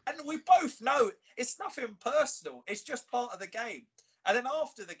 and we both know it's nothing personal. It's just part of the game. And then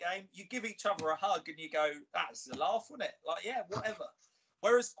after the game, you give each other a hug, and you go, "That's a laugh, wasn't it?" Like, yeah, whatever.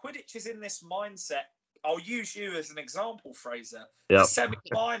 Whereas Quidditch is in this mindset I'll use you as an example, Fraser. The Yeah.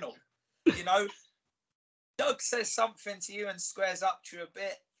 semi-final, you know, Doug says something to you and squares up to you a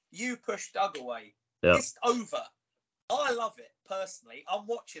bit. You push Doug away. Yeah. It's over. I love it personally. I'm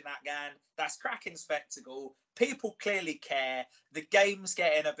watching that game. That's cracking spectacle. People clearly care. The game's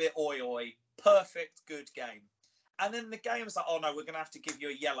getting a bit oi. Perfect, good game. And then the game's like, oh no, we're going to have to give you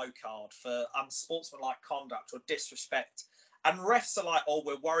a yellow card for unsportsmanlike conduct or disrespect. And refs are like, oh,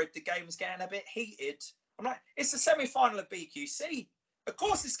 we're worried the game's getting a bit heated. I'm like, it's the semi-final of BQC. Of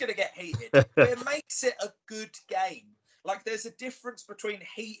course it's going to get heated, but it makes it a good game. Like, there's a difference between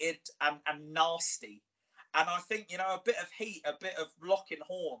heated and nasty. And I think, a bit of heat, a bit of locking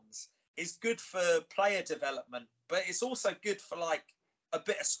horns is good for player development, but it's also good for, like, a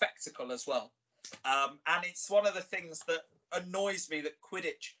bit of spectacle as well. And it's one of the things that annoys me that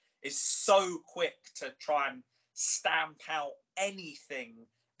Quidditch is so quick to try and stamp out anything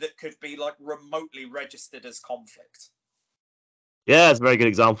that could be, like, remotely registered as conflict. Yeah, it's a very good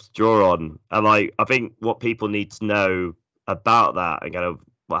example to draw on. And like, I think what people need to know about that and kind of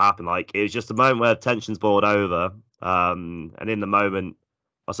what happened, like, it was just a moment where tensions boiled over. And in the moment,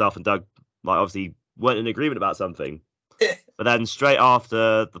 myself and Doug, like, obviously weren't in agreement about something. But then straight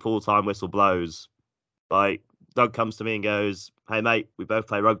after the full-time whistle blows, like, Doug comes to me and goes, "Hey mate, we both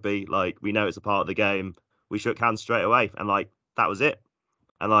play rugby. Like, we know it's a part of the game." We shook hands straight away, and like that was it.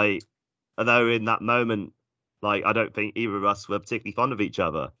 And like, although in that moment, like, I don't think either of us were particularly fond of each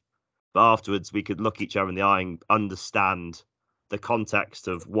other, but afterwards we could look each other in the eye and understand the context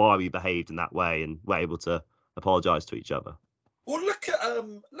of why we behaved in that way, and were able to apologise to each other. Well, look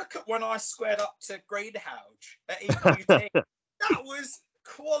at when I squared up to Greenhouse at EQT. That was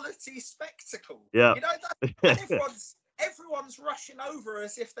quality spectacle. Yeah. And everyone's rushing over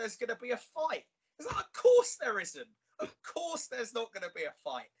as if there's going to be a fight. It's like, of course there isn't. Of course there's not going to be a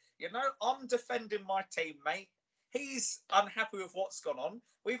fight. I'm defending my teammate. He's unhappy with what's gone on.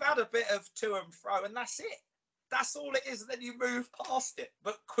 We've had a bit of to and fro, and that's it. That's all it is. And then you move past it.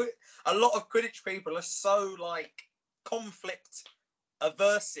 But a lot of Quidditch people are so, like, conflict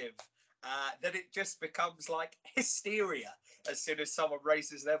aversive that it just becomes like hysteria as soon as someone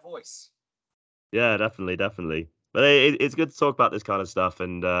raises their voice. Yeah, definitely. But it's good to talk about this kind of stuff,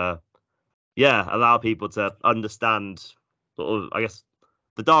 and allow people to understand sort of, I guess,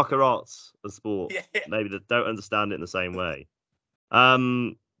 the darker arts of sport. Yeah. Maybe that don't understand it in the same way.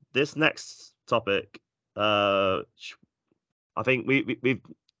 This next topic, I think we've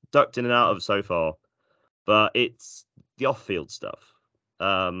ducked in and out of so far, but it's the off-field stuff,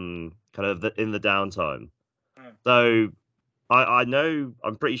 kind of in the downtime. So I know,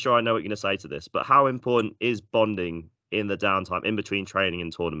 I'm pretty sure I know what you're going to say to this, but how important is bonding in the downtime, in between training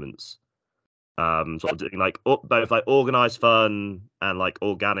and tournaments? Sort of doing like both like organized fun and like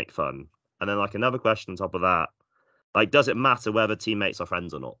organic fun. And then like another question on top of that, like, does it matter whether teammates are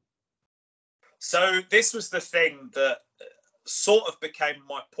friends or not? So this was the thing that sort of became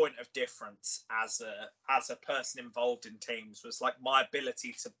my point of difference as a person involved in teams, was like my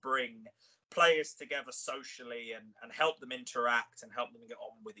ability to bring players together socially and help them interact and help them get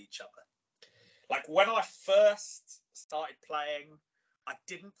on with each other. Like, when I first started playing, I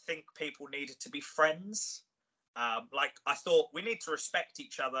didn't think people needed to be friends. Like, I thought we need to respect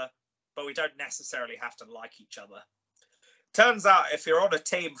each other, but we don't necessarily have to like each other. Turns out, if you're on a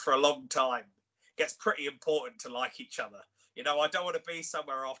team for a long time, it gets pretty important to like each other. I don't want to be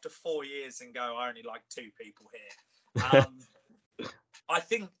somewhere after 4 years and go, I only like 2 people here. I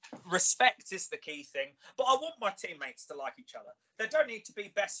think respect is the key thing, but I want my teammates to like each other. They don't need to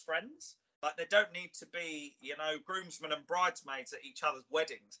be best friends. Like, they don't need to be, groomsmen and bridesmaids at each other's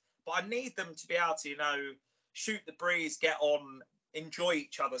weddings. But I need them to be able to, shoot the breeze, get on, enjoy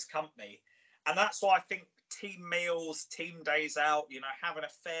each other's company. And that's why I think team meals, team days out, having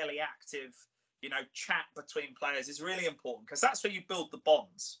a fairly active, chat between players is really important, because that's where you build the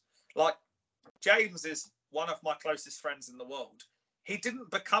bonds. Like, James is one of my closest friends in the world. He didn't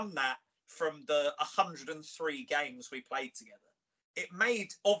become that from the 103 games we played together. It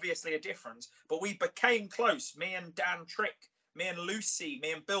made, obviously, a difference, but we became close. Me and Dan Trick, me and Lucy,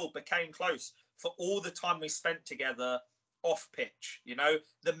 me and Bill became close for all the time we spent together off pitch.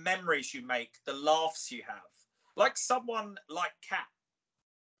 The memories you make, the laughs you have. Like someone like Kat,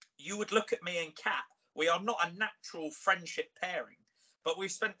 you would look at me and Kat. We are not a natural friendship pairing, but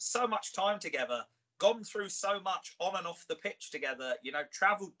we've spent so much time together, gone through so much on and off the pitch together,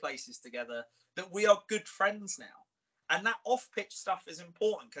 travelled places together, that we are good friends now. And that off-pitch stuff is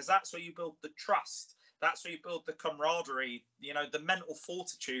important, because that's where you build the trust. That's where you build the camaraderie, the mental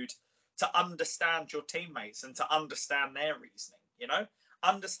fortitude to understand your teammates and to understand their reasoning.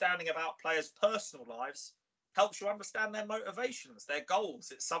 understanding about players' personal lives helps you understand their motivations, their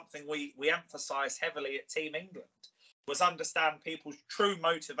goals. It's something we emphasise heavily at Team England, was understand people's true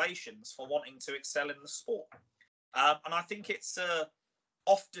motivations for wanting to excel in the sport. And I think it's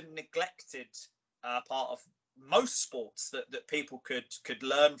often neglected part of most sports that people could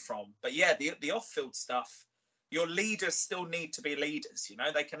learn from. But yeah, the off-field stuff, your leaders still need to be leaders. You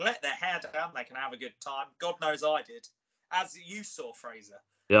know, they can let their hair down, they can have a good time. God knows I did, as you saw, Fraser.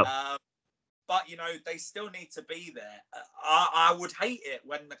 Yeah. But you know, they still need to be there. I would hate it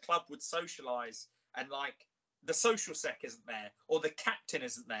when the club would socialise and like the social sec isn't there or the captain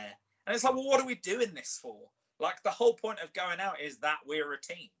isn't there, and it's like, well, what are we doing this for? Like, the whole point of going out is that we're a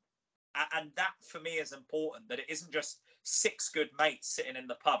team. And that, for me, is important, that it isn't just 6 good mates sitting in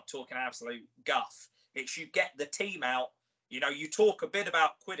the pub talking absolute guff. It's you get the team out, you know, you talk a bit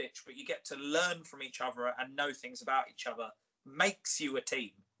about Quidditch, but you get to learn from each other and know things about each other. Makes you a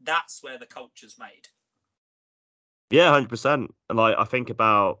team. That's where the culture's made. Yeah, 100%. And like, I think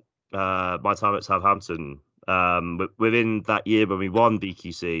about my time at Southampton. Within that year when we won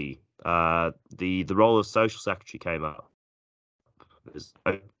BQC, the role of social secretary came up. There's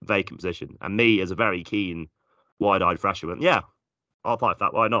a vacant position, and me as a very keen, wide-eyed freshman, yeah, I'll apply for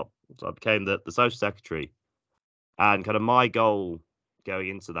that. Why not? So I became the social secretary, and kind of my goal going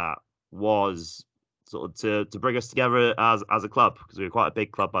into that was sort of to bring us together as a club, because we were quite a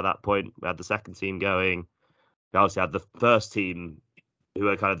big club by that point. We had the second team going. We obviously had the first team, who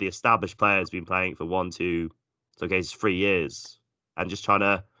are kind of the established players, been playing for 1, 2, some cases 3 years, and just trying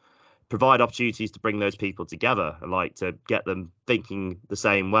to provide opportunities to bring those people together and like to get them thinking the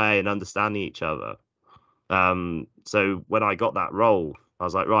same way and understanding each other. So when I got that role, I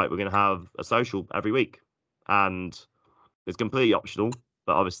was like, right, we're going to have a social every week, and it's completely optional,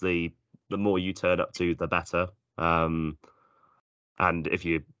 but obviously the more you turn up to, the better. And if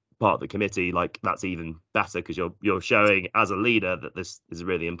you're part of the committee, like, that's even better, because you're showing as a leader that this is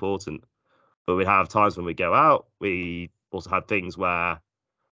really important. But we have times when we go out. We also had things where,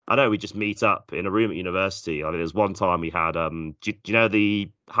 I know, we just meet up in a room at university. I mean, there's one time we had, do you know the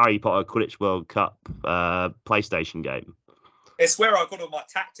Harry Potter Quidditch World Cup PlayStation game? It's where I got all my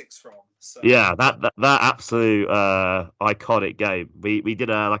tactics from. So. Yeah, that absolute iconic game. We did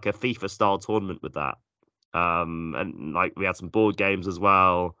a FIFA style tournament with that. And like, we had some board games as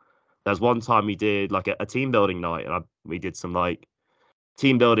well. There's one time we did like a team building night, and we did some like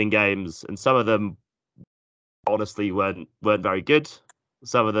team building games, and some of them honestly weren't very good.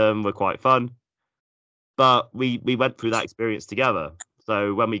 Some of them were quite fun, but we went through that experience together.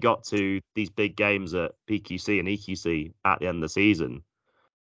 So when we got to these big games at PQC and EQC at the end of the season,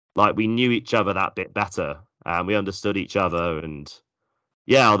 like, we knew each other that bit better, and we understood each other. And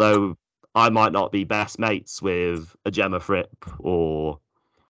yeah, although I might not be best mates with a Gemma Fripp, or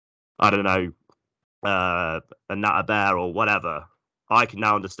I don't know, a Nata Bear or whatever, I can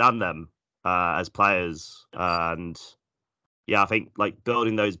now understand them as players. And yeah, I think like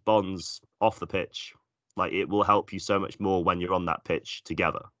building those bonds off the pitch, like, it will help you so much more when you're on that pitch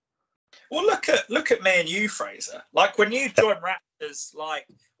together. Well, look at me and you, Fraser. Like, when you joined Raptors, like,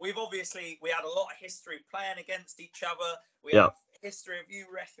 we had a lot of history playing against each other. We have history of you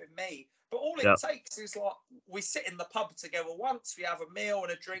reffing me. But all it takes is, like, we sit in the pub together once, we have a meal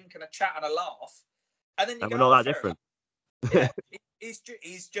and a drink and a chat and a laugh, and then you go, we're not that different. Yeah,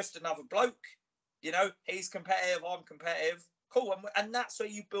 he's just another bloke. You know, he's competitive, I'm competitive. Cool, and that's where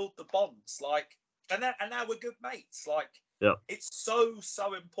you build the bonds. Like, and now we're good mates. Like, it's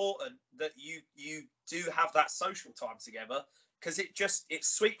so important that you do have that social time together, because it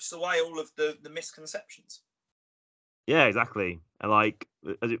sweeps away all of the misconceptions. Yeah, exactly. And like,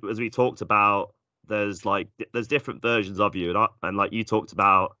 as we talked about, there's different versions of you, and like, you talked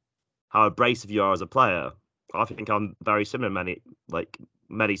about how abrasive you are as a player. I think I'm very similar in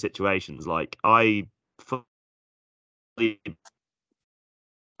many situations. Like, I fully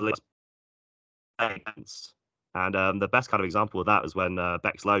against. And the best kind of example of that was when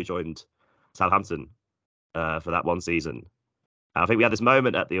Bex Lowe joined Southampton for that one season. And I think we had this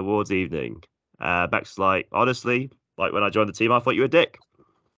moment at the awards evening. Bex was like, honestly, like, when I joined the team, I thought you were a dick.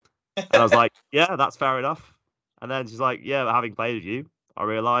 And I was like, yeah, that's fair enough. And then she's like, yeah, but having played with you, I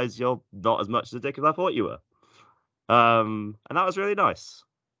realised you're not as much of a dick as I thought you were. And that was really nice.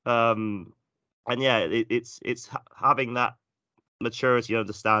 And yeah, it's having that maturity and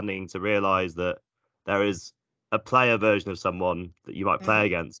understanding to realise that there is a player version of someone that you might play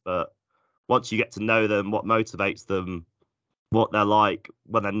against, but once you get to know them, what motivates them, what they're like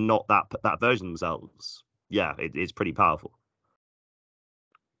when they're not that version of themselves, yeah, it's pretty powerful.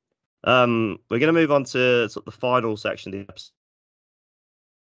 We're going to move on to sort of the final section of the episode.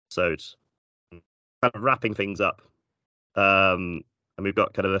 episode, kind of wrapping things up. And we've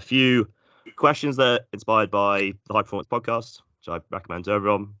got kind of a few questions that are inspired by the High Performance Podcast, which I recommend to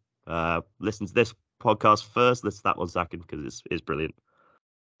everyone. Listen to this podcast first, listen to that one second, because it's brilliant.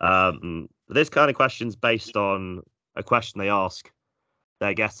 This kind of question's based on a question they ask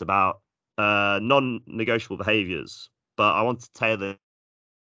their guests about non-negotiable behaviors, but I want to tailor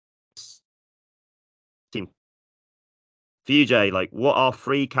this team. For you, Jay, like, what are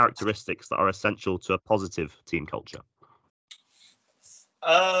 3 characteristics that are essential to a positive team culture?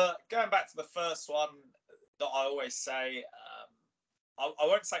 Going back to the first one that I always say, I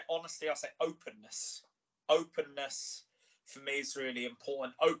won't say honesty, I'll say openness. Openness for me is really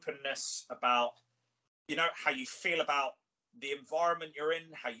important. Openness about, how you feel about the environment you're in,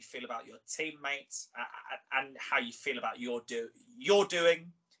 how you feel about your teammates, and how you feel about your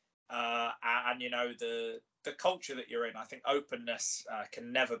doing, and the culture that you're in. I think openness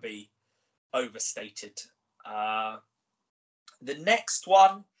can never be overstated. The next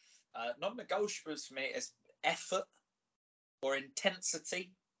one, non-negotiables for me, is effort or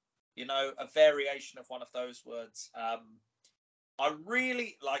intensity. A variation of one of those words. I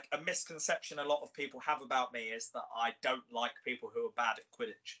really like a misconception a lot of people have about me is that I don't like people who are bad at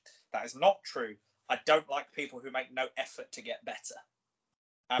Quidditch. That is not true. I don't like people who make no effort to get better.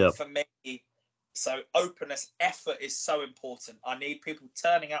 Yep. For me, so openness, effort is so important. I need people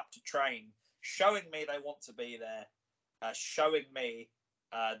turning up to train, showing me they want to be there, showing me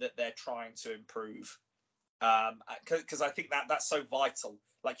that they're trying to improve. Because I think that's so vital.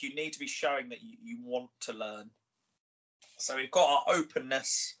 Like, you need to be showing that you want to learn. So we've got our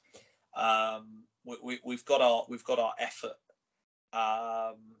openness, we've got our effort,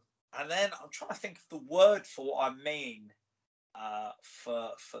 and then I'm trying to think of the word for what I mean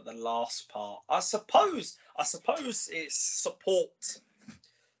for the last part. I suppose it's support.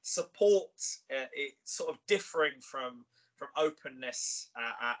 Support, it's sort of differing from openness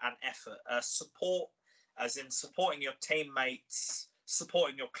and effort. Support, as in supporting your teammates,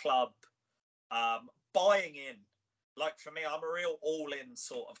 supporting your club, buying in. Like, for me, I'm a real all-in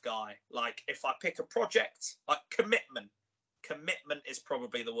sort of guy. Like, if I pick a project, like commitment is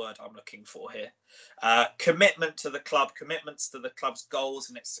probably the word I'm looking for here. Commitment to the club, commitments to the club's goals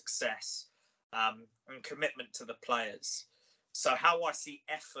and its success, and commitment to the players. So how I see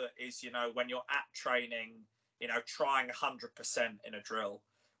effort is, when you're at training, trying 100% in a drill.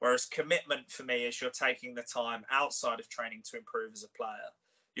 Whereas commitment for me is you're taking the time outside of training to improve as a player.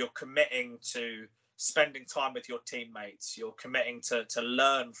 You're committing to spending time with your teammates. You're committing to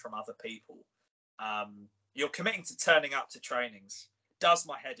learn from other people. You're committing to turning up to trainings. Does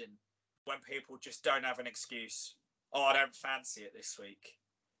my head in when people just don't have an excuse. Oh, I don't fancy it this week.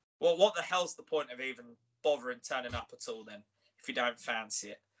 Well, what the hell's the point of even bothering turning up at all then if you don't fancy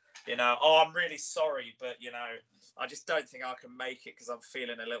it? Oh, I'm really sorry, but, I just don't think I can make it because I'm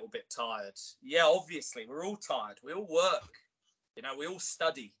feeling a little bit tired. Yeah, obviously, we're all tired. We all work. We all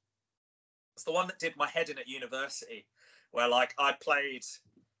study. It's the one that did my head in at university, where, like, I played,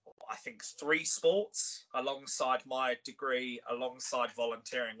 I think, 3 sports alongside my degree, alongside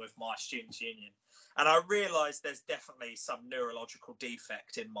volunteering with my students' union. And I realised there's definitely some neurological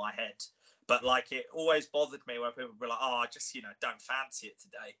defect in my head. But, like, it always bothered me when people were like, oh, I just, don't fancy it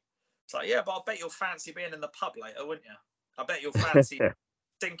today. It's like, yeah, but I bet you'll fancy being in the pub later, wouldn't you? I bet you'll fancy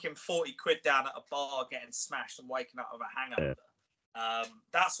sinking 40 quid down at a bar, getting smashed and waking up with a hangover.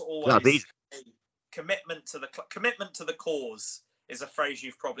 That's always commitment to the cause is a phrase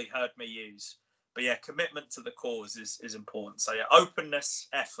you've probably heard me use. But yeah, commitment to the cause is important. So yeah, openness,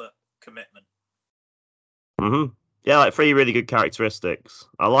 effort, commitment. Mm-hmm. Yeah, like 3 really good characteristics.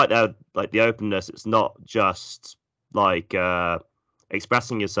 I like that, like the openness. It's not just like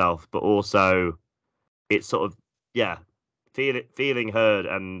expressing yourself, but also it's sort of feeling heard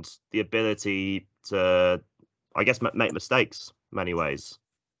and the ability to, I guess, make mistakes in many ways.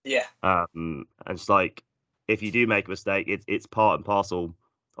 Yeah. And it's like, if you do make a mistake, it's part and parcel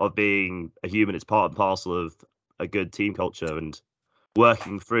of being a human. It's part and parcel of a good team culture, and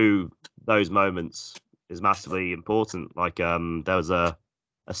working through those moments is massively important. Like, there was a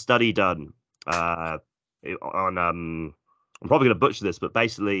study done on I'm probably going to butcher this, but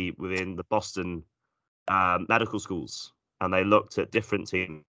basically within the Boston medical schools, and they looked at different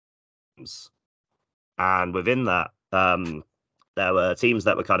teams, and within that, there were teams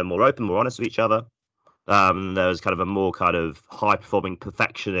that were kind of more open, more honest with each other. There was kind of a more kind of high performing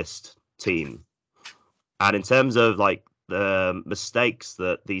perfectionist team. And in terms of like the mistakes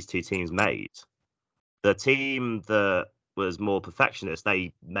that these 2 teams made, the team that was more perfectionist,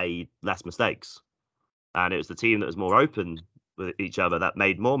 they made less mistakes. And it was the team that was more open with each other that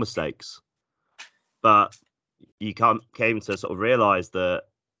made more mistakes. But you came to sort of realize that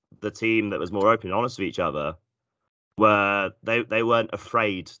the team that was more open and honest with each other were they weren't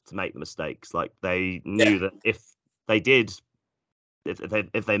afraid to make the mistakes. Like they knew that if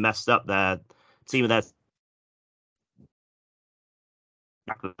they messed up, their team of their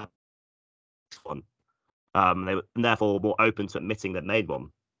one. They were therefore more open to admitting they'd made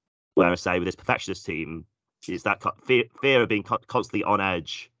one. Whereas, say, with this perfectionist team, it's that fear of being constantly on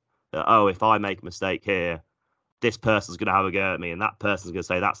edge. That, oh, if I make a mistake here, this person's going to have a go at me, and that person's going to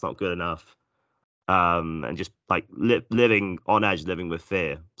say that's not good enough. And just like living on edge, living with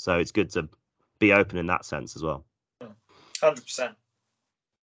fear. So it's good to be open in that sense as well. 100%.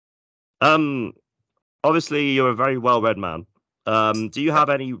 Obviously, you're a very well-read man. Do you have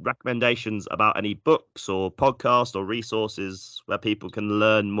any recommendations about any books or podcasts or resources where people can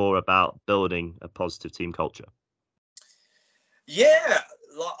learn more about building a positive team culture? Yeah,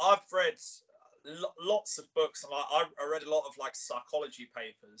 like I've read lots of books, and I read a lot of like psychology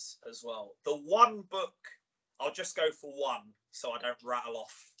papers as well. The one book, I'll just go for one so I don't rattle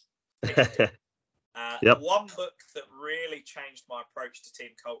off 50. The one book that really changed my approach to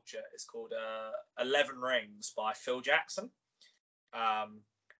team culture is called 11 Rings by Phil Jackson.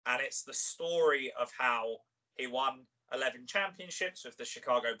 And it's the story of how he won 11 championships with the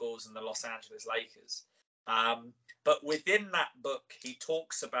Chicago Bulls and the Los Angeles Lakers. But within that book, he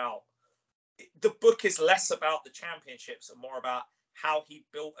talks about, the book is less about the championships and more about how he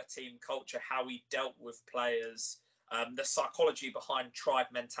built a team culture, how he dealt with players, the psychology behind tribe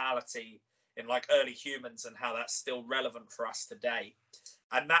mentality in like early humans and how that's still relevant for us today.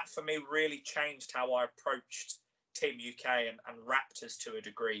 And that for me really changed how I approached Team UK and Raptors to a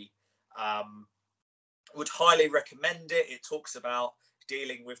degree. Would highly recommend it. It talks about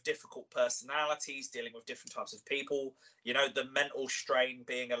dealing with difficult personalities, dealing with different types of people, you know, the mental strain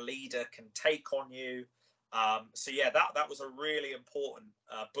being a leader can take on you. So yeah, that was a really important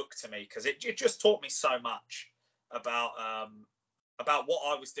book to me because it just taught me so much about what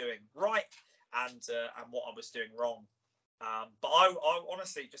I was doing right and what I was doing wrong. But I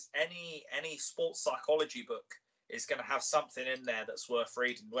honestly, just any sports psychology book is going to have something in there that's worth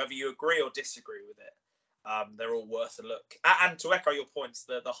reading, whether you agree or disagree with it. They're all worth a look. And to echo your points,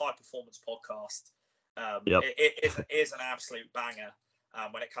 the High Performance podcast it is an absolute banger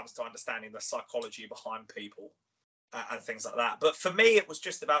when it comes to understanding the psychology behind people and things like that. But for me, it was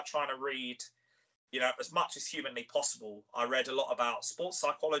just about trying to read, you know, as much as humanly possible. I read a lot about sports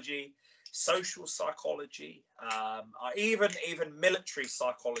psychology, social psychology, even military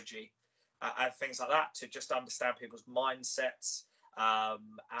psychology and things like that to just understand people's mindsets.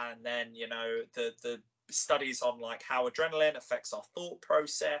 And then, you know, the studies on like how adrenaline affects our thought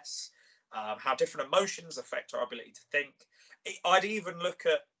process, how different emotions affect our ability to think. I'd even look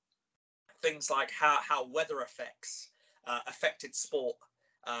at things like how weather effects affected sport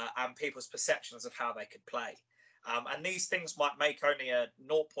and people's perceptions of how they could play. And these things might make only a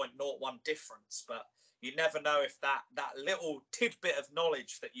 0.01 difference, but you never know if that little tidbit of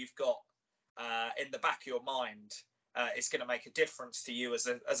knowledge that you've got in the back of your mind is going to make a difference to you as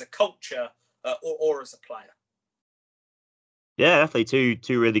a culture or as a player. Yeah, definitely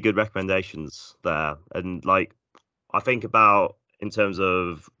two really good recommendations there. And like, I think about in terms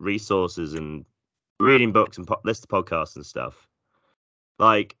of resources and reading books and list of podcasts and stuff.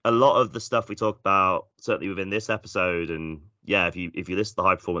 Like a lot of the stuff we talk about, certainly within this episode, and yeah, if you listen to the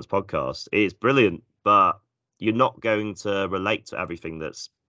High Performance podcast, it's brilliant, but you're not going to relate to everything that's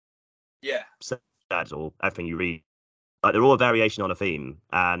said or everything you read. Like they're all a variation on a theme,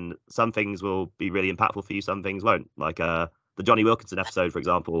 and some things will be really impactful for you, some things won't. Like the Johnny Wilkinson episode, for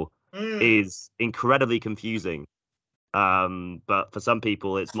example, is incredibly confusing. But for some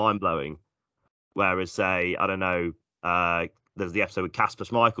people, it's mind blowing. Whereas, say, I don't know, there's the episode with Kasper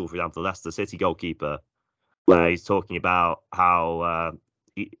Schmeichel, for example, the Leicester City goalkeeper, where he's talking about how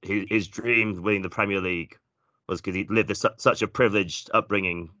his dream of winning the Premier League was because he lived such a privileged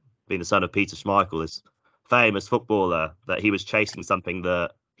upbringing, being the son of Peter Schmeichel, this famous footballer, that he was chasing something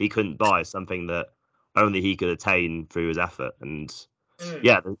that he couldn't buy, something that only he could attain through his effort. And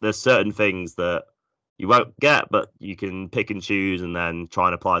yeah, there's certain things that you won't get, but you can pick and choose and then try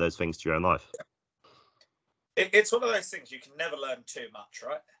and apply those things to your own life. It's one of those things you can never learn too much,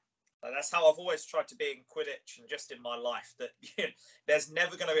 right? Like that's how I've always tried to be in Quidditch and just in my life, that there's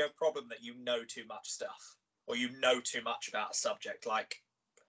never going to be a problem that you know too much stuff or you know too much about a subject. Like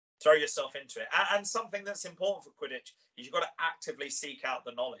throw yourself into it. And something that's important for Quidditch is you've got to actively seek out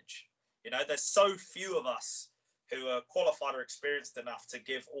the knowledge. You know, there's so few of us who are qualified or experienced enough to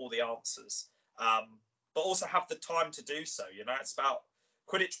give all the answers. but also have the time to do so. It's about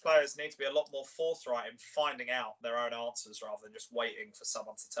Quidditch players need to be a lot more forthright in finding out their own answers rather than just waiting for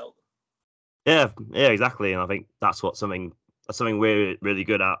someone to tell them. Yeah, exactly. And I think that's something we're really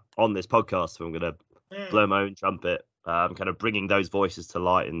good at on this podcast. So I'm going to blow my own trumpet, kind of bringing those voices to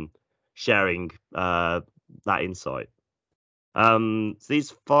light and sharing that insight. So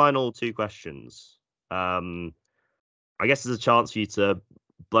these final two questions, I guess there's a chance for you to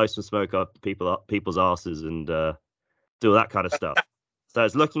blow some smoke up people's asses and do all that kind of stuff. So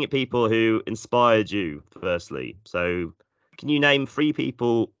it's looking at people who inspired you, firstly. So can you name three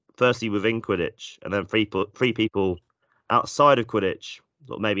people, firstly within Quidditch, and then three people outside of Quidditch,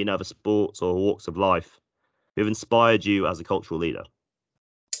 or maybe in other sports or walks of life, who've inspired you as a cultural leader?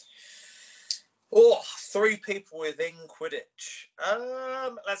 Oh, three people within Quidditch.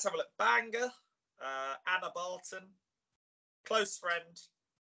 Let's have a look. Banger, Anna Barton, close friend.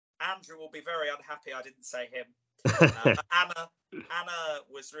 Andrew will be very unhappy I didn't say him. But Anna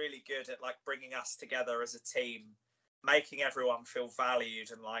was really good at like bringing us together as a team, making everyone feel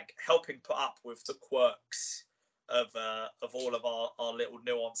valued, and like helping put up with the quirks of all of our little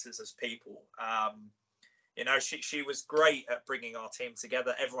nuances as people. She was great at bringing our team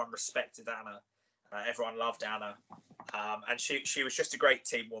together. Everyone respected Anna. Everyone loved Anna, and she was just a great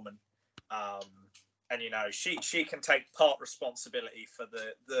team woman. And she can take part responsibility for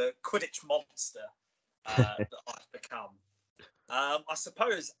the Quidditch monster that I've become. I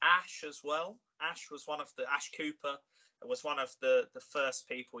suppose Ash as well. Ash Cooper was one of the first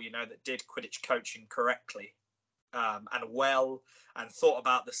people that did Quidditch coaching correctly and well, and thought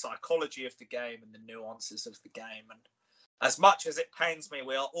about the psychology of the game and the nuances of the game. And as much as it pains me,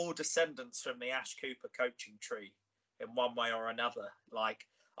 we are all descendants from the Ash Cooper coaching tree in one way or another. Like,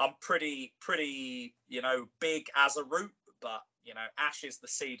 I'm pretty, big as a root, but, Ash is the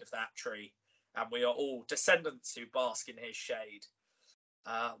seed of that tree, and we are all descendants who bask in his shade.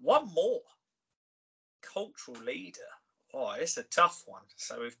 One more. Cultural leader. Oh, it's a tough one.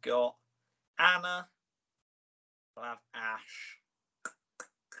 So we've got Anna. We'll have Ash.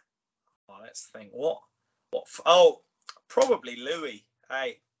 Oh, let's think. What? Probably Louis.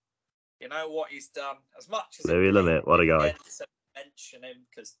 Hey, you know what he's done? As much as Louis Limit, what a guy. To mention him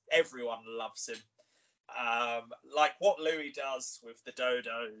because everyone loves him. Like what Louis does with the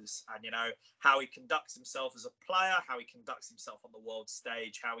Dodos, and how he conducts himself as a player, how he conducts himself on the world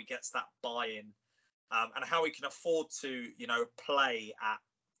stage, how he gets that buy-in, and how he can afford to play at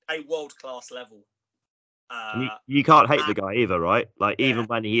a world-class level. You can't hate the guy either, right? Like, even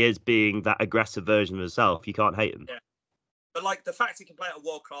when he is being that aggressive version of himself, you can't hate him. Yeah. But like the fact he can play at a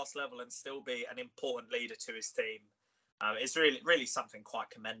world-class level and still be an important leader to his team is really, really something quite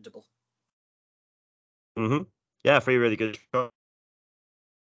commendable. Mm-hmm. Yeah, three really good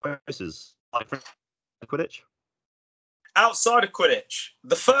choices. Like Quidditch. Outside of Quidditch,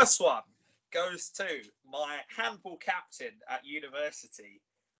 the first one goes to my handball captain at university,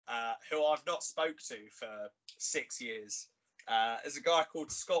 who I've not spoke to for 6 years. Is a guy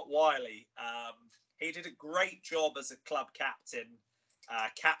called Scott Wiley. He did a great job as a club captain,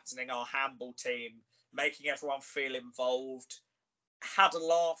 captaining our handball team, making everyone feel involved. Had a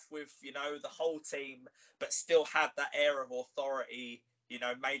laugh with the whole team, but still had that air of authority.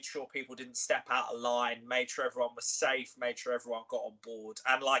 Made sure people didn't step out of line, made sure everyone was safe, made sure everyone got on board.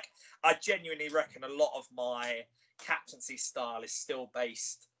 And like, I genuinely reckon a lot of my captaincy style is still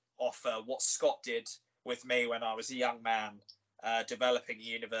based off what Scott did with me when I was a young man developing at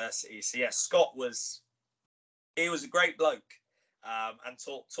university. So yeah, he was a great bloke, and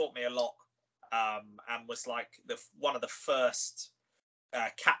taught me a lot, and was like one of the first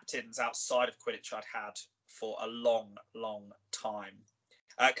captains outside of Quidditch I'd had for a long, long time.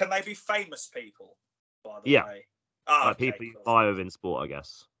 Can they be famous people, by the way? Oh, like people you admire within sport, I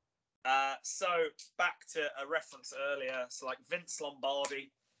guess. So back to a reference earlier. So like Vince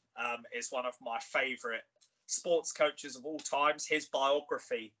Lombardi is one of my favourite sports coaches of all times. His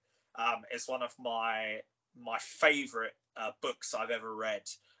biography is one of my favourite books I've ever read.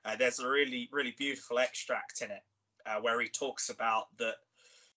 There's a really, really beautiful extract in it where he talks about that,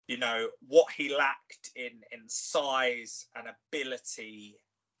 what he lacked in size and ability.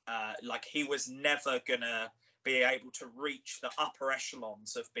 Like, he was never gonna be able to reach the upper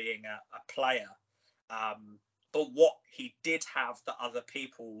echelons of being a player. But what he did have that other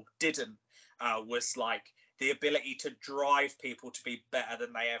people didn't was like the ability to drive people to be better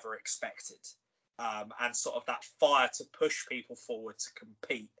than they ever expected. And sort of that fire to push people forward to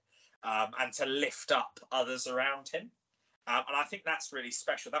compete, and to lift up others around him. And I think that's really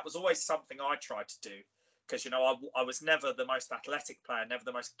special. That was always something I tried to do, because I was never the most athletic player, never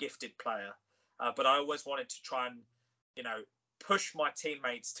the most gifted player, but I always wanted to try and, you know, push my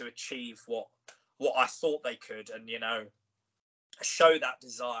teammates to achieve what I thought they could, and, you know, show that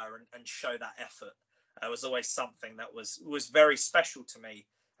desire and show that effort. It was always something that was very special to me,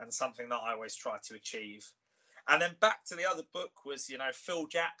 and something that I always tried to achieve. And then back to the other book was, you know, Phil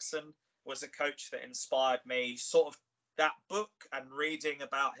Jackson was a coach that inspired me. Sort of that book and reading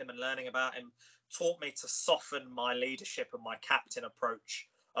about him and learning about him taught me to soften my leadership and my captain approach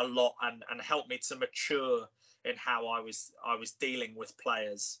a lot, and helped me to mature in how I was dealing with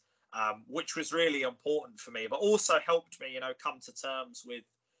players, which was really important for me, but also helped me, you know, come to terms with,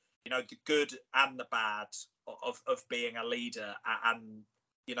 you know, the good and the bad of being a leader, and,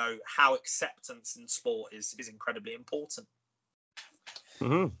 you know, how acceptance in sport is incredibly important.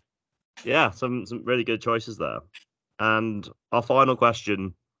 Mm-hmm. Yeah, some really good choices there. And our final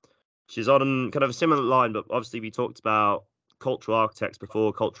question, she's on kind of a similar line, but obviously we talked about cultural architects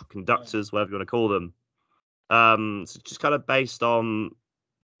before, cultural conductors, whatever you want to call them. So just kind of based on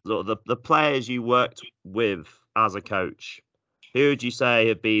sort of the players you worked with as a coach, who would you say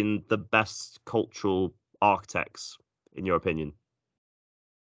have been the best cultural architects in your opinion?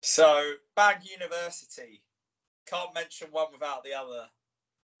 So, Bag University, can't mention one without the other.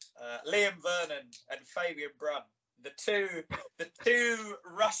 Liam Vernon and Fabian Brun, the two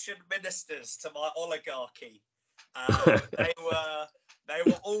Russian ministers to my oligarchy. They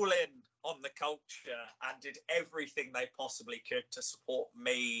were all in on the culture and did everything they possibly could to support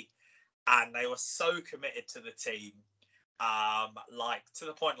me, and they were so committed to the team, like to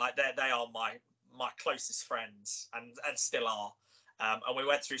the point like they are my closest friends, and still are, and we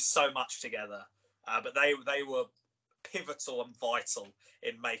went through so much together, but they were pivotal and vital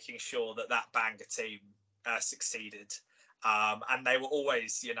in making sure that Bangor team succeeded, and they were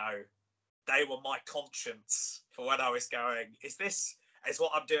always, you know, they were my conscience for when I was going, is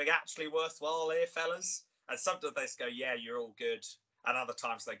what I'm doing actually worthwhile here, fellas? And sometimes they go, yeah, you're all good, and other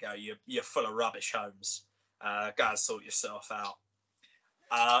times they go, you're full of rubbish, Holmes. Go and sort yourself out.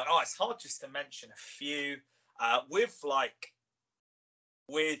 It's hard just to mention a few.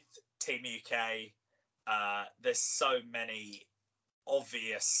 With Team UK, there's so many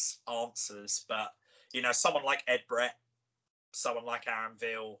obvious answers, but, you know, someone like Ed Brett, someone like Aaron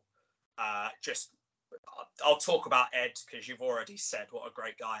Veal, I'll talk about Ed because you've already said what a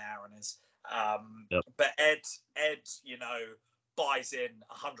great guy Aaron is. Yep. But Ed, you know, buys in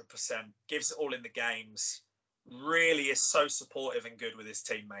 100%, gives it all in the games, really is so supportive and good with his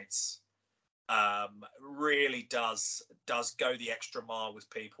teammates. Really does go the extra mile with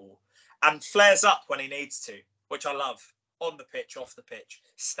people, and flares up when he needs to, which I love. On the pitch, off the pitch,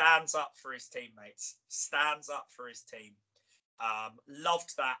 stands up for his teammates, stands up for his team.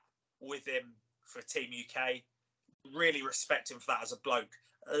 Loved that with him for Team UK. Really respect him for that as a bloke.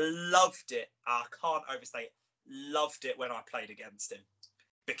 Loved it. I can't overstate. Loved it when I played against him,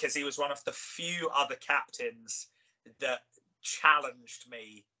 because he was one of the few other captains that challenged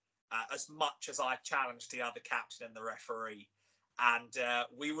me as much as I challenged the other captain and the referee. And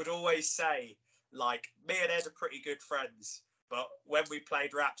we would always say, like, me and Ed are pretty good friends, but when we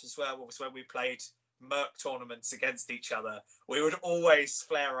played Raptors Werewolves, when we played Merc tournaments against each other, we would always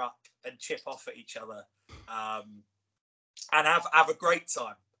flare up and chip off at each other, and have a great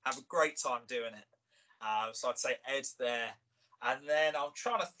time. Have a great time doing it. So I'd say Ed's there. And then I'm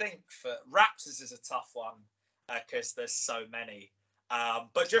trying to think, for Raptors is a tough one because there's so many.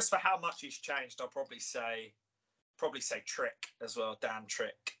 But just for how much he's changed, I'll probably say Trick as well, Dan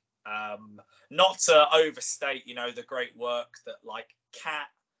Trick. Not to overstate, you know, the great work that, like, Kat,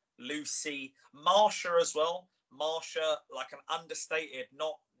 Lucy, Marsha as well. Marsha, like, an understated,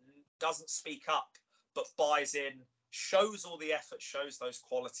 doesn't speak up, but buys in, shows all the effort, shows those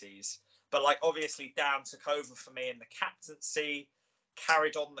qualities. But, like, obviously Dan took over for me in the captaincy,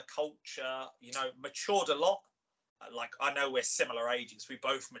 carried on the culture, you know, matured a lot. Like, I know we're similar ages. We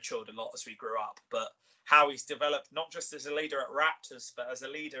both matured a lot as we grew up, but how he's developed, not just as a leader at Raptors, but as a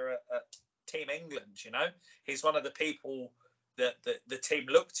leader at Team England, you know, he's one of the people that the team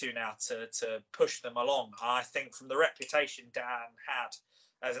look to now to push them along. I think from the reputation Dan had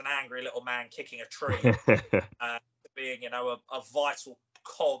as an angry little man kicking a tree, being, you know, a vital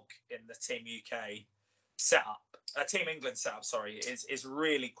cog in the Team UK setup, Team England setup, sorry, is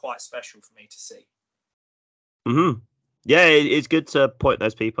really quite special for me to see. Mm-hmm. Yeah, it's good to point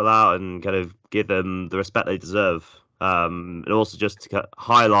those people out and kind of give them the respect they deserve. And also just to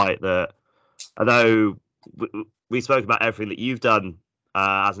highlight that, although we spoke about everything that you've done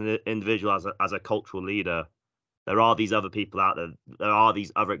as an individual, as a cultural leader, there are these other people out there. There are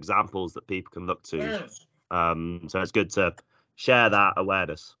these other examples that people can look to. So it's good to share that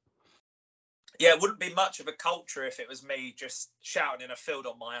awareness. Yeah, it wouldn't be much of a culture if it was me just shouting in a field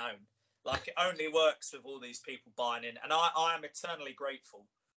on my own. Like, it only works with all these people buying in. And I am eternally grateful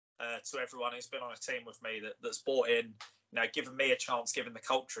to everyone who's been on a team with me that's bought in, you know, giving me a chance, giving the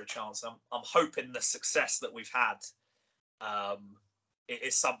culture a chance. I'm hoping the success that we've had it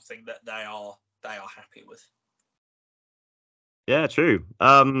is something that they are happy with. Yeah, true.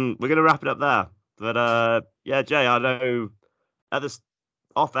 We're gonna wrap it up there. But yeah, Jay, I know at this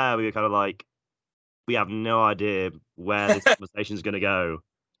off air we were kind of like, we have no idea where this conversation is gonna go.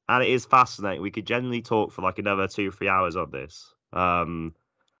 And it is fascinating. We could generally talk for like another 2 or 3 hours on this.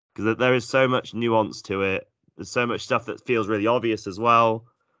 Because there is so much nuance to it. There's so much stuff that feels really obvious as well.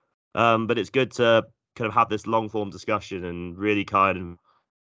 But it's good to kind of have this long form discussion and really kind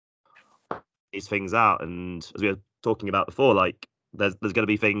of these things out. And as we were talking about before, like there's going to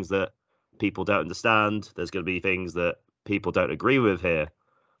be things that people don't understand. There's going to be things that people don't agree with here.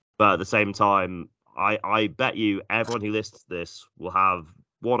 But at the same time, I bet you everyone who listens to this will have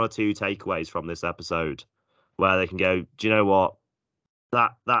one or two takeaways from this episode where they can go, do you know what?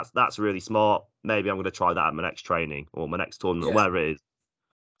 That's really smart. Maybe I'm going to try that at my next training or my next tournament or whatever it is.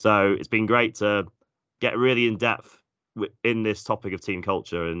 So it's been great to get really in depth in this topic of team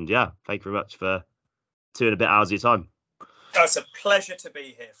culture. And yeah, thank you very much for 2 and a bit hours of your time. Oh, it's a pleasure to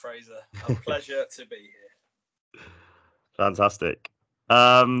be here, Fraser. A pleasure to be here. Fantastic.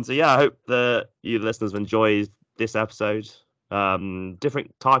 So yeah, I hope that you listeners have enjoyed this episode.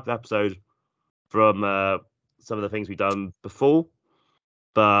 Different type of episode from some of the things we've done before,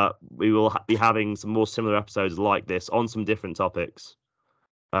 but we will be having some more similar episodes like this on some different topics,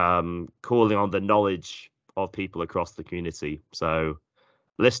 calling on the knowledge of people across the community. So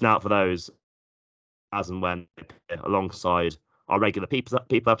listen out for those as and when, alongside our regular people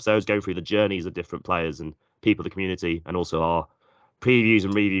episodes, going through the journeys of different players and people of the community, and also our previews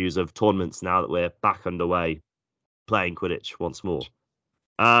and reviews of tournaments now that we're back underway playing Quidditch once more.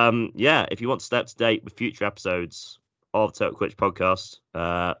 Yeah, if you want to stay up to date with future episodes of Total Quidditch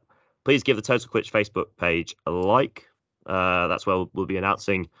podcast, please give the Total Quidditch Facebook page a like. That's where we'll be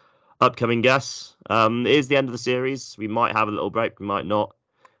announcing upcoming guests. It is the end of the series. We might have a little break, we might not.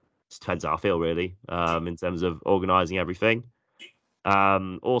 It depends how I feel, really, in terms of organising everything.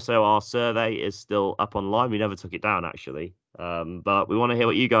 Also, our survey is still up online. We never took it down, actually. But we want to hear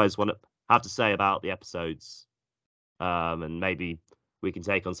what you guys want to have to say about the episodes. And maybe we can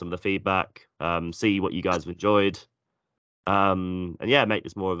take on some of the feedback, see what you guys have enjoyed. And yeah, make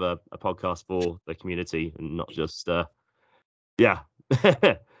this more of a podcast for the community and not just,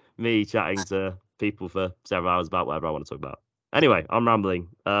 me chatting to people for several hours about whatever I want to talk about. Anyway, I'm rambling.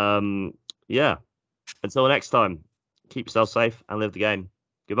 Yeah. Until next time, keep yourself safe and live the game.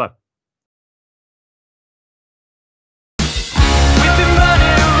 Goodbye.